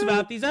one talks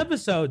about these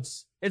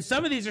episodes, and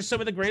some of these are some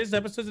of the greatest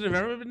episodes that have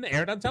ever been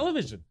aired on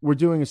television. We're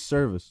doing a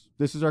service.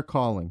 This is our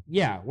calling.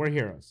 Yeah, we're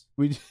heroes.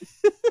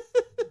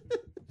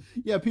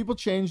 Yeah, people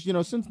changed.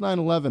 Since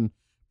 9/11.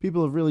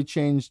 People have really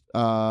changed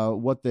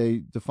what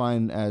they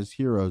define as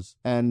heroes.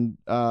 And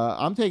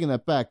I'm taking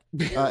that back.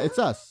 It's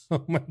us.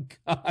 Oh, my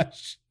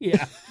gosh.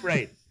 Yeah,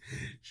 right.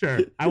 Sure.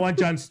 I want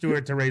Jon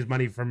Stewart to raise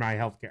money for my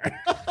health care.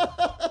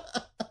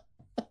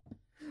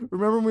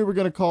 Remember when we were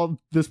going to call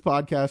this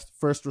podcast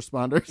First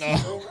Responders?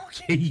 Oh,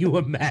 can you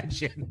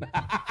imagine?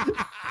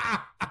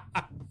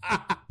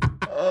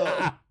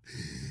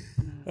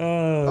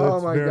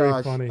 Oh, my very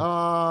gosh. Funny.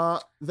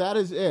 that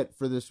is it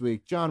for this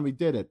week. John, we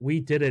did it. We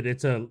did it.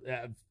 It's a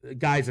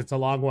guys. It's a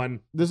long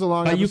one. This is a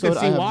long But episode. you can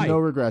see I have why. no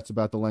regrets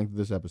about the length of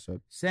this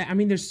episode. I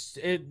mean, it's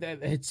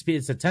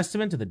a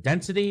testament to the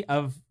density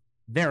of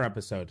their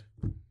episode.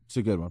 It's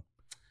a good one.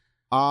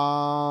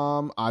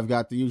 I've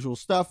got the usual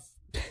stuff.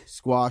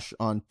 Squash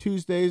on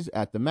Tuesdays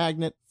at the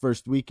Magnet.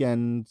 First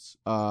weekends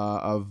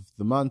of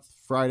the month.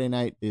 Friday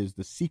night is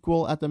the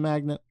sequel at the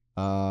Magnet.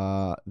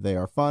 They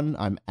are fun.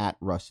 I'm at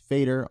Russ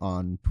Fader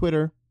on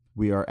Twitter.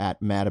 We are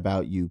at Mad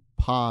About You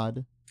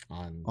Pod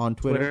on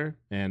Twitter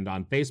and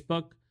on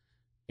Facebook.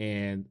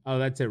 And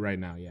that's it right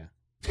now. Yeah.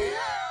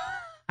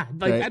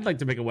 I'd like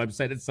to make a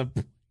website at some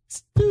point.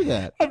 Do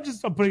that. I'm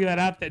putting that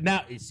out there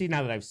now. See,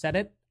 now that I've said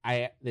it,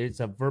 there's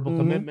a verbal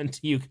commitment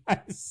to you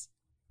guys.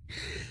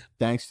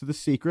 Thanks to the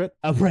secret.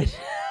 Right.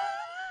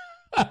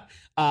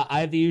 I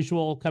have the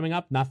usual coming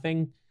up.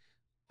 Nothing.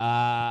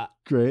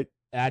 Great.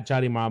 At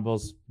Johnny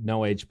Marbles,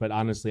 no H, but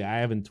honestly, I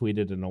haven't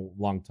tweeted in a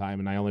long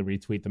time, and I only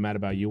retweet the Mad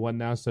About You one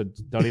now, so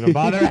don't even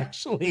bother,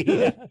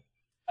 actually.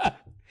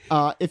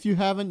 If you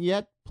haven't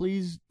yet,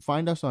 please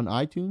find us on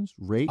iTunes,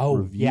 rate,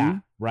 review. Yeah,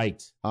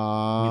 right. We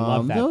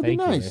love that. That would be Thank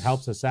nice. you. It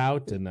helps us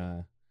out and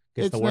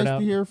gets It's the word nice out.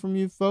 to hear from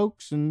you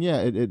folks, and yeah,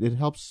 it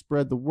helps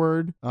spread the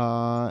word,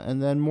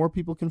 and then more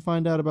people can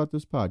find out about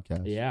this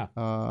podcast.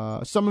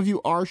 Yeah. Some of you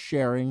are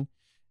sharing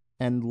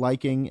and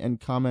liking and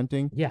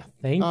commenting. Yeah,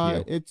 thank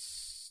you.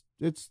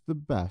 It's the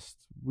best.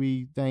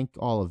 We thank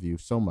all of you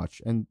so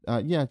much, and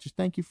just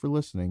thank you for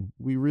listening.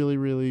 We really,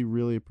 really,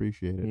 really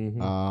appreciate it.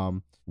 Mm-hmm.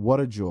 What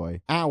a joy.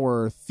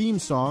 Our theme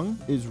song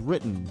is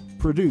written,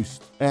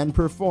 produced, and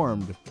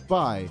performed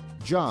by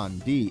John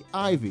D.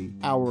 Ivy.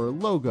 Our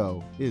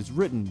logo is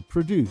written,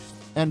 produced,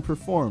 and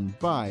performed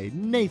by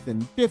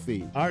Nathan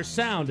Diffie. Our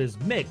sound is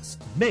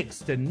mixed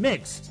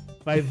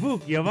by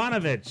Vuk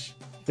Jovanovic.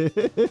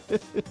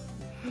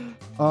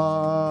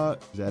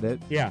 Is that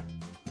it? Yeah.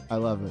 I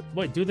love it.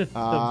 Wait, do the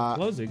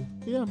closing.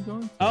 Yeah, I'm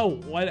going to. Oh,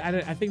 what?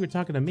 I think we're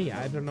talking to me.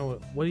 I don't know.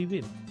 What do you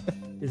mean?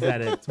 Is that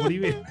it? What do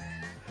you mean?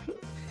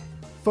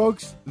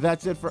 Folks,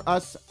 that's it for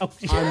us. Oh,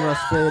 I'm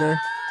Russ Fader.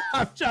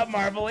 I'm John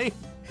Marbley.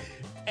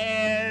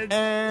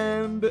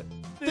 And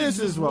this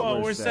is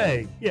what we're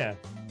saying. Yeah.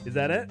 Is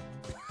that it?